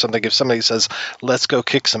hit or something. If somebody says, "Let's go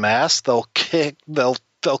kick some ass," they'll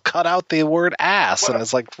cut out the word ass, and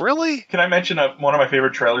it's like, really? Can I mention one of my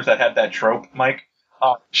favorite trailers that had that trope, Mike?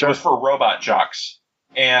 Sure. It was for Robot Jocks,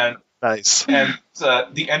 and nice. And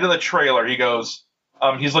the end of the trailer, he goes,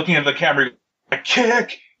 he's looking at the camera,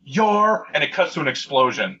 kick your, and it cuts to an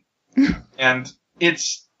explosion, and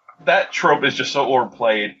that trope is just so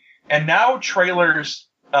overplayed. And now trailers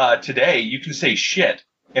today, you can say shit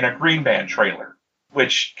in a Green Band trailer,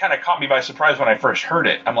 which kind of caught me by surprise when I first heard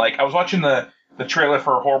it. I'm like, I was watching the trailer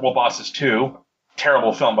for Horrible Bosses 2,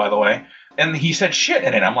 terrible film, by the way, and he said shit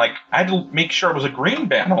in it. I'm like, I had to make sure it was a Green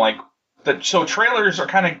Band. I'm like, so trailers are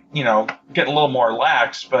kind of, getting a little more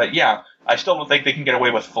lax, but yeah, I still don't think they can get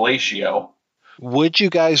away with fellatio. Would you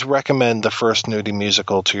guys recommend the First Nudie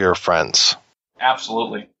Musical to your friends?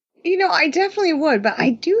 Absolutely. I definitely would, but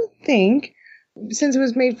I do think, since it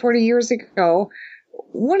was made 40 years ago,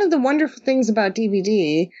 one of the wonderful things about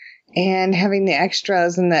DVD and having the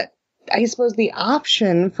extras and that, I suppose, the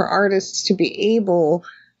option for artists to be able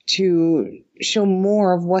to show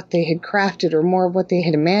more of what they had crafted or more of what they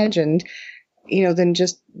had imagined, than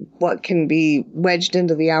just what can be wedged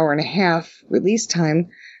into the hour and a half release time.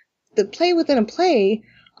 The play within a play,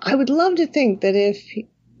 I would love to think that if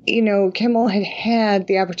Kimmel had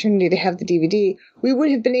the opportunity to have the DVD, we would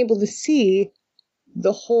have been able to see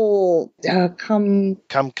the whole Come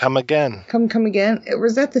Again. Come Again.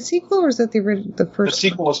 Was that the sequel or was that the first? The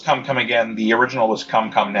sequel was Come Again. The original was Come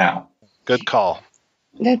Now. Good call.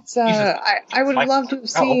 That's I would have loved to have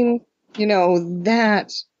seen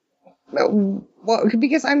that.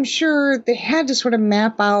 Because I'm sure they had to sort of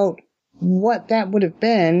map out what that would have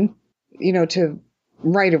been, to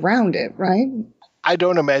write around it, right? I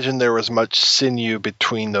don't imagine there was much sinew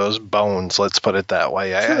between those bones, let's put it that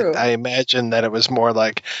way. I imagine that it was more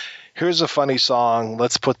like, here's a funny song,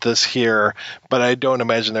 let's put this here, but I don't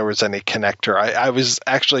imagine there was any connector. I was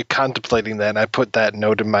actually contemplating that, and I put that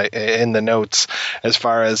note in the notes as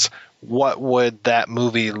far as what would that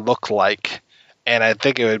movie look like. And I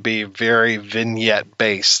think it would be very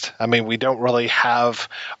vignette-based. I mean, we don't really have,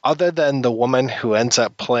 other than the woman who ends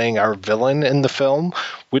up playing our villain in the film,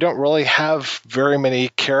 we don't really have very many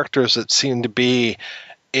characters that seem to be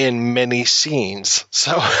in many scenes.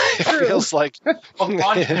 So it feels like... Well,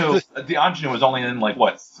 the ingenue was only in,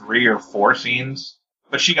 3 or 4 scenes?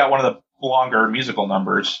 But she got one of the longer musical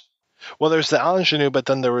numbers. Well, there's the ingenue, but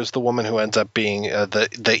then there was the woman who ends up being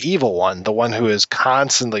the evil one, the one who is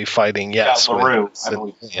constantly fighting. Yes, yeah, LaRue, I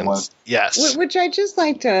believe it was. Yes. Which I just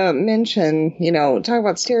like to mention, talk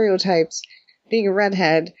about stereotypes, being a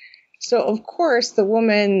redhead. So, of course, the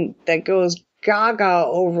woman that goes gaga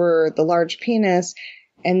over the large penis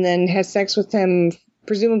and then has sex with him,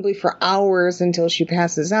 presumably for hours until she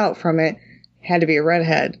passes out from it, had to be a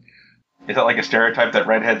redhead. Is that like a stereotype that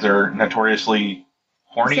redheads are notoriously...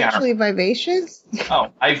 horny? Sexually vivacious?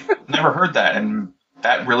 Oh, I've never heard that, and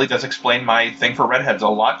that really does explain my thing for redheads a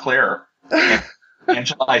lot clearer.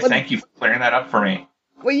 Angela, I thank you for clearing that up for me.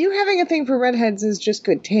 Well, you having a thing for redheads is just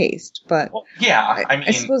good taste, but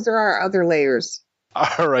I suppose there are other layers.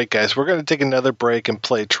 All right, guys, we're going to take another break and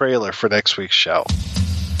play a trailer for next week's show.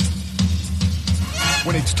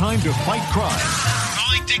 When it's time to fight crime.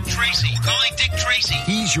 Calling Dick Tracy. Calling Dick Tracy.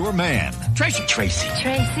 He's your man. Tracy. Tracy?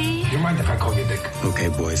 You mind if I call you Dick? Okay,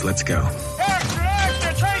 boys, let's go. Extra,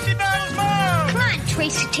 extra, Tracy Battles Mom! Come on,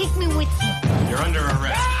 Tracy, take me with you. You're under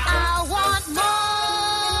arrest. I want more!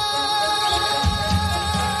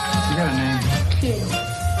 You got a name?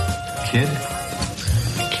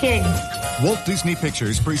 Kid. Walt Disney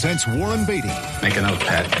Pictures presents Warren Beatty. Make a note,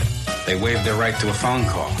 Pat. They waived their right to a phone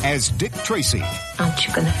call. As Dick Tracy. Aren't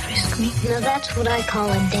you gonna frisk me? Now that's what I call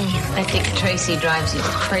a dame. I think Tracy drives you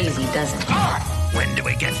crazy, doesn't he? When do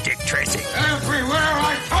we get Dick Tracy? Everywhere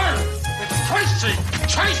I turn! It's Tracy!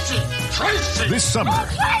 Tracy! Tracy! This summer. Oh,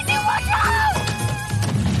 Tracy, watch out!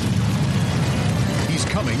 He's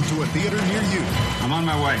coming to a theater near you. I'm on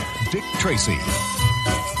my way. Dick Tracy.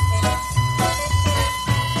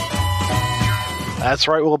 That's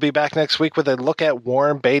right. We'll be back next week with a look at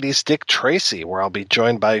Warren Beatty's Dick Tracy, where I'll be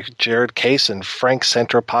joined by Jared Case and Frank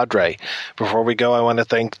Santropadre. Before we go, I want to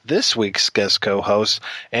thank this week's guest co-hosts,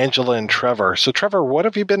 Angela and Trevor. So, Trevor, what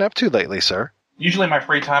have you been up to lately, sir? Usually in my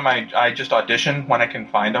free time, I just audition when I can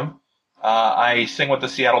find them. I sing with the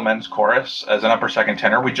Seattle Men's Chorus as an upper second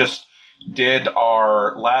tenor. We just did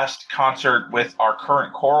our last concert with our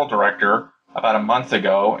current choral director about a month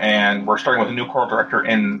ago, and we're starting with a new choral director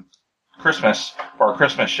in Christmas for our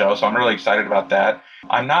Christmas show, so I'm really excited about that.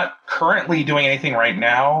 I'm not currently doing anything right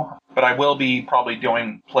now. but I will be probably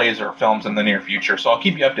doing plays or films in the near future, so I'll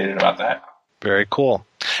keep you updated about that. Very cool.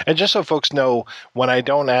 And just so folks know, when I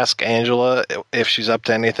don't ask Angela if she's up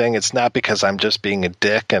to anything, it's not because I'm just being a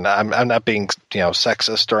dick, and I'm not being,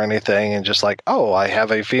 sexist or anything, and just like, oh, I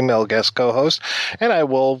have a female guest co-host, and I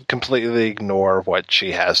will completely ignore what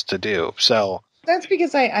she has to do. So that's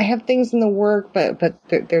because I have things in the work, but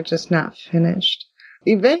they're just not finished.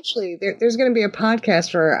 Eventually, there's going to be a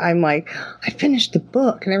podcast where I'm like, I finished the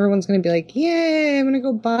book, and everyone's going to be like, yay, I'm going to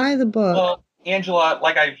go buy the book. Well, Angela,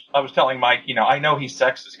 like I was telling Mike, I know he's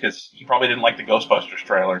sexist because he probably didn't like the Ghostbusters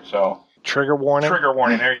trailer, so... Trigger warning? Trigger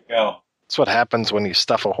warning, there you go. That's what happens when you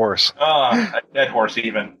stuff a horse. A dead horse,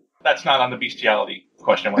 even. That's not on the bestiality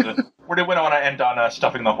question, was it? We don't want to end on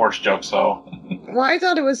stuffing the horse joke, so... Well, I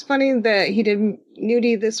thought it was funny that he did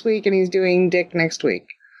nudie this week and he's doing dick next week.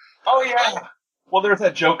 Oh, yeah! Well, there's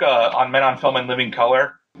that joke on Men on Film and Living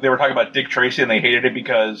Color. They were talking about Dick Tracy, and they hated it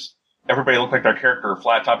because... everybody looked like their character.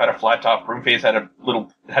 Flat Top had a flat top. Prune Face had a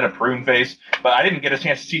prune face. But I didn't get a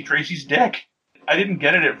chance to see Tracy's dick. I didn't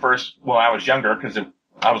get it at first when I was younger because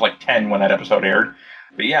I was like 10 when that episode aired.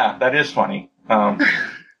 But yeah, that is funny.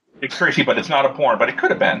 Dick Tracy, but it's not a porn. But it could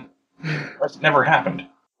have been. That's never happened.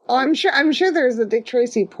 Oh, I'm sure there's a Dick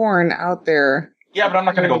Tracy porn out there. Yeah, but I'm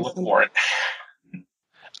not going to go look for it.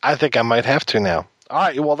 I think I might have to now. All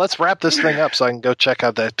right, well, let's wrap this thing up so I can go check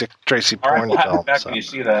out that Dick Tracy porn All right, film. back when you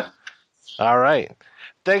see that. All right.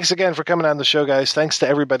 Thanks again for coming on the show, guys. Thanks to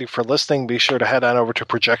everybody for listening. Be sure to head on over to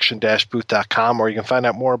projection-booth.com where you can find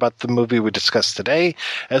out more about the movie we discussed today,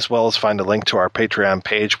 as well as find a link to our Patreon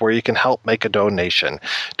page where you can help make a donation.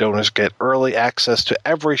 Donors get early access to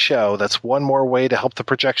every show. That's one more way to help the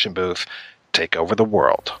Projection Booth take over the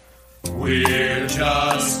world. We're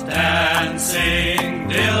just dancing,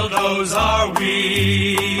 dildos are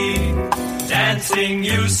we. Dancing,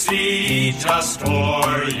 you see, just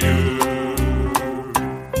for you.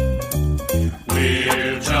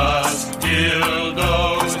 We're just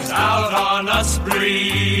dildos out on a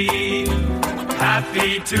spree.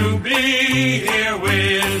 Happy to be here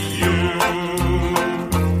with you.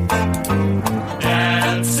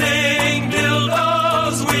 Dancing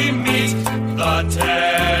dildos, we meet the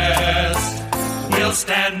test. We'll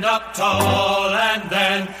stand up tall and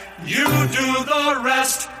then you do the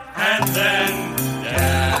rest. And then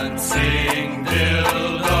dancing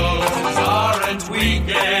dildos, aren't we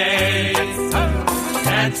gay?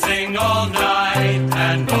 Dancing all night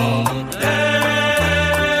and all day.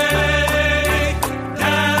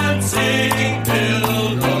 Dancing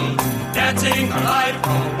dildos, dancing our life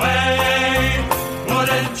away.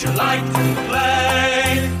 Wouldn't you like to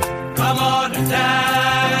play? Come on and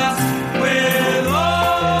dance with us.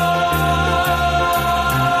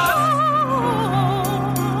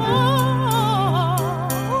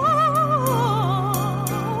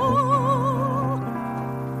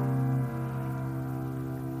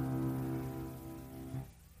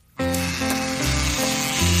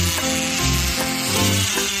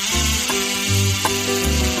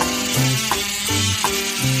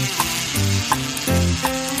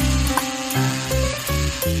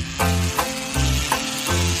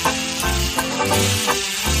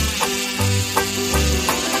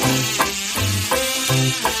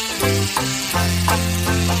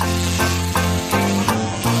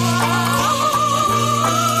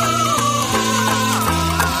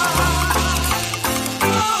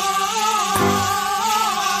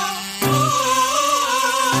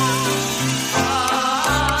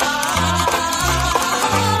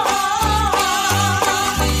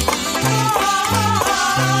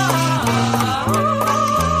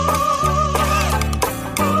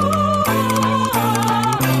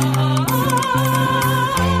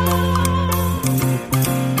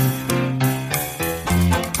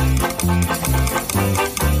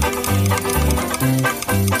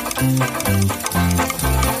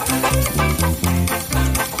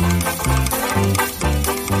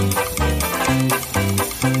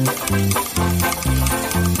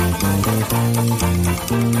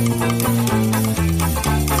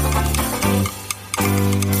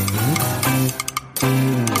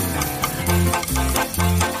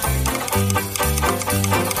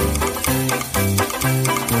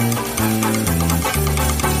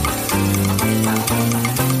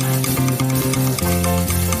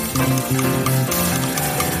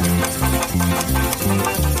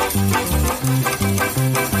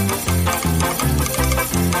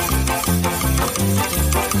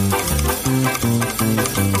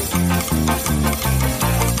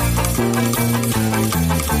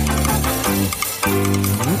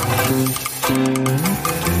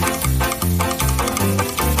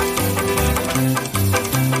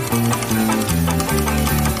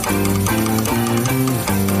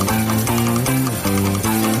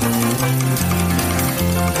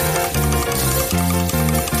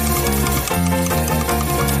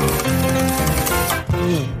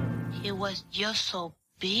 just so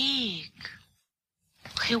big.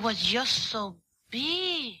 He was just so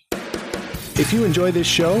big. If you enjoy this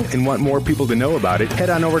show and want more people to know about it,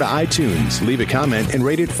 head on over to iTunes, leave a comment, and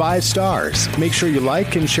rate it 5 stars. Make sure you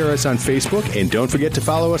like and share us on Facebook, and don't forget to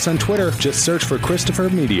follow us on Twitter. Just search for Christopher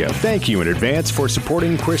Media. Thank you in advance for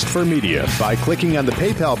supporting Christopher Media by clicking on the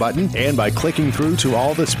PayPal button and by clicking through to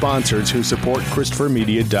all the sponsors who support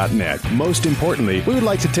ChristopherMedia.net. Most importantly, we would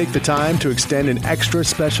like to take the time to extend an extra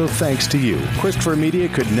special thanks to you. Christopher Media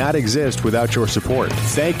could not exist without your support.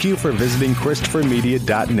 Thank you for visiting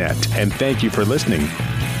ChristopherMedia.net, and thank you for listening.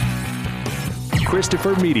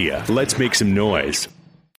 Christopher Media. Let's make some noise.